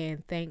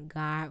again, thank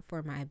God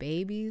for my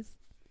babies,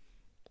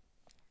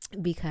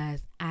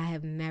 because I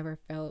have never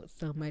felt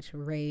so much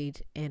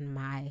rage in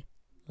my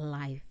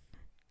life.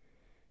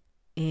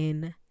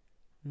 In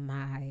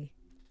my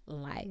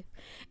life.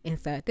 And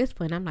so at this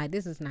point, I'm like,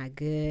 this is not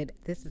good.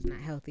 This is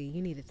not healthy.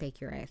 You need to take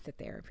your ass to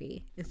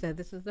therapy. And so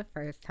this is the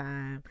first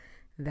time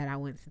that I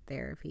went to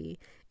therapy.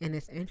 And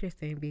it's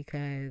interesting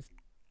because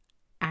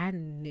I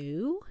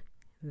knew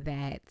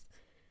that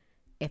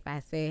if I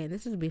said,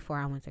 this is before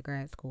I went to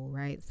grad school,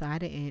 right? So I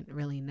didn't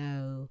really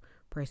know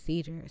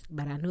procedures,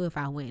 but I knew if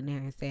I went in there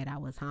and said I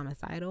was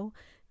homicidal,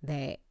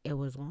 that it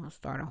was going to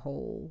start a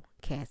whole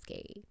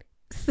cascade.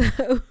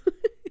 So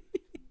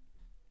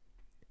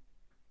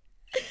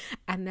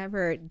I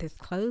never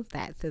disclosed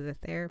that to the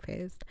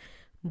therapist,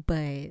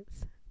 but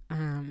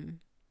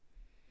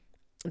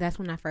that's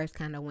when I first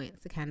kind of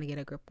went to kind of get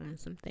a grip on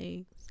some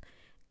things.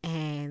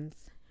 And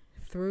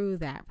through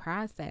that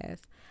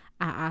process,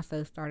 I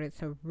also started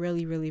to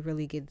really, really,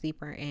 really get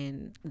deeper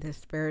in the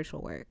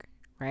spiritual work,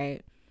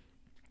 right?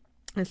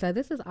 And so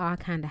this is all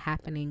kind of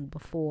happening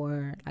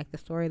before, like the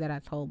story that I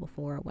told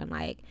before, when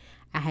like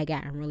I had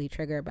gotten really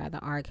triggered by the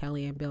R.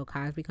 Kelly and Bill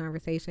Cosby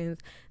conversations.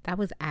 That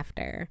was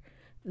after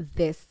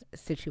this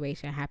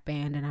situation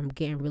happened, and I'm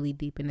getting really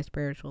deep into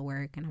spiritual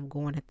work, and I'm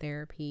going to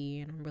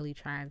therapy, and I'm really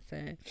trying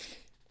to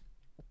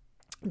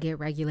get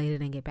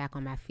regulated and get back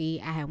on my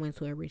feet. I had went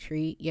to a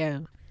retreat.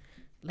 Yo,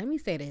 let me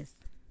say this.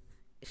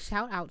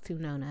 Shout out to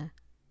Nona.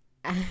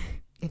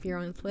 If you're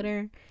on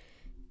Twitter,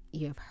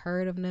 you have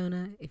heard of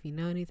Nona. If you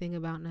know anything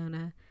about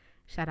Nona,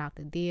 shout out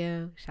to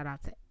Dio. Shout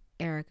out to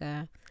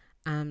Erica,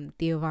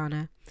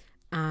 Diovana.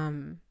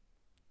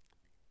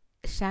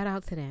 Shout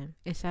out to them,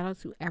 and shout out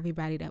to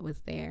everybody that was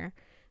there,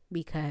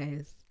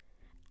 because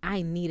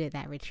I needed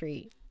that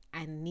retreat.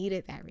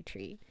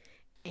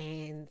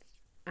 And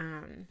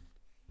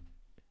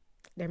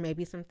there may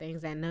be some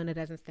things that Nona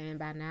doesn't stand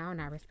by now,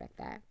 and I respect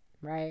that,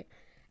 right?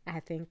 I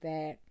think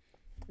that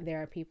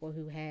there are people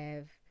who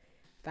have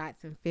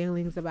thoughts and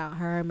feelings about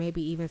her,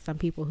 maybe even some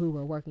people who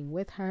were working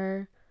with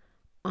her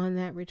on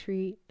that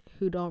retreat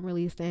who don't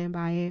really stand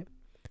by it.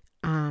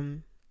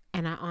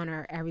 And I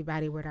honor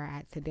everybody where they're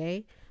at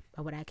today.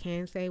 But what I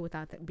can say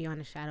without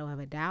beyond a shadow of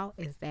a doubt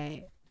is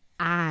that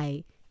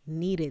I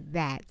needed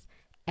that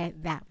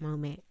at that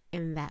moment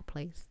in that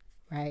place,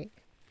 right?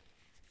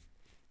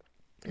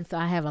 And so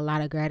I have a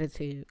lot of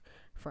gratitude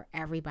for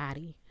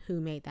everybody who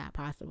made that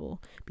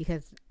possible,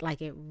 because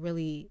like it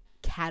really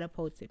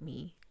catapulted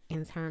me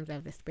in terms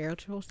of the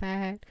spiritual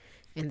side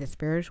and the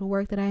spiritual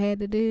work that I had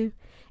to do.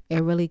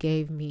 It really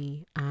gave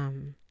me a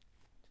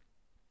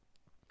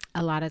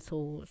lot of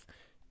tools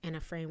and a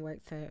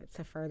framework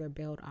to further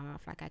build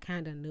off. Like I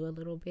kind of knew a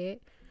little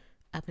bit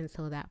up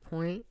until that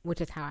point, which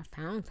is how I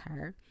found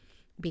her,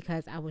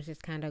 because I was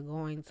just kind of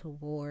going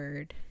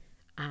toward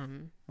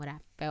what I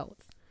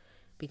felt,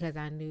 because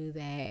I knew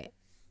that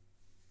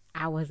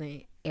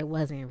it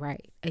wasn't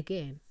right.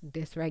 Again,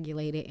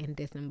 dysregulated and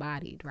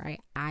disembodied, right?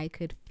 I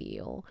could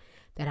feel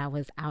that I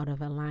was out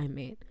of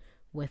alignment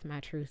with my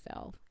true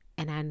self.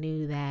 And I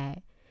knew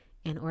that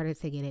in order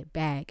to get it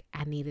back,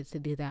 I needed to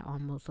do that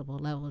on multiple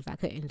levels. I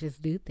couldn't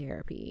just do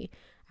therapy.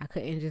 I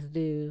couldn't just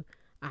do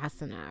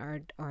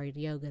asana or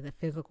yoga, the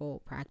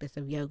physical practice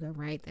of yoga,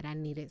 right? That I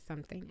needed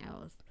something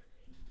else.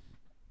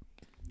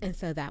 And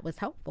so that was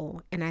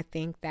helpful. And I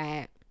think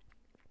that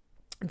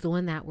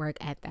doing that work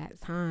at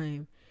that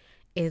time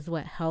is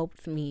what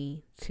helped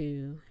me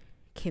to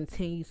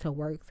continue to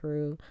work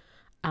through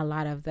a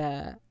lot of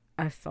the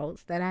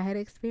assaults that I had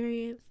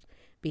experienced,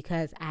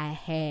 because I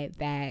had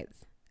that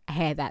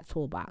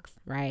toolbox,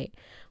 right?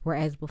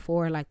 Whereas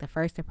before, like the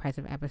first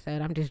depressive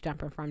episode, I'm just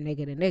jumping from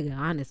nigga to nigga,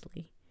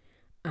 honestly.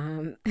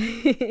 I'm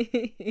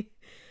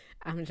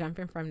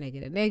jumping from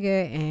nigga to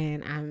nigga,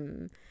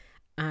 and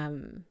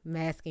I'm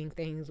masking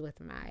things with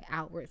my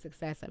outward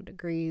success of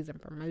degrees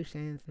and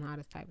promotions and all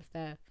this type of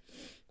stuff.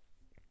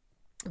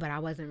 But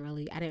I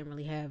didn't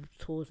really have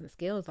tools and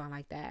skills on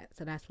like that.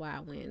 So that's why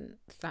when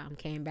something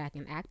came back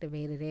and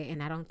activated it,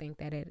 and I don't think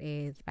that it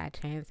is by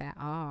chance at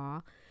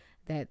all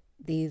that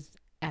these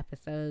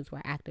episodes were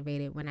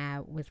activated when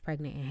I was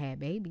pregnant and had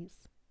babies.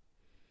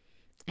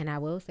 And I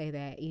will say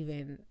that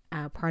even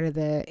part of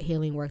the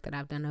healing work that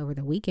I've done over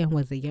the weekend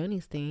was the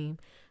yoni steam.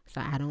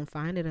 So I don't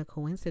find it a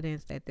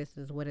coincidence that this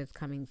is what is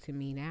coming to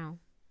me now,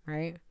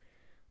 right?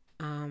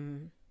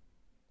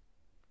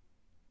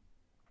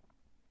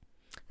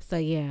 So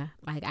yeah,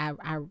 like I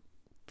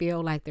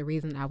feel like the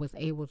reason I was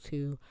able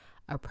to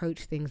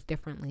approach things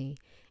differently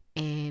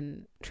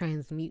and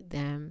transmute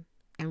them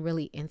and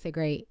really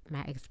integrate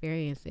my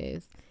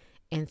experiences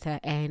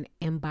into an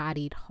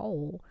embodied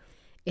whole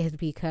is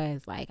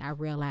because like I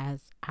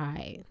realized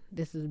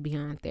this is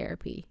beyond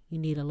therapy. You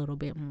need a little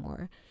bit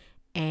more.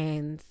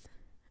 And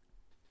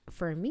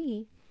for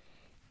me,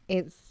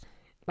 it's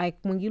like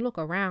when you look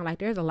around, like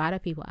there's a lot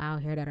of people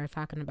out here that are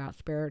talking about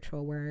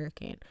spiritual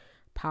work and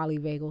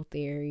polyvagal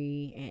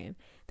theory, and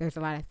there's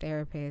a lot of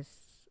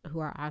therapists who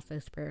are also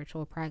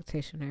spiritual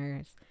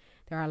practitioners.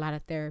 There are a lot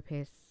of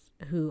therapists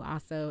who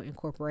also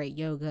incorporate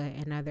yoga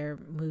and other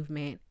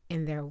movement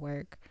in their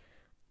work.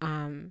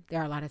 There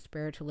are a lot of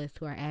spiritualists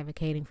who are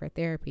advocating for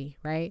therapy,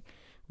 right?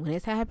 When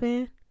it's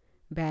happened,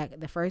 back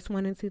the first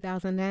one in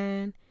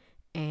 2009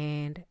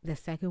 and the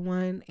second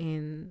one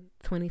in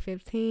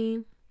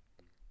 2015,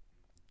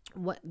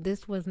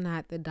 this was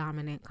not the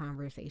dominant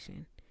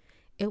conversation.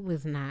 It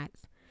was not.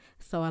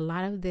 So a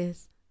lot of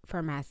this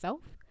for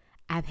myself,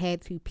 I've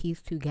had to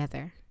piece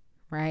together,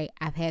 right?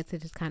 I've had to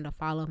just kind of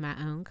follow my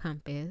own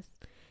compass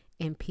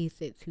and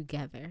piece it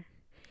together.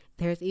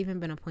 There's even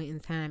been a point in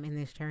time in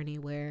this journey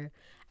where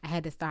I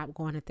had to stop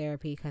going to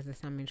therapy because of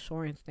some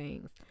insurance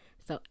things.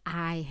 So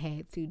I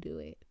had to do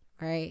it,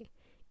 right?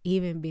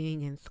 Even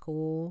being in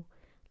school,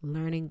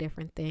 learning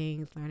different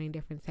things, learning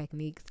different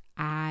techniques,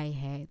 I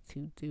had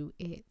to do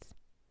it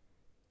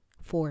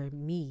for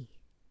me.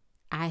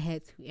 I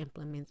had to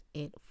implement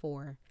it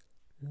for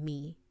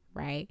me,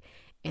 right?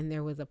 And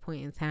there was a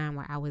point in time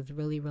where I was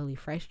really, really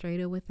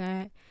frustrated with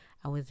that.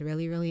 I was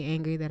really, really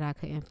angry that I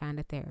couldn't find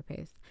a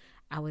therapist.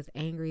 I was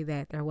angry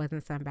that there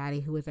wasn't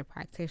somebody who was a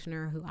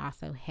practitioner who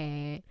also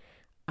had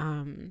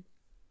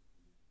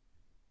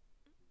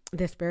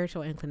the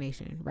spiritual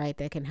inclination, right?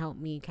 That can help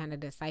me kind of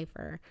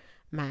decipher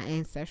my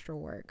ancestral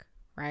work,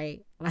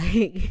 right?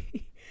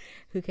 Like,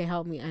 who can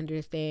help me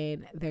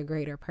understand the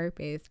greater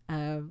purpose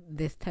of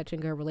this touch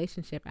and go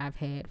relationship I've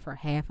had for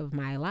half of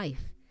my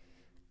life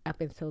up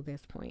until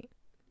this point.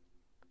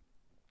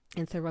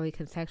 And to really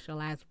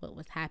contextualize what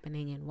was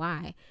happening and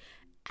why,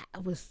 I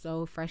was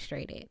so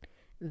frustrated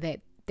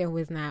that there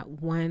was not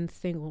one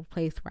single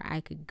place where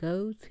I could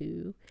go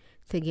to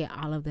get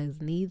all of those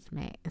needs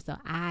met. And so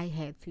I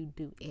had to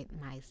do it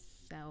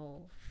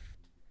myself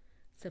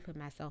to put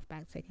myself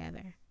back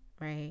together,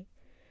 right?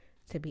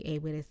 To be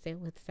able to sit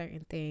with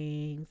certain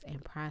things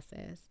and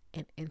process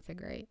and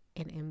integrate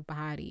and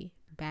embody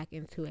back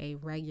into a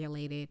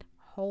regulated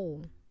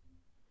whole.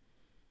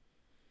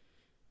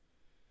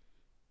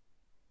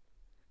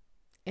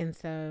 And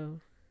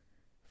so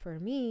for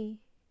me,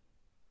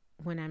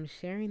 when I'm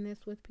sharing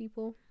this with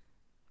people,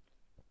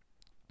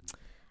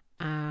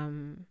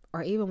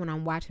 or even when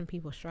I'm watching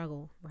people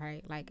struggle,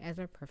 right? Like as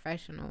a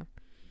professional,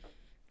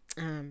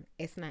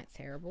 it's not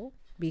terrible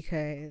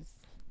because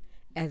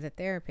as a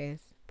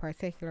therapist,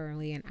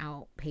 particularly an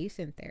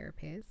outpatient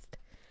therapist,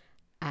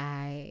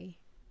 I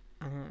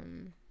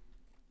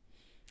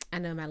I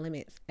know my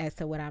limits as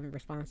to what I'm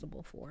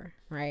responsible for,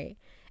 right?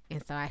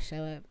 And so I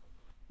show up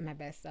my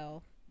best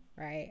self,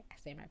 right? I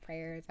say my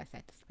prayers, I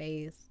set the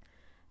space,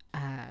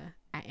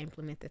 I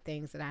implement the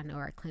things that I know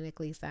are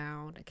clinically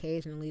sound,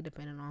 occasionally,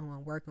 depending on who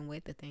I'm working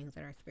with, the things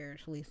that are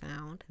spiritually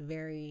sound,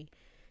 very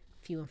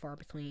few and far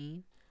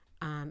between,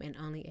 and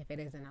only if it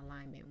is in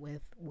alignment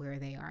with where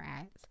they are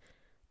at,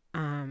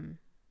 and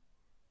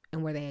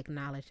where they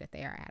acknowledge that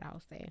they are at,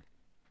 I'll say.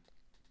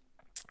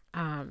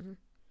 And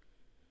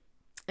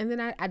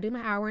then I do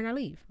my hour and I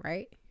leave,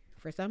 right?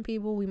 For some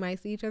people, we might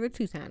see each other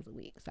 2 times a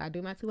week. So I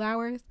do my 2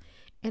 hours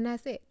and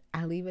that's it.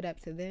 I leave it up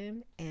to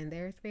them and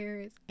their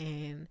spirits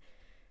and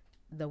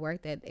the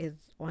work that is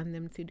on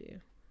them to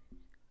do.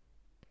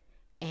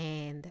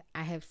 And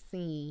I have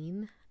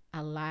seen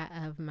a lot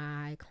of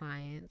my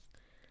clients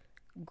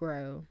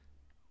grow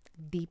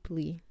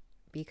deeply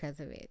because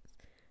of it.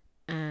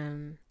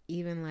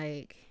 Even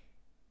like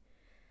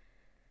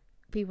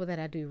people that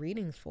I do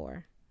readings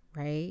for,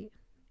 right?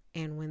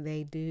 And when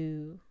they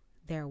do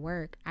their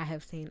work, I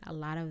have seen a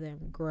lot of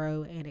them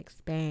grow and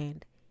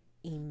expand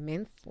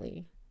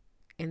immensely.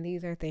 And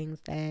these are things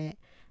that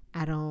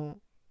I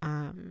don't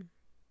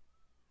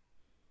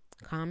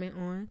comment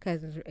on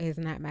because it's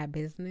not my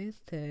business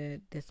to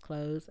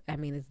disclose. I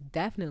mean, it's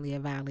definitely a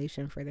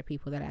violation for the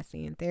people that I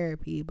see in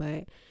therapy,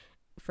 but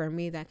for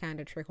me, that kind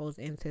of trickles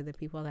into the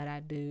people that I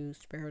do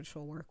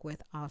spiritual work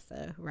with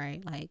also,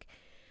 right? Like,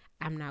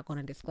 I'm not going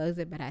to disclose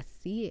it, but I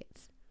see it,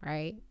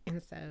 right?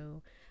 And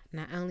so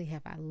not only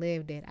have I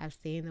lived it, I've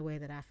seen the way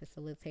that I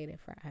facilitate it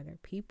for other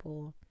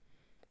people.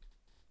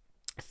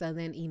 So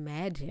then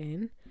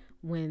imagine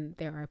when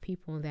there are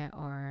people that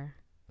are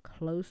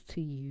close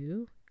to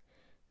you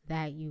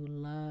that you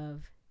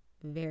love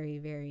very,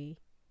 very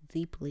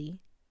deeply,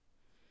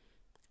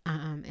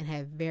 and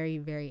have very,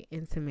 very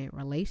intimate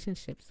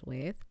relationships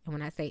with. And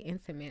when I say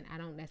intimate, I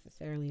don't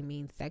necessarily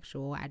mean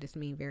sexual. I just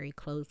mean very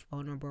close,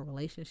 vulnerable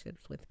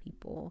relationships with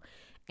people.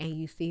 And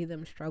you see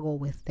them struggle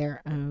with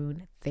their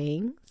own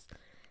things.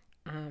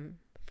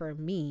 For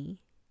me,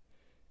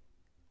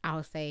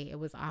 I'll say it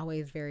was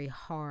always very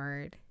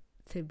hard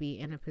to be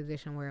in a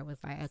position where it was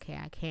like, okay,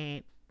 I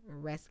can't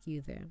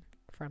rescue them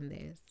from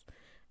this.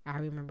 I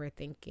remember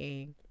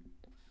thinking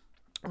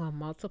on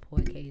multiple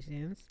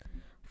occasions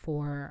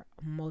for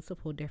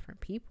multiple different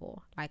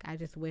people, like, I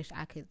just wish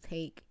I could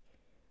take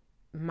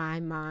my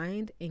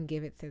mind and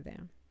give it to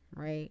them,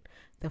 right?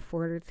 The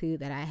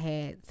fortitude that I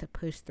had to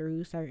push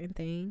through certain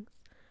things,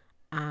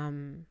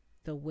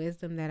 the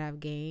wisdom that I've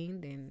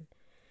gained, and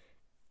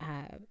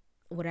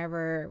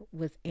whatever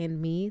was in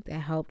me that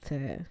helped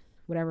to,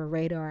 whatever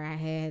radar I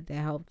had that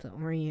helped to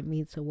orient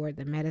me toward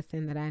the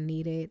medicine that I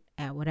needed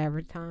at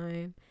whatever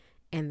time,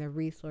 and the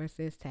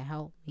resources to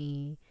help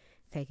me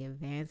take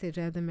advantage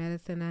of the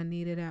medicine I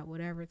needed at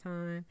whatever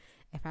time.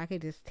 If I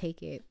could just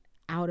take it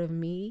out of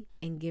me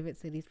and give it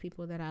to these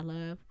people that I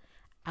love,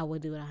 I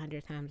would do it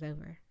 100 times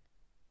over.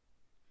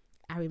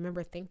 I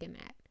remember thinking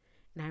that,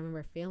 and I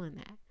remember feeling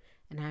that.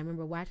 And I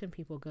remember watching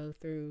people go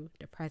through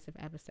depressive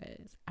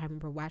episodes. I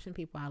remember watching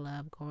people I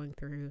love going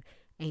through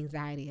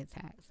anxiety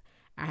attacks.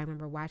 I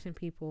remember watching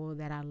people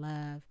that I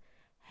love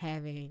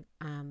having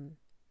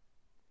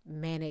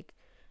manic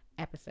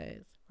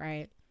episodes,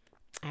 right?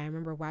 I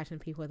remember watching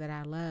people that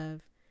I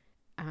love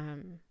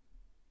um,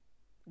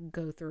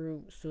 go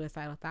through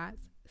suicidal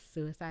thoughts,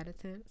 suicide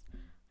attempts,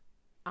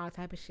 all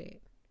type of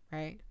shit,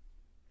 right?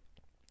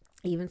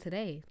 Even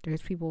today,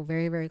 there's people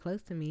very, very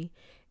close to me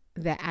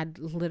that I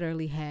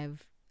literally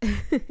have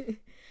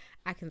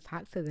I can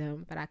talk to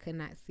them, but I could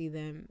not see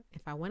them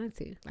if I wanted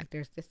to. Like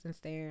there's distance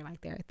there,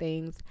 like there are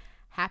things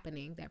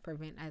happening that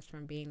prevent us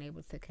from being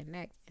able to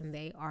connect, and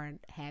they are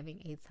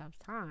having a tough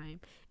time.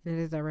 And it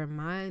is a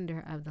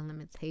reminder of the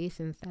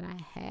limitations that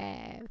I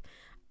have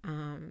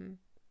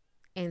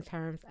in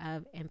terms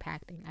of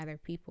impacting other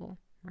people,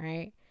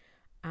 right?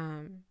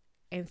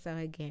 And so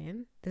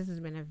again, this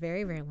has been a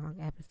very, very long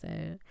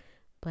episode,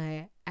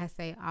 but I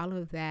say all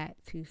of that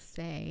to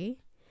say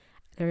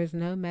there is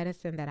no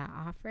medicine that I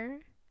offer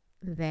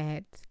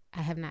that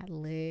I have not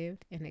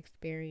lived and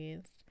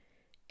experienced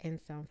in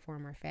some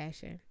form or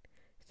fashion.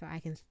 So I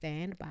can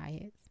stand by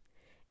it.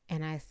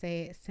 And I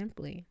say it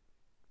simply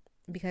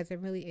because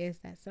it really is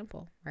that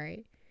simple,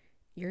 right?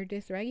 You're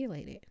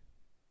dysregulated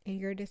and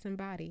you're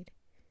disembodied.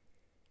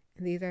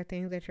 These are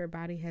things that your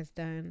body has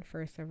done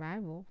for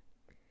survival.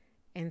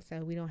 And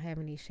so we don't have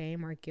any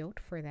shame or guilt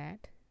for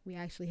that. We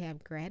actually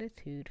have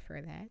gratitude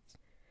for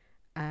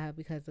that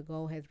because the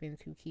goal has been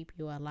to keep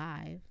you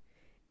alive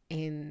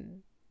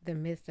in the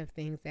midst of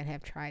things that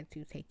have tried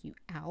to take you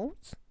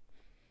out.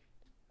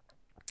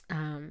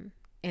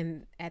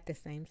 And at the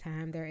same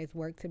time, there is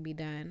work to be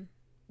done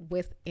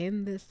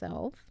within the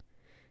self.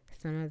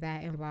 Some of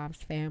that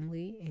involves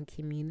family and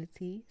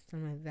community.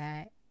 Some of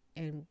that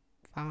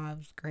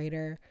involves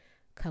greater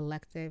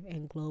collective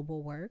and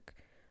global work.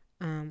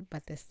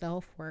 But the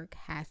self work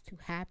has to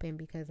happen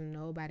because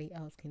nobody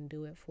else can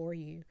do it for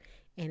you.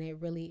 And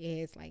it really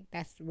is like,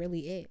 that's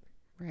really it,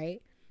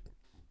 right?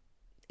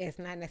 It's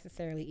not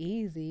necessarily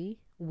easy.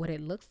 What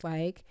it looks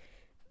like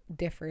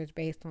differs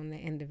based on the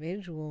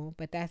individual,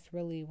 but that's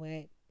really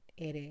what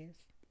it is.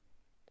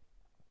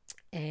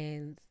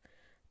 And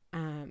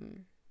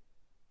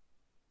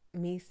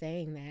me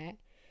saying that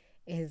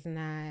is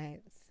not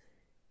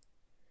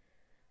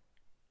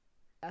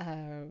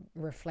a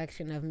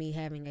reflection of me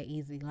having an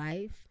easy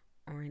life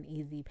or an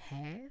easy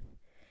path.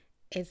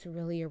 It's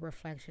really a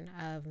reflection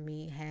of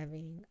me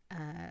having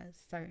a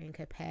certain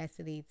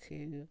capacity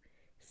to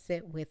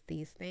sit with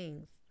these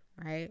things,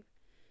 right?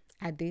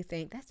 I do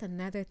think that's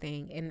another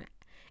thing. And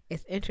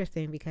it's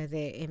interesting because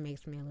it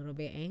makes me a little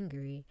bit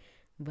angry.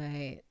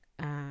 But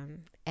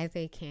as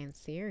a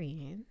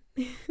Cancerian,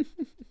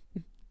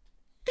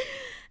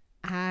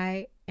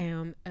 I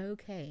am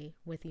okay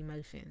with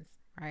emotions,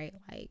 right?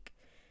 Like,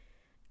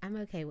 I'm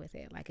okay with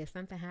it. Like, if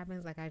something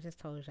happens, like I just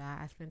told y'all,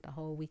 I spent the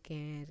whole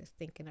weekend just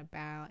thinking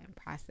about and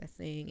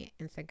processing and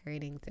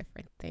integrating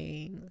different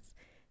things.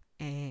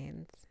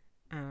 And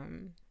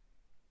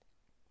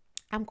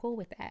I'm cool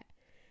with that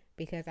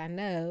because I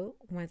know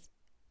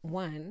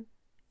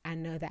I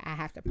know that I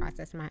have to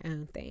process my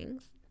own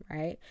things,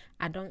 right?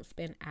 I don't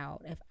spin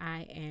out. If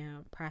I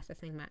am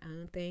processing my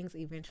own things,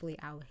 eventually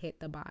I'll hit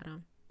the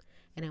bottom.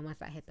 And then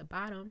once I hit the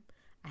bottom,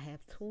 I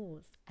have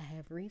tools, I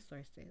have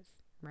resources,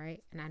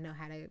 right? And I know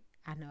how to,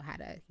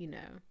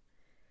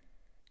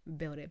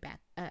 build it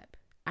back up.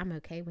 I'm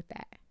okay with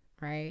that,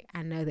 right?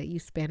 I know that you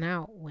spin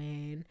out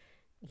when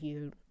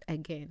you,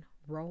 again,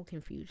 roll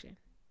confusion,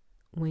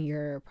 when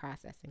you're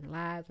processing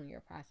lies, when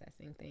you're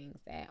processing things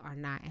that are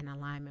not in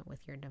alignment with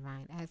your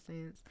divine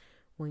essence,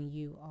 when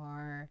you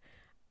are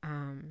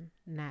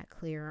not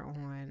clear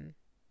on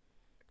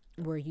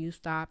where you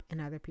stop and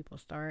other people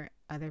start,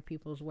 other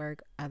people's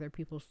work, other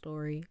people's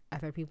story,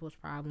 other people's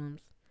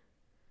problems,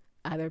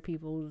 other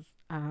people's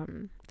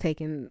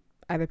taking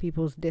other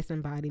people's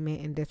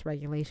disembodiment and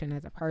dysregulation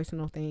as a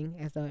personal thing,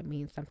 as though it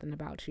means something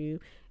about you.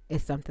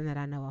 It's something that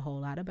I know a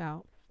whole lot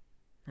about.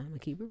 I'm gonna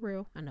keep it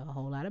real. I know a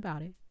whole lot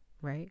about it,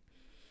 right?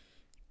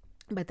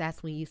 But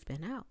that's when you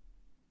spin out.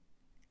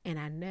 And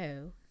I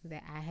know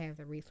that I have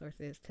the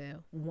resources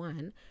to,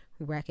 one,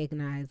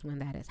 recognize when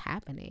that is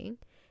happening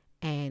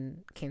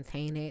and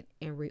contain it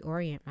and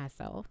reorient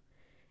myself.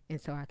 And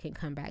so I can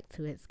come back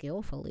to it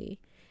skillfully.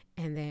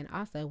 And then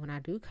also, when I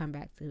do come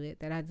back to it,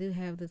 that I do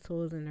have the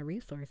tools and the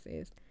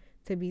resources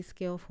to be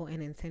skillful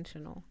and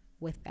intentional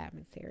with that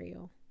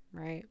material,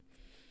 right?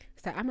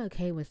 So I'm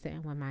okay with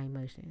sitting with my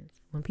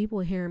emotions. When people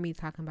hear me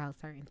talking about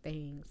certain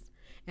things,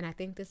 and I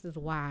think this is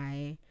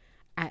why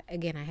I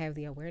have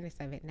the awareness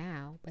of it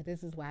now, but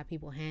this is why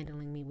people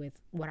handling me with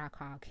what I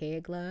call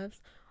kid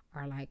gloves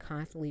are like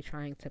constantly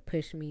trying to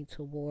push me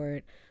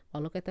toward,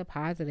 well, look at the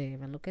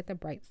positive and look at the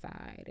bright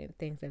side and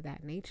things of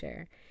that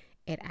nature.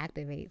 It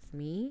activates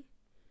me.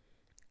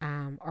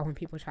 Or when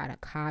people try to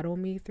coddle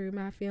me through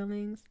my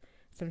feelings,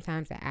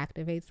 sometimes it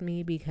activates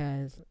me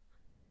because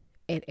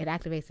it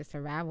activates the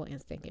survival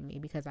instinct in me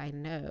because I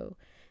know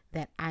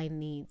that I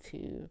need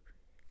to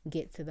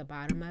get to the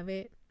bottom of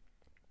it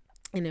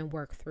and then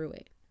work through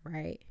it,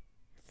 right?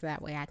 So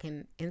that way I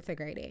can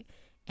integrate it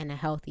in a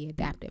healthy,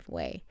 adaptive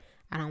way.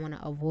 I don't want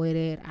to avoid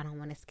it. I don't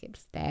want to skip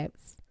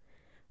steps,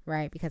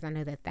 right? Because I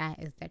know that that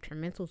is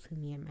detrimental to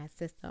me and my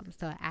system.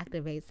 So it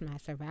activates my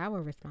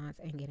survival response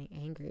and getting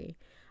angry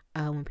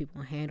when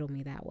people handle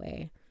me that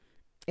way.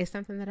 It's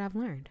something that I've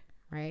learned,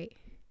 right?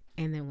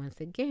 And then once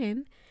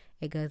again,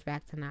 it goes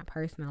back to not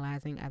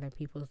personalizing other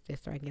people's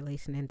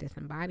dysregulation and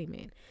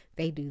disembodiment.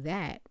 They do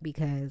that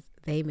because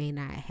they may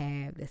not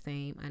have the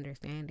same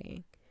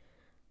understanding,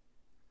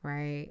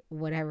 right?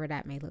 Whatever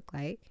that may look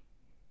like,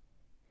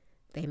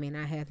 they may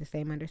not have the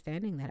same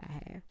understanding that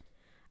I have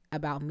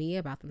about me,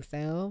 about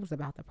themselves,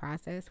 about the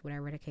process,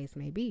 whatever the case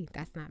may be.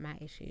 That's not my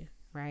issue,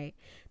 right?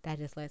 That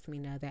just lets me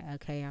know that,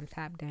 okay, I'm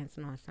tap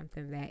dancing on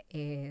something that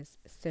is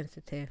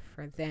sensitive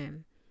for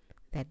them,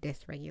 that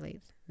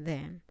dysregulates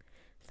them.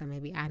 So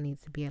maybe I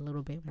need to be a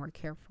little bit more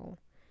careful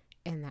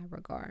in that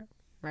regard,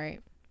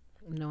 right?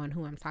 Knowing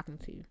who I'm talking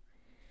to.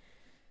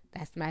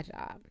 That's my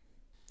job.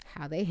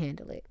 How they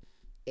handle it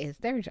is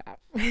their job.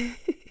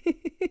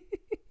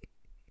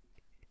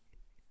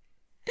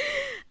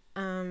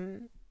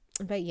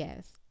 But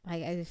yes,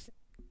 like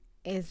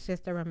it's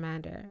just a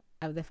reminder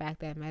of the fact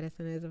that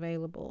medicine is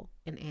available,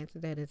 an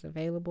antidote is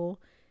available.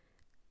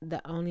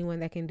 The only one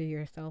that can do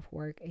your self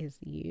work is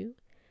you.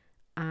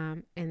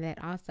 And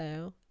that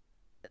also,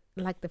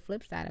 like the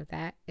flip side of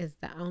that, is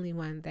the only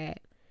one that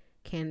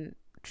can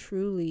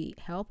truly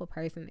help a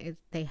person is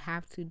they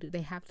have to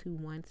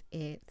want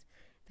it.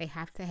 They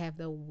have to have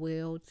the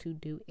will to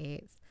do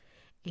it.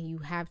 And you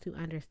have to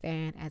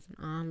understand, as an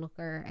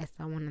onlooker, as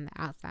someone on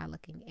the outside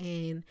looking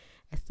in,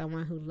 as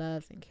someone who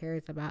loves and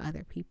cares about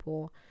other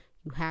people,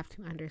 you have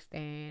to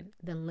understand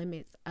the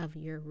limits of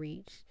your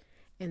reach.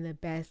 And the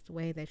best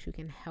way that you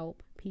can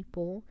help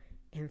people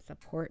and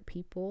support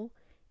people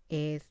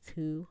is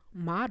to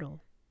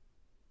model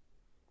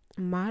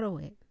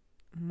it.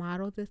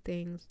 Model the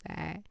things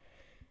that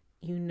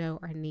you know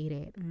are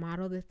needed.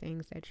 Model the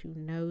things that you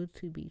know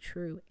to be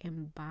true.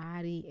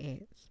 Embody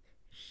it.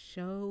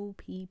 Show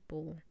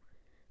people.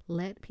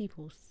 Let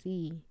people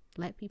see.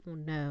 Let people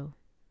know,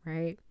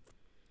 right?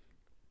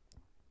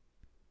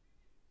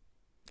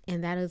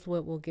 And that is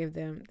what will give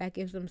them, that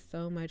gives them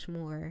so much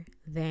more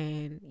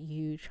than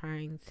you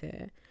trying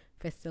to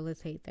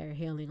facilitate their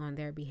healing on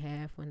their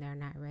behalf when they're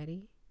not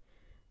ready.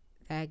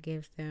 That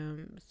gives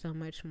them so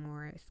much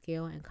more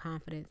skill and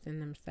confidence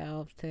in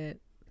themselves to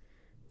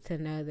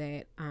know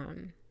that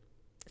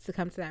to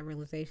come to that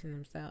realization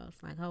themselves,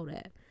 like, hold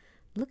up,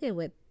 look at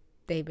what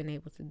they've been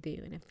able to do,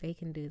 and if they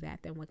can do that,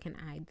 then what can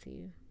I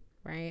do,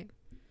 right?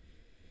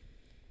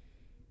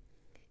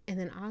 And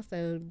then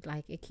also,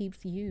 like, it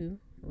keeps you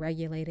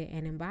regulated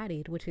and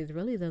embodied, which is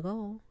really the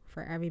goal,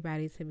 for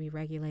everybody to be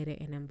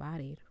regulated and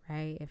embodied,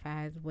 right? If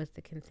I was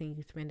to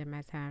continue spending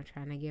my time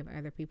trying to give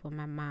other people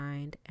my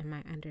mind and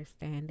my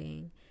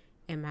understanding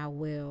and my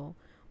will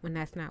when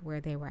that's not where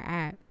they were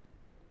at,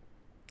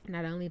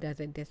 not only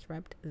does it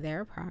disrupt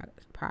their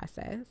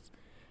process,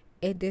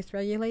 it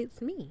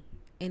dysregulates me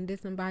and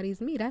disembodies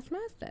me. That's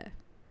my stuff,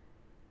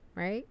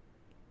 right?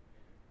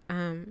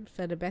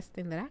 So the best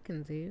thing that I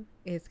can do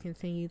is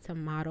continue to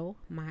model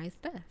my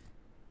stuff.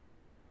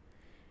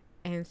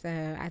 And so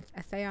I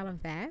say all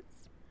of that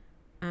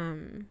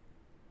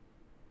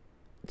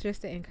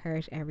just to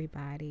encourage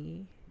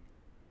everybody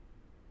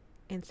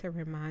and to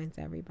remind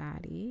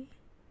everybody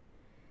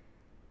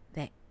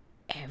that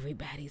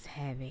everybody's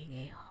having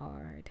a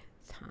hard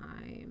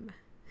time.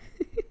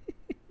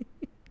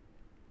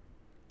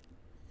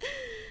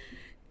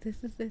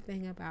 This is the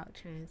thing about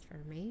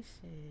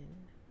transformation,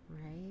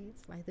 right?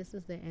 It's like, this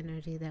is the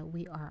energy that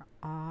we are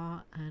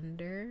all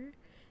under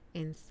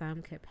in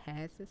some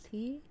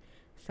capacity.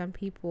 Some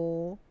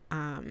people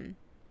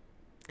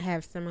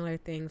have similar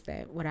things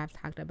that what I've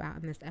talked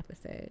about in this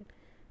episode.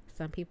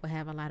 Some people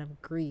have a lot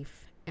of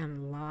grief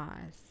and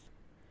loss.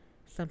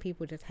 Some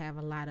people just have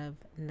a lot of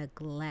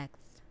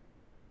neglect,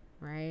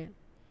 right?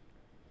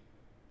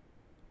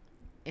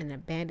 And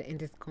abandon and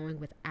just going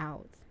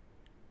without.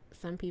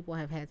 Some people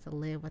have had to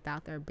live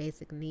without their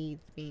basic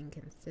needs being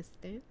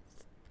consistent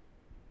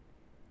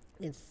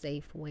in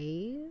safe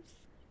ways.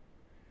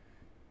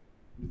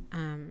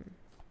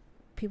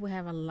 People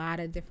have a lot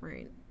of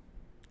different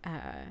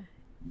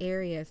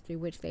areas through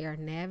which they are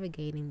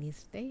navigating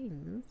these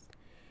things,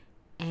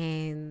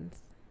 and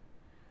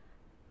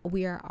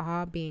we are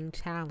all being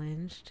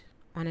challenged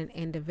on an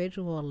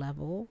individual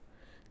level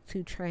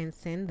to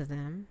transcend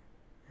them,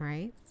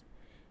 right?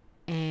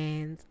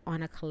 And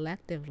on a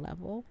collective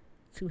level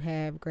to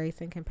have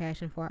grace and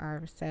compassion for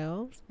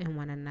ourselves and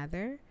one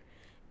another,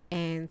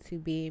 and to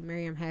be,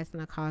 Miriam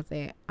Hasna calls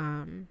it,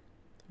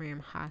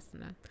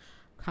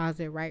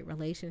 right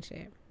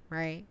relationship,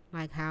 right?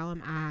 Like, how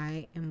am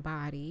I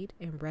embodied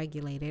and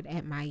regulated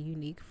at my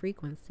unique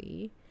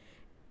frequency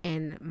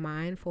and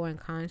mindful and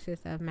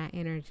conscious of my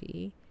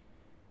energy,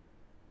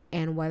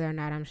 and whether or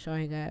not I'm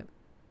showing up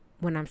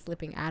when I'm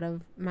slipping out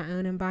of my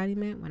own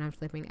embodiment, when I'm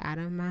slipping out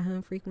of my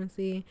own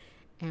frequency,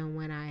 and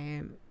when I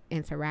am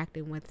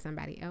interacting with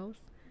somebody else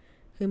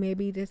who may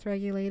be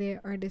dysregulated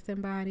or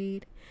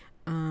disembodied,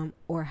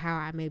 or how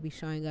I may be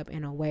showing up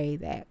in a way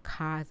that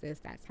causes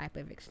that type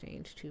of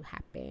exchange to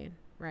happen,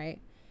 right?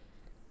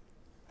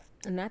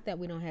 And not that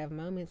we don't have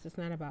moments. It's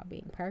not about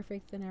being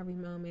perfect in every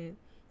moment.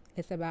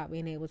 It's about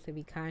being able to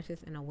be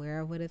conscious and aware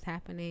of what is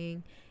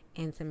happening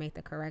and to make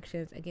the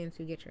corrections, again,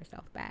 to get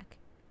yourself back,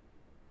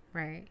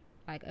 right?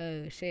 Like,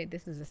 oh shit,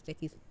 this is a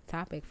sticky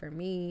topic for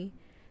me.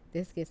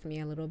 This gets me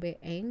a little bit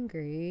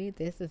angry.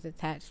 This is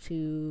attached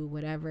to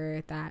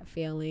whatever thought,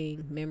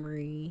 feeling,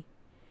 memory,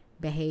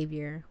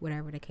 behavior,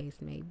 whatever the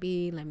case may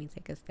be. Let me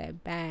take a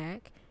step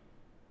back.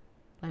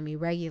 Let me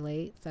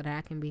regulate so that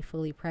I can be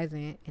fully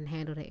present and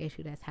handle the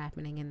issue that's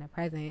happening in the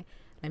present.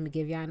 Let me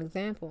give y'all an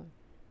example.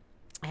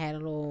 I had a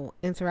little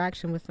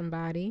interaction with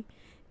somebody,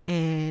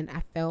 and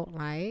I felt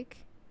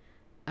like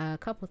a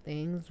couple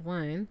things.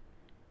 One,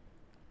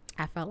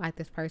 I felt like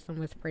this person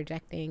was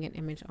projecting an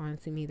image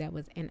onto me that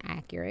was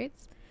inaccurate.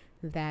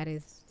 That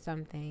is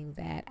something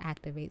that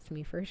activates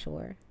me for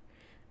sure.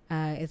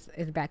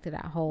 It's back to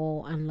that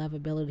whole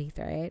unlovability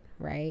thread,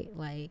 right?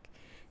 Like,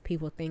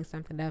 people think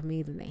something of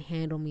me, then they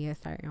handle me a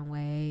certain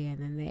way, and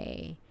then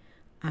they,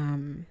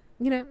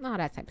 all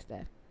that type of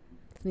stuff.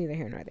 It's neither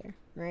here nor there,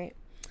 right?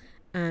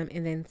 And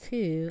then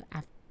two,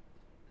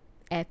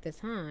 at the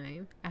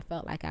time, I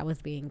felt like I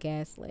was being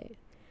gaslit,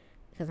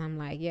 because I'm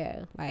like,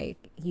 yo, like,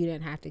 you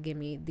didn't have to give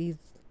me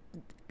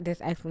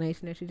this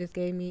explanation that you just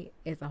gave me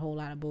is a whole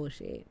lot of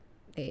bullshit.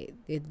 It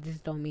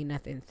just don't mean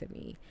nothing to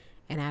me.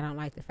 And I don't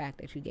like the fact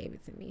that you gave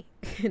it to me.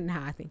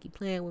 Now I think you're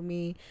playing with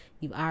me.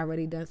 You've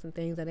already done some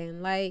things I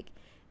didn't like.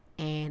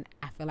 And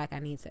I feel like I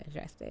need to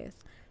address this.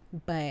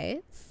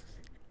 But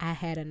I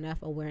had enough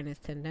awareness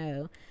to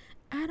know,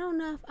 I don't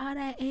know if all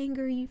that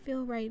anger you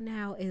feel right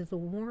now is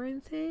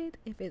warranted,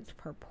 if it's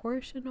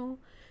proportional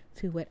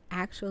to what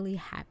actually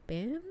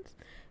happened.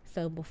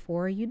 So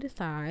before you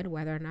decide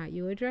whether or not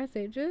you address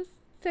it, just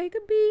take a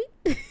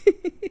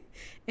beat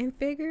and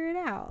figure it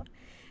out.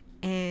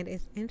 And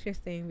it's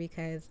interesting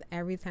because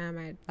every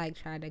time I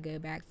try to go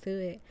back to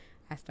it,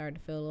 I started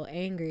to feel a little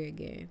angry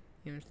again.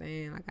 You know what I'm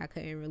saying? Like, I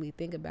couldn't really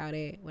think about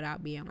it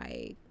without being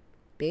like,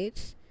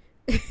 bitch.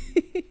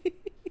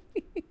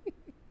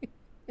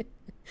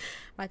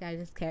 Like, I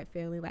just kept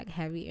feeling like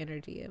heavy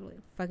energy of, like,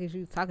 the fuck is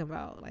you talking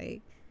about?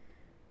 Like,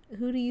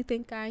 who do you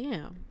think I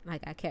am?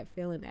 Like, I kept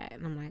feeling that.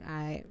 And I'm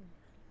like,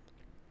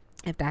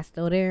 if that's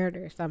still there,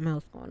 there's something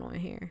else going on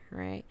here,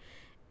 right?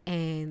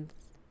 And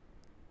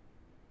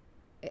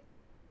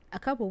a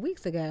couple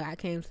weeks ago, I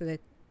came to the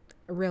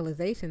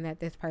realization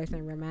that this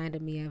person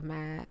reminded me of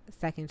my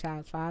second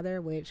child's father,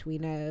 which we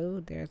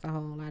know there's a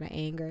whole lot of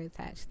anger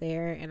attached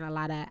there, and a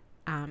lot of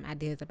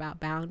ideas about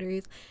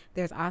boundaries.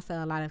 There's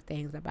also a lot of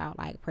things about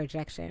like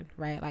projection,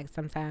 right? Like,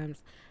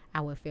 sometimes I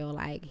would feel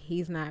like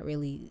he's not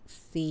really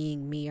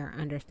seeing me or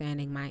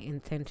understanding my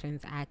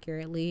intentions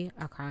accurately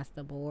across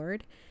the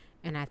board.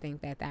 And I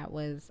think that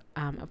was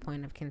a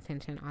point of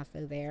contention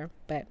also there.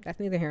 But that's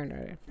neither here nor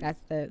there. That's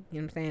you know what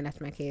I'm saying?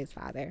 That's my kid's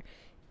father.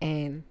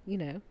 And,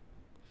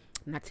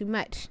 not too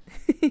much.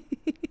 I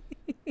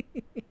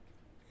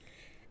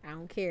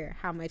don't care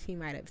how much he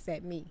might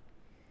upset me. You know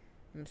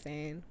what I'm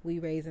saying? We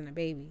raising a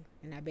baby,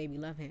 and that baby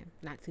love him.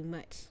 Not too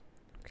much.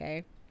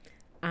 Okay?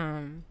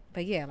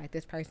 But yeah, like,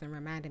 this person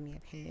reminded me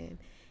of him.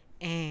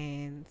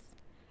 And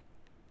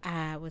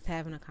I was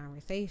having a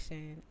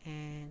conversation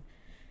and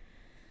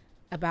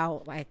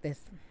about like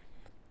this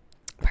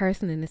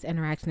person in this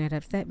interaction that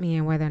upset me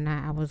and whether or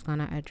not I was going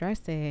to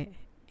address it.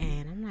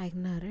 And I'm like,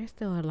 no, there's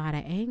still a lot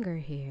of anger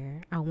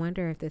here. I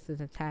wonder if this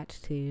is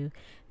attached to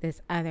this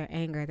other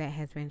anger that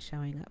has been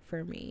showing up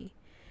for me.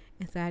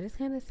 And so I just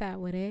kind of sat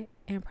with it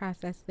and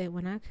processed it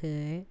when I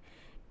could.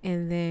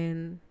 And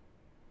then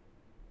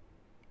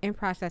in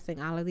processing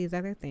all of these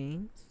other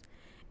things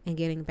and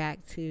getting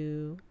back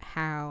to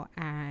how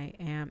I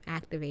am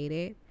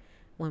activated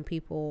when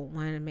people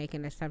want to make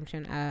an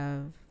assumption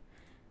of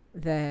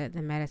the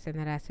medicine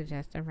that I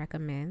suggest and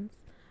recommend,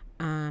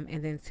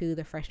 and then two,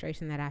 the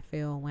frustration that I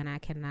feel when I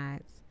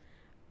cannot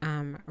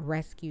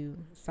rescue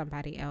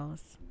somebody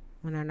else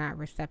when they're not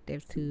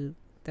receptive to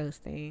those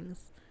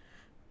things,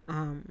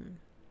 and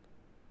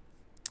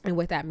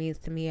what that means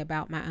to me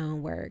about my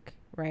own work,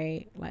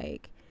 right?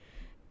 Like,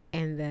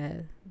 and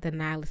the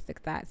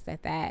nihilistic thoughts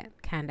that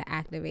kind of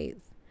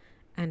activates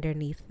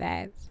underneath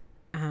that.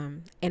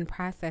 And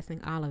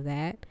processing all of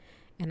that,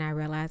 and I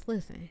realized,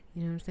 listen,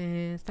 you know what I'm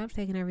saying? Stop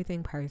taking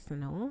everything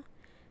personal,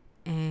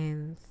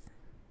 and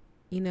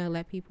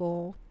let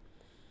people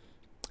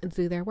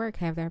do their work,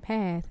 have their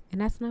path.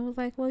 And that's when I was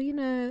like, well,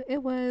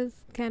 it was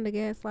kind of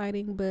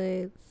gaslighting,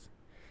 but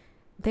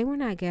they were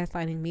not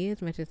gaslighting me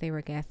as much as they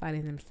were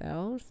gaslighting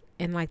themselves.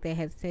 And like they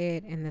had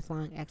said in this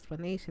long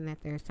explanation,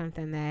 that there's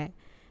something that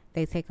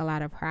they take a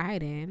lot of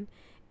pride in.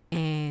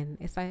 And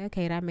it's like,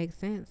 okay, that makes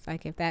sense.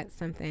 Like, if that's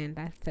something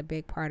that's a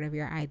big part of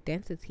your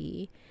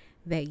identity,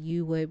 that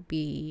you would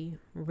be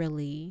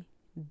really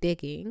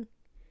digging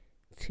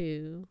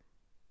to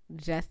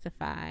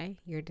justify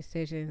your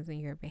decisions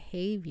and your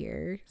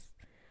behaviors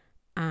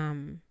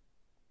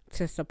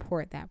to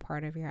support that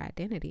part of your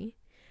identity.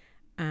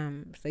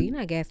 So you're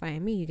not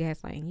gaslighting me, you're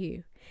gaslighting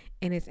you.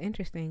 And it's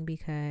interesting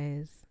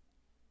because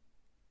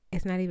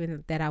it's not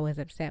even that I was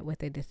upset with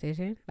the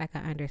decision. Like, I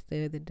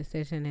understood the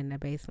decision and the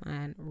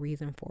baseline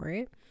reason for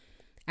it.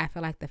 I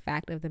feel like the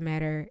fact of the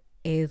matter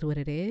is what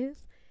it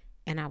is,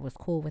 and I was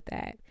cool with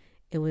that.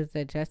 It was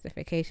the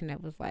justification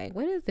that was like,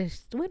 what is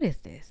this? What is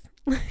this?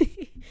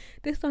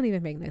 This don't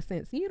even make no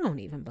sense. You don't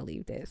even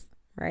believe this,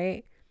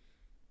 right?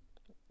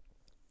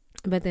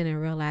 But then in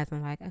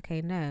realizing, like,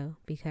 okay, no,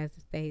 because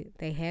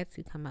they had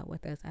to come up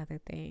with those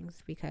other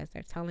things, because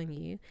they're telling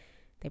you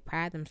they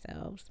pride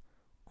themselves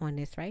on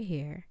this right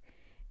here.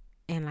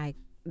 And like,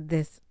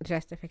 this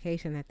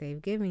justification that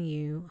they've given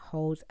you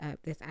holds up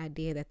this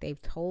idea that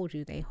they've told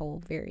you they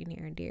hold very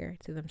near and dear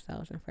to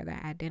themselves and for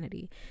their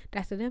identity.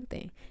 That's a them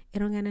thing. It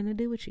don't got nothing to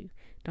do with you.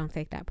 Don't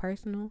take that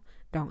personal.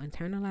 Don't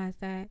internalize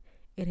that.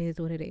 It is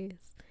what it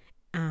is.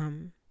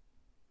 And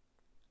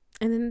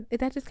then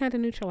that just kind of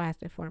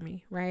neutralized it for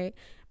me, right?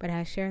 But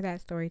I share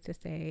that story to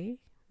say,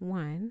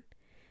 one,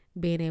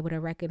 being able to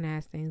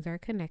recognize things are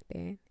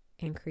connected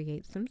and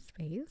create some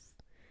space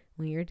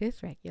when you're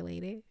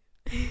dysregulated.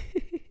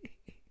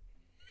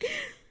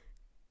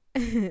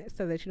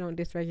 So that you don't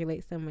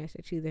dysregulate so much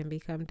that you then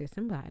become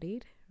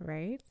disembodied,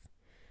 right?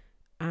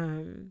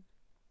 And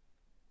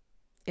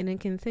then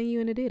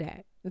continuing to do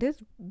that.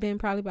 This been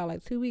probably about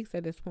like 2 weeks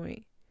at this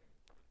point.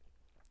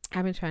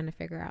 I've been trying to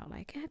figure out,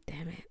 like, God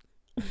damn it,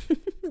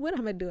 what I'm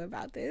gonna do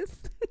about this.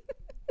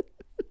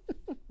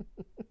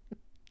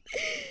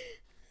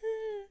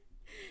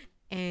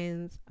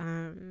 And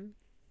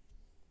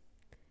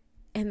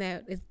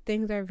that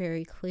things are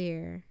very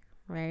clear,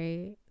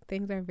 right?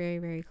 Things are very,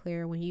 very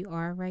clear when you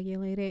are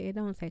regulated. It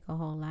don't take a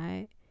whole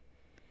lot.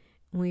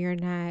 When you're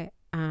not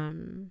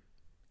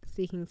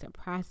seeking to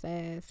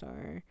process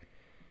or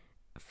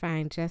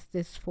find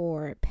justice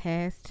for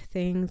past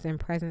things and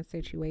present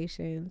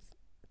situations,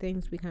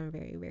 things become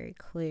very, very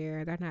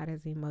clear. They're not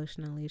as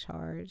emotionally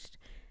charged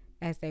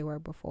as they were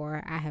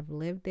before. I have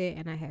lived it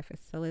and I have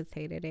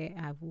facilitated it.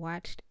 I've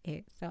watched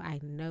it, so I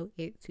know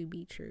it to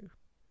be true,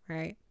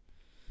 right?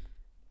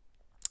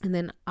 And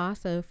then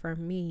also for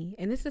me,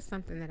 and this is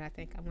something that I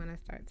think I want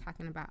to start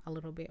talking about a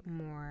little bit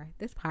more.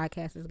 This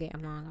podcast is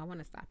getting long. I want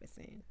to stop it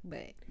soon.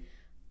 But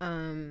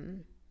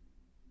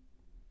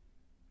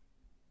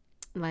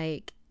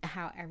like,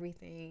 how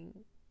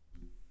everything,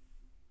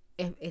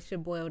 it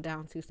should boil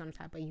down to some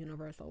type of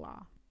universal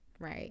law,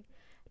 right?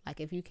 Like,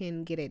 if you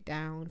can get it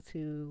down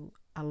to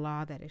a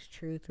law that is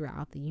true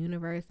throughout the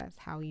universe, that's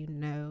how you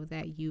know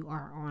that you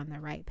are on the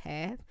right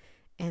path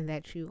and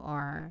that you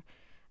are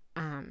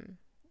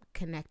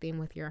connecting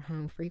with your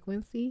home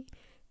frequency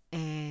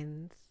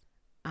and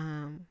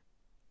on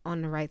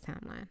the right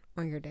timeline,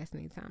 on your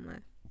destiny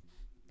timeline.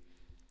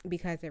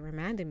 Because it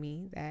reminded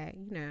me that,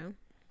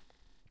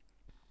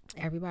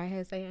 everybody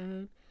has their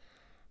own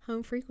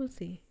home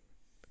frequency.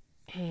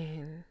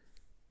 And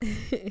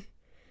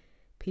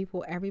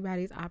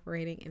everybody's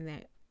operating in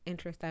that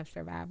interest of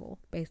survival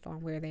based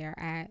on where they are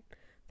at,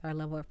 their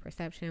level of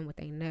perception, what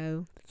they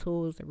know, the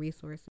tools, the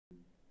resources.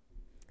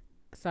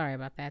 Sorry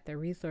about that. The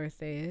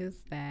resources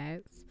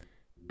that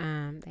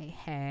they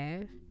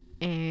have,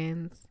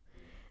 and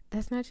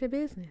that's not your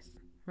business,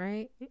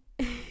 right?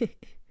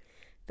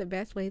 The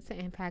best way to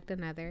impact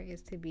another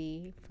is to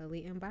be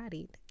fully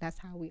embodied. That's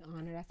how we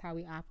honor, that's how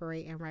we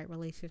operate in right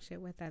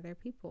relationship with other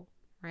people,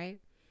 right?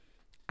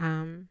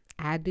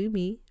 I do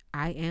me,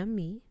 I am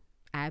me,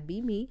 I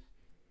be me,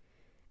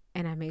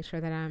 and I make sure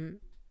that I'm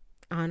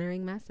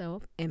honoring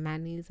myself and my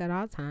needs at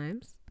all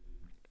times.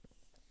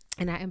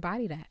 And I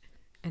embody that.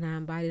 And I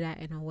embody that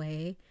in a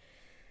way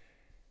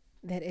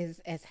that is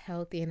as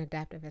healthy and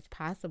adaptive as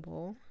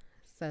possible,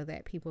 so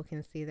that people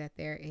can see that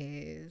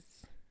there's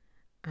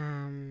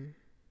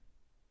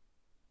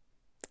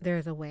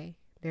a way,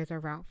 there's a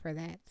route for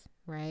that,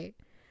 right?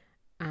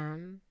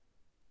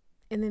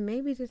 And then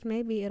maybe, just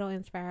maybe, it'll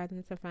inspire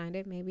them to find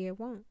it. Maybe it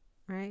won't,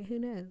 right? Who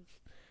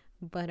knows?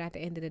 But at the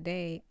end of the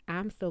day,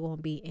 I'm still going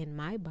to be in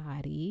my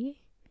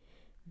body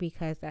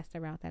because that's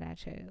the route that I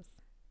chose.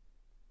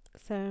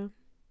 So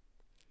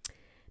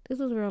this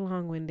was real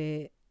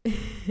long-winded.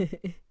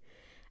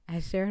 I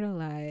shared a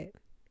lot.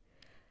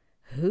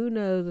 Who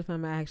knows if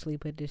I'm going to actually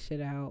put this shit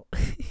out.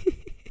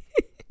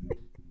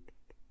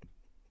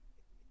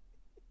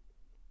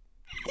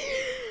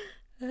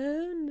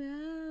 Who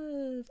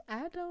knows?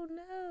 I don't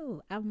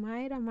know. I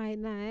might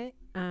not.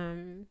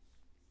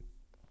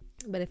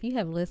 But if you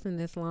have listened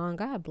this long,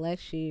 God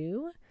bless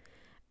you.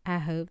 I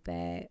hope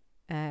that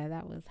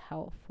that was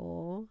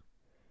helpful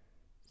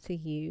to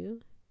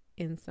you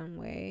in some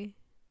way.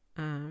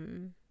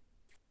 Um,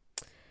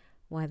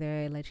 whether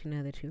it lets you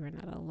know that you are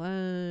not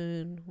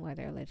alone,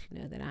 whether it lets you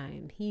know that I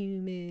am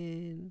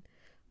human,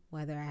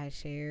 whether I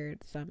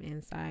shared some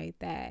insight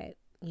that,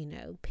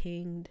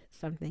 pinged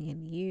something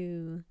in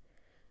you.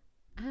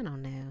 I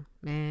don't know,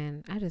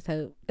 man. I just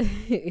hope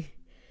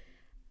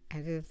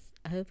I just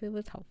hope it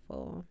was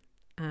helpful.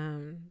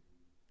 Um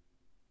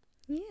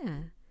yeah.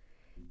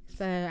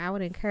 So I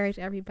would encourage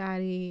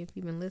everybody, if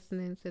you've been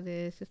listening to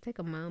this, just take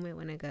a moment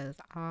when it goes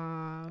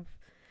off.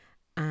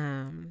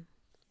 Um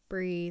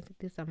Breathe,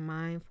 do some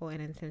mindful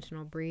and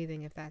intentional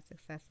breathing if that's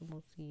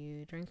accessible to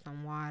you. Drink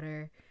some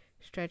water,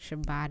 stretch your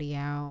body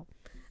out.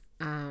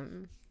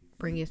 Um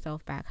Bring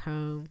yourself back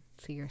home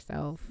to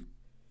yourself.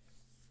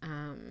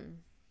 Um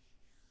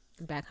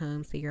Back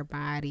home to your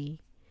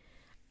body.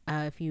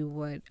 If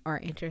you are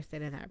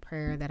interested in that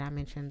prayer that I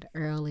mentioned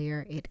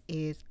earlier, it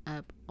is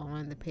up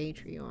on the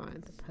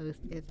Patreon. The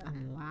post is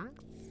unlocked.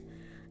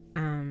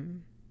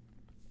 Um,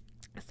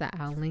 so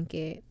I'll link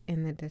it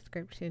in the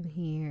description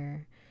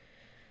here.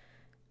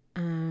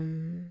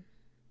 Um,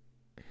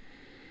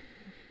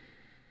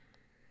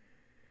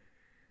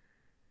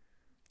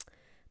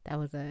 that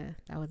was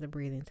a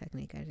breathing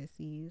technique I just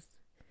used.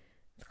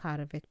 It's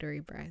called a victory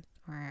breath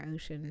or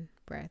ocean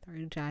breath or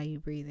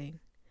Ujjayi breathing.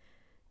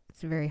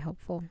 It's very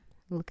helpful.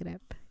 Look it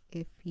up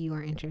if you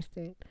are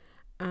interested.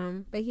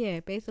 But yeah,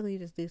 basically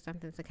just do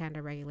something to kind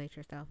of regulate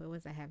yourself. It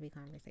was a heavy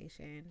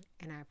conversation,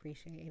 and I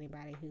appreciate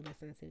anybody who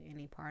listens to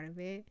any part of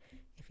it.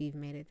 If you've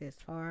made it this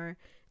far,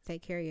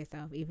 take care of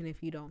yourself. Even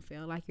if you don't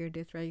feel like you're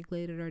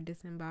dysregulated or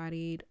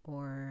disembodied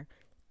or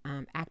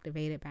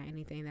activated by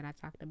anything that I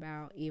talked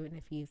about, even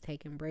if you've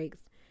taken breaks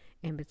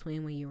in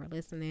between when you were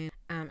listening,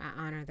 I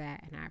honor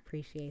that and I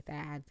appreciate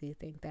that. I do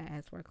think that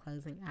as we're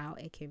closing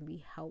out, it can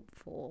be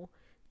helpful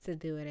to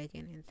do it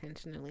again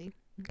intentionally.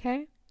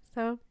 Okay,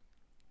 so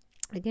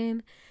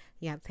again,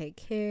 y'all take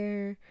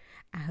care.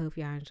 I hope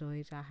y'all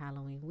enjoyed y'all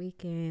Halloween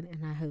weekend,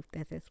 and I hope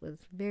that this was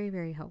very,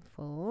 very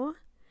helpful.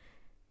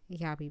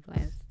 Y'all be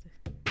blessed.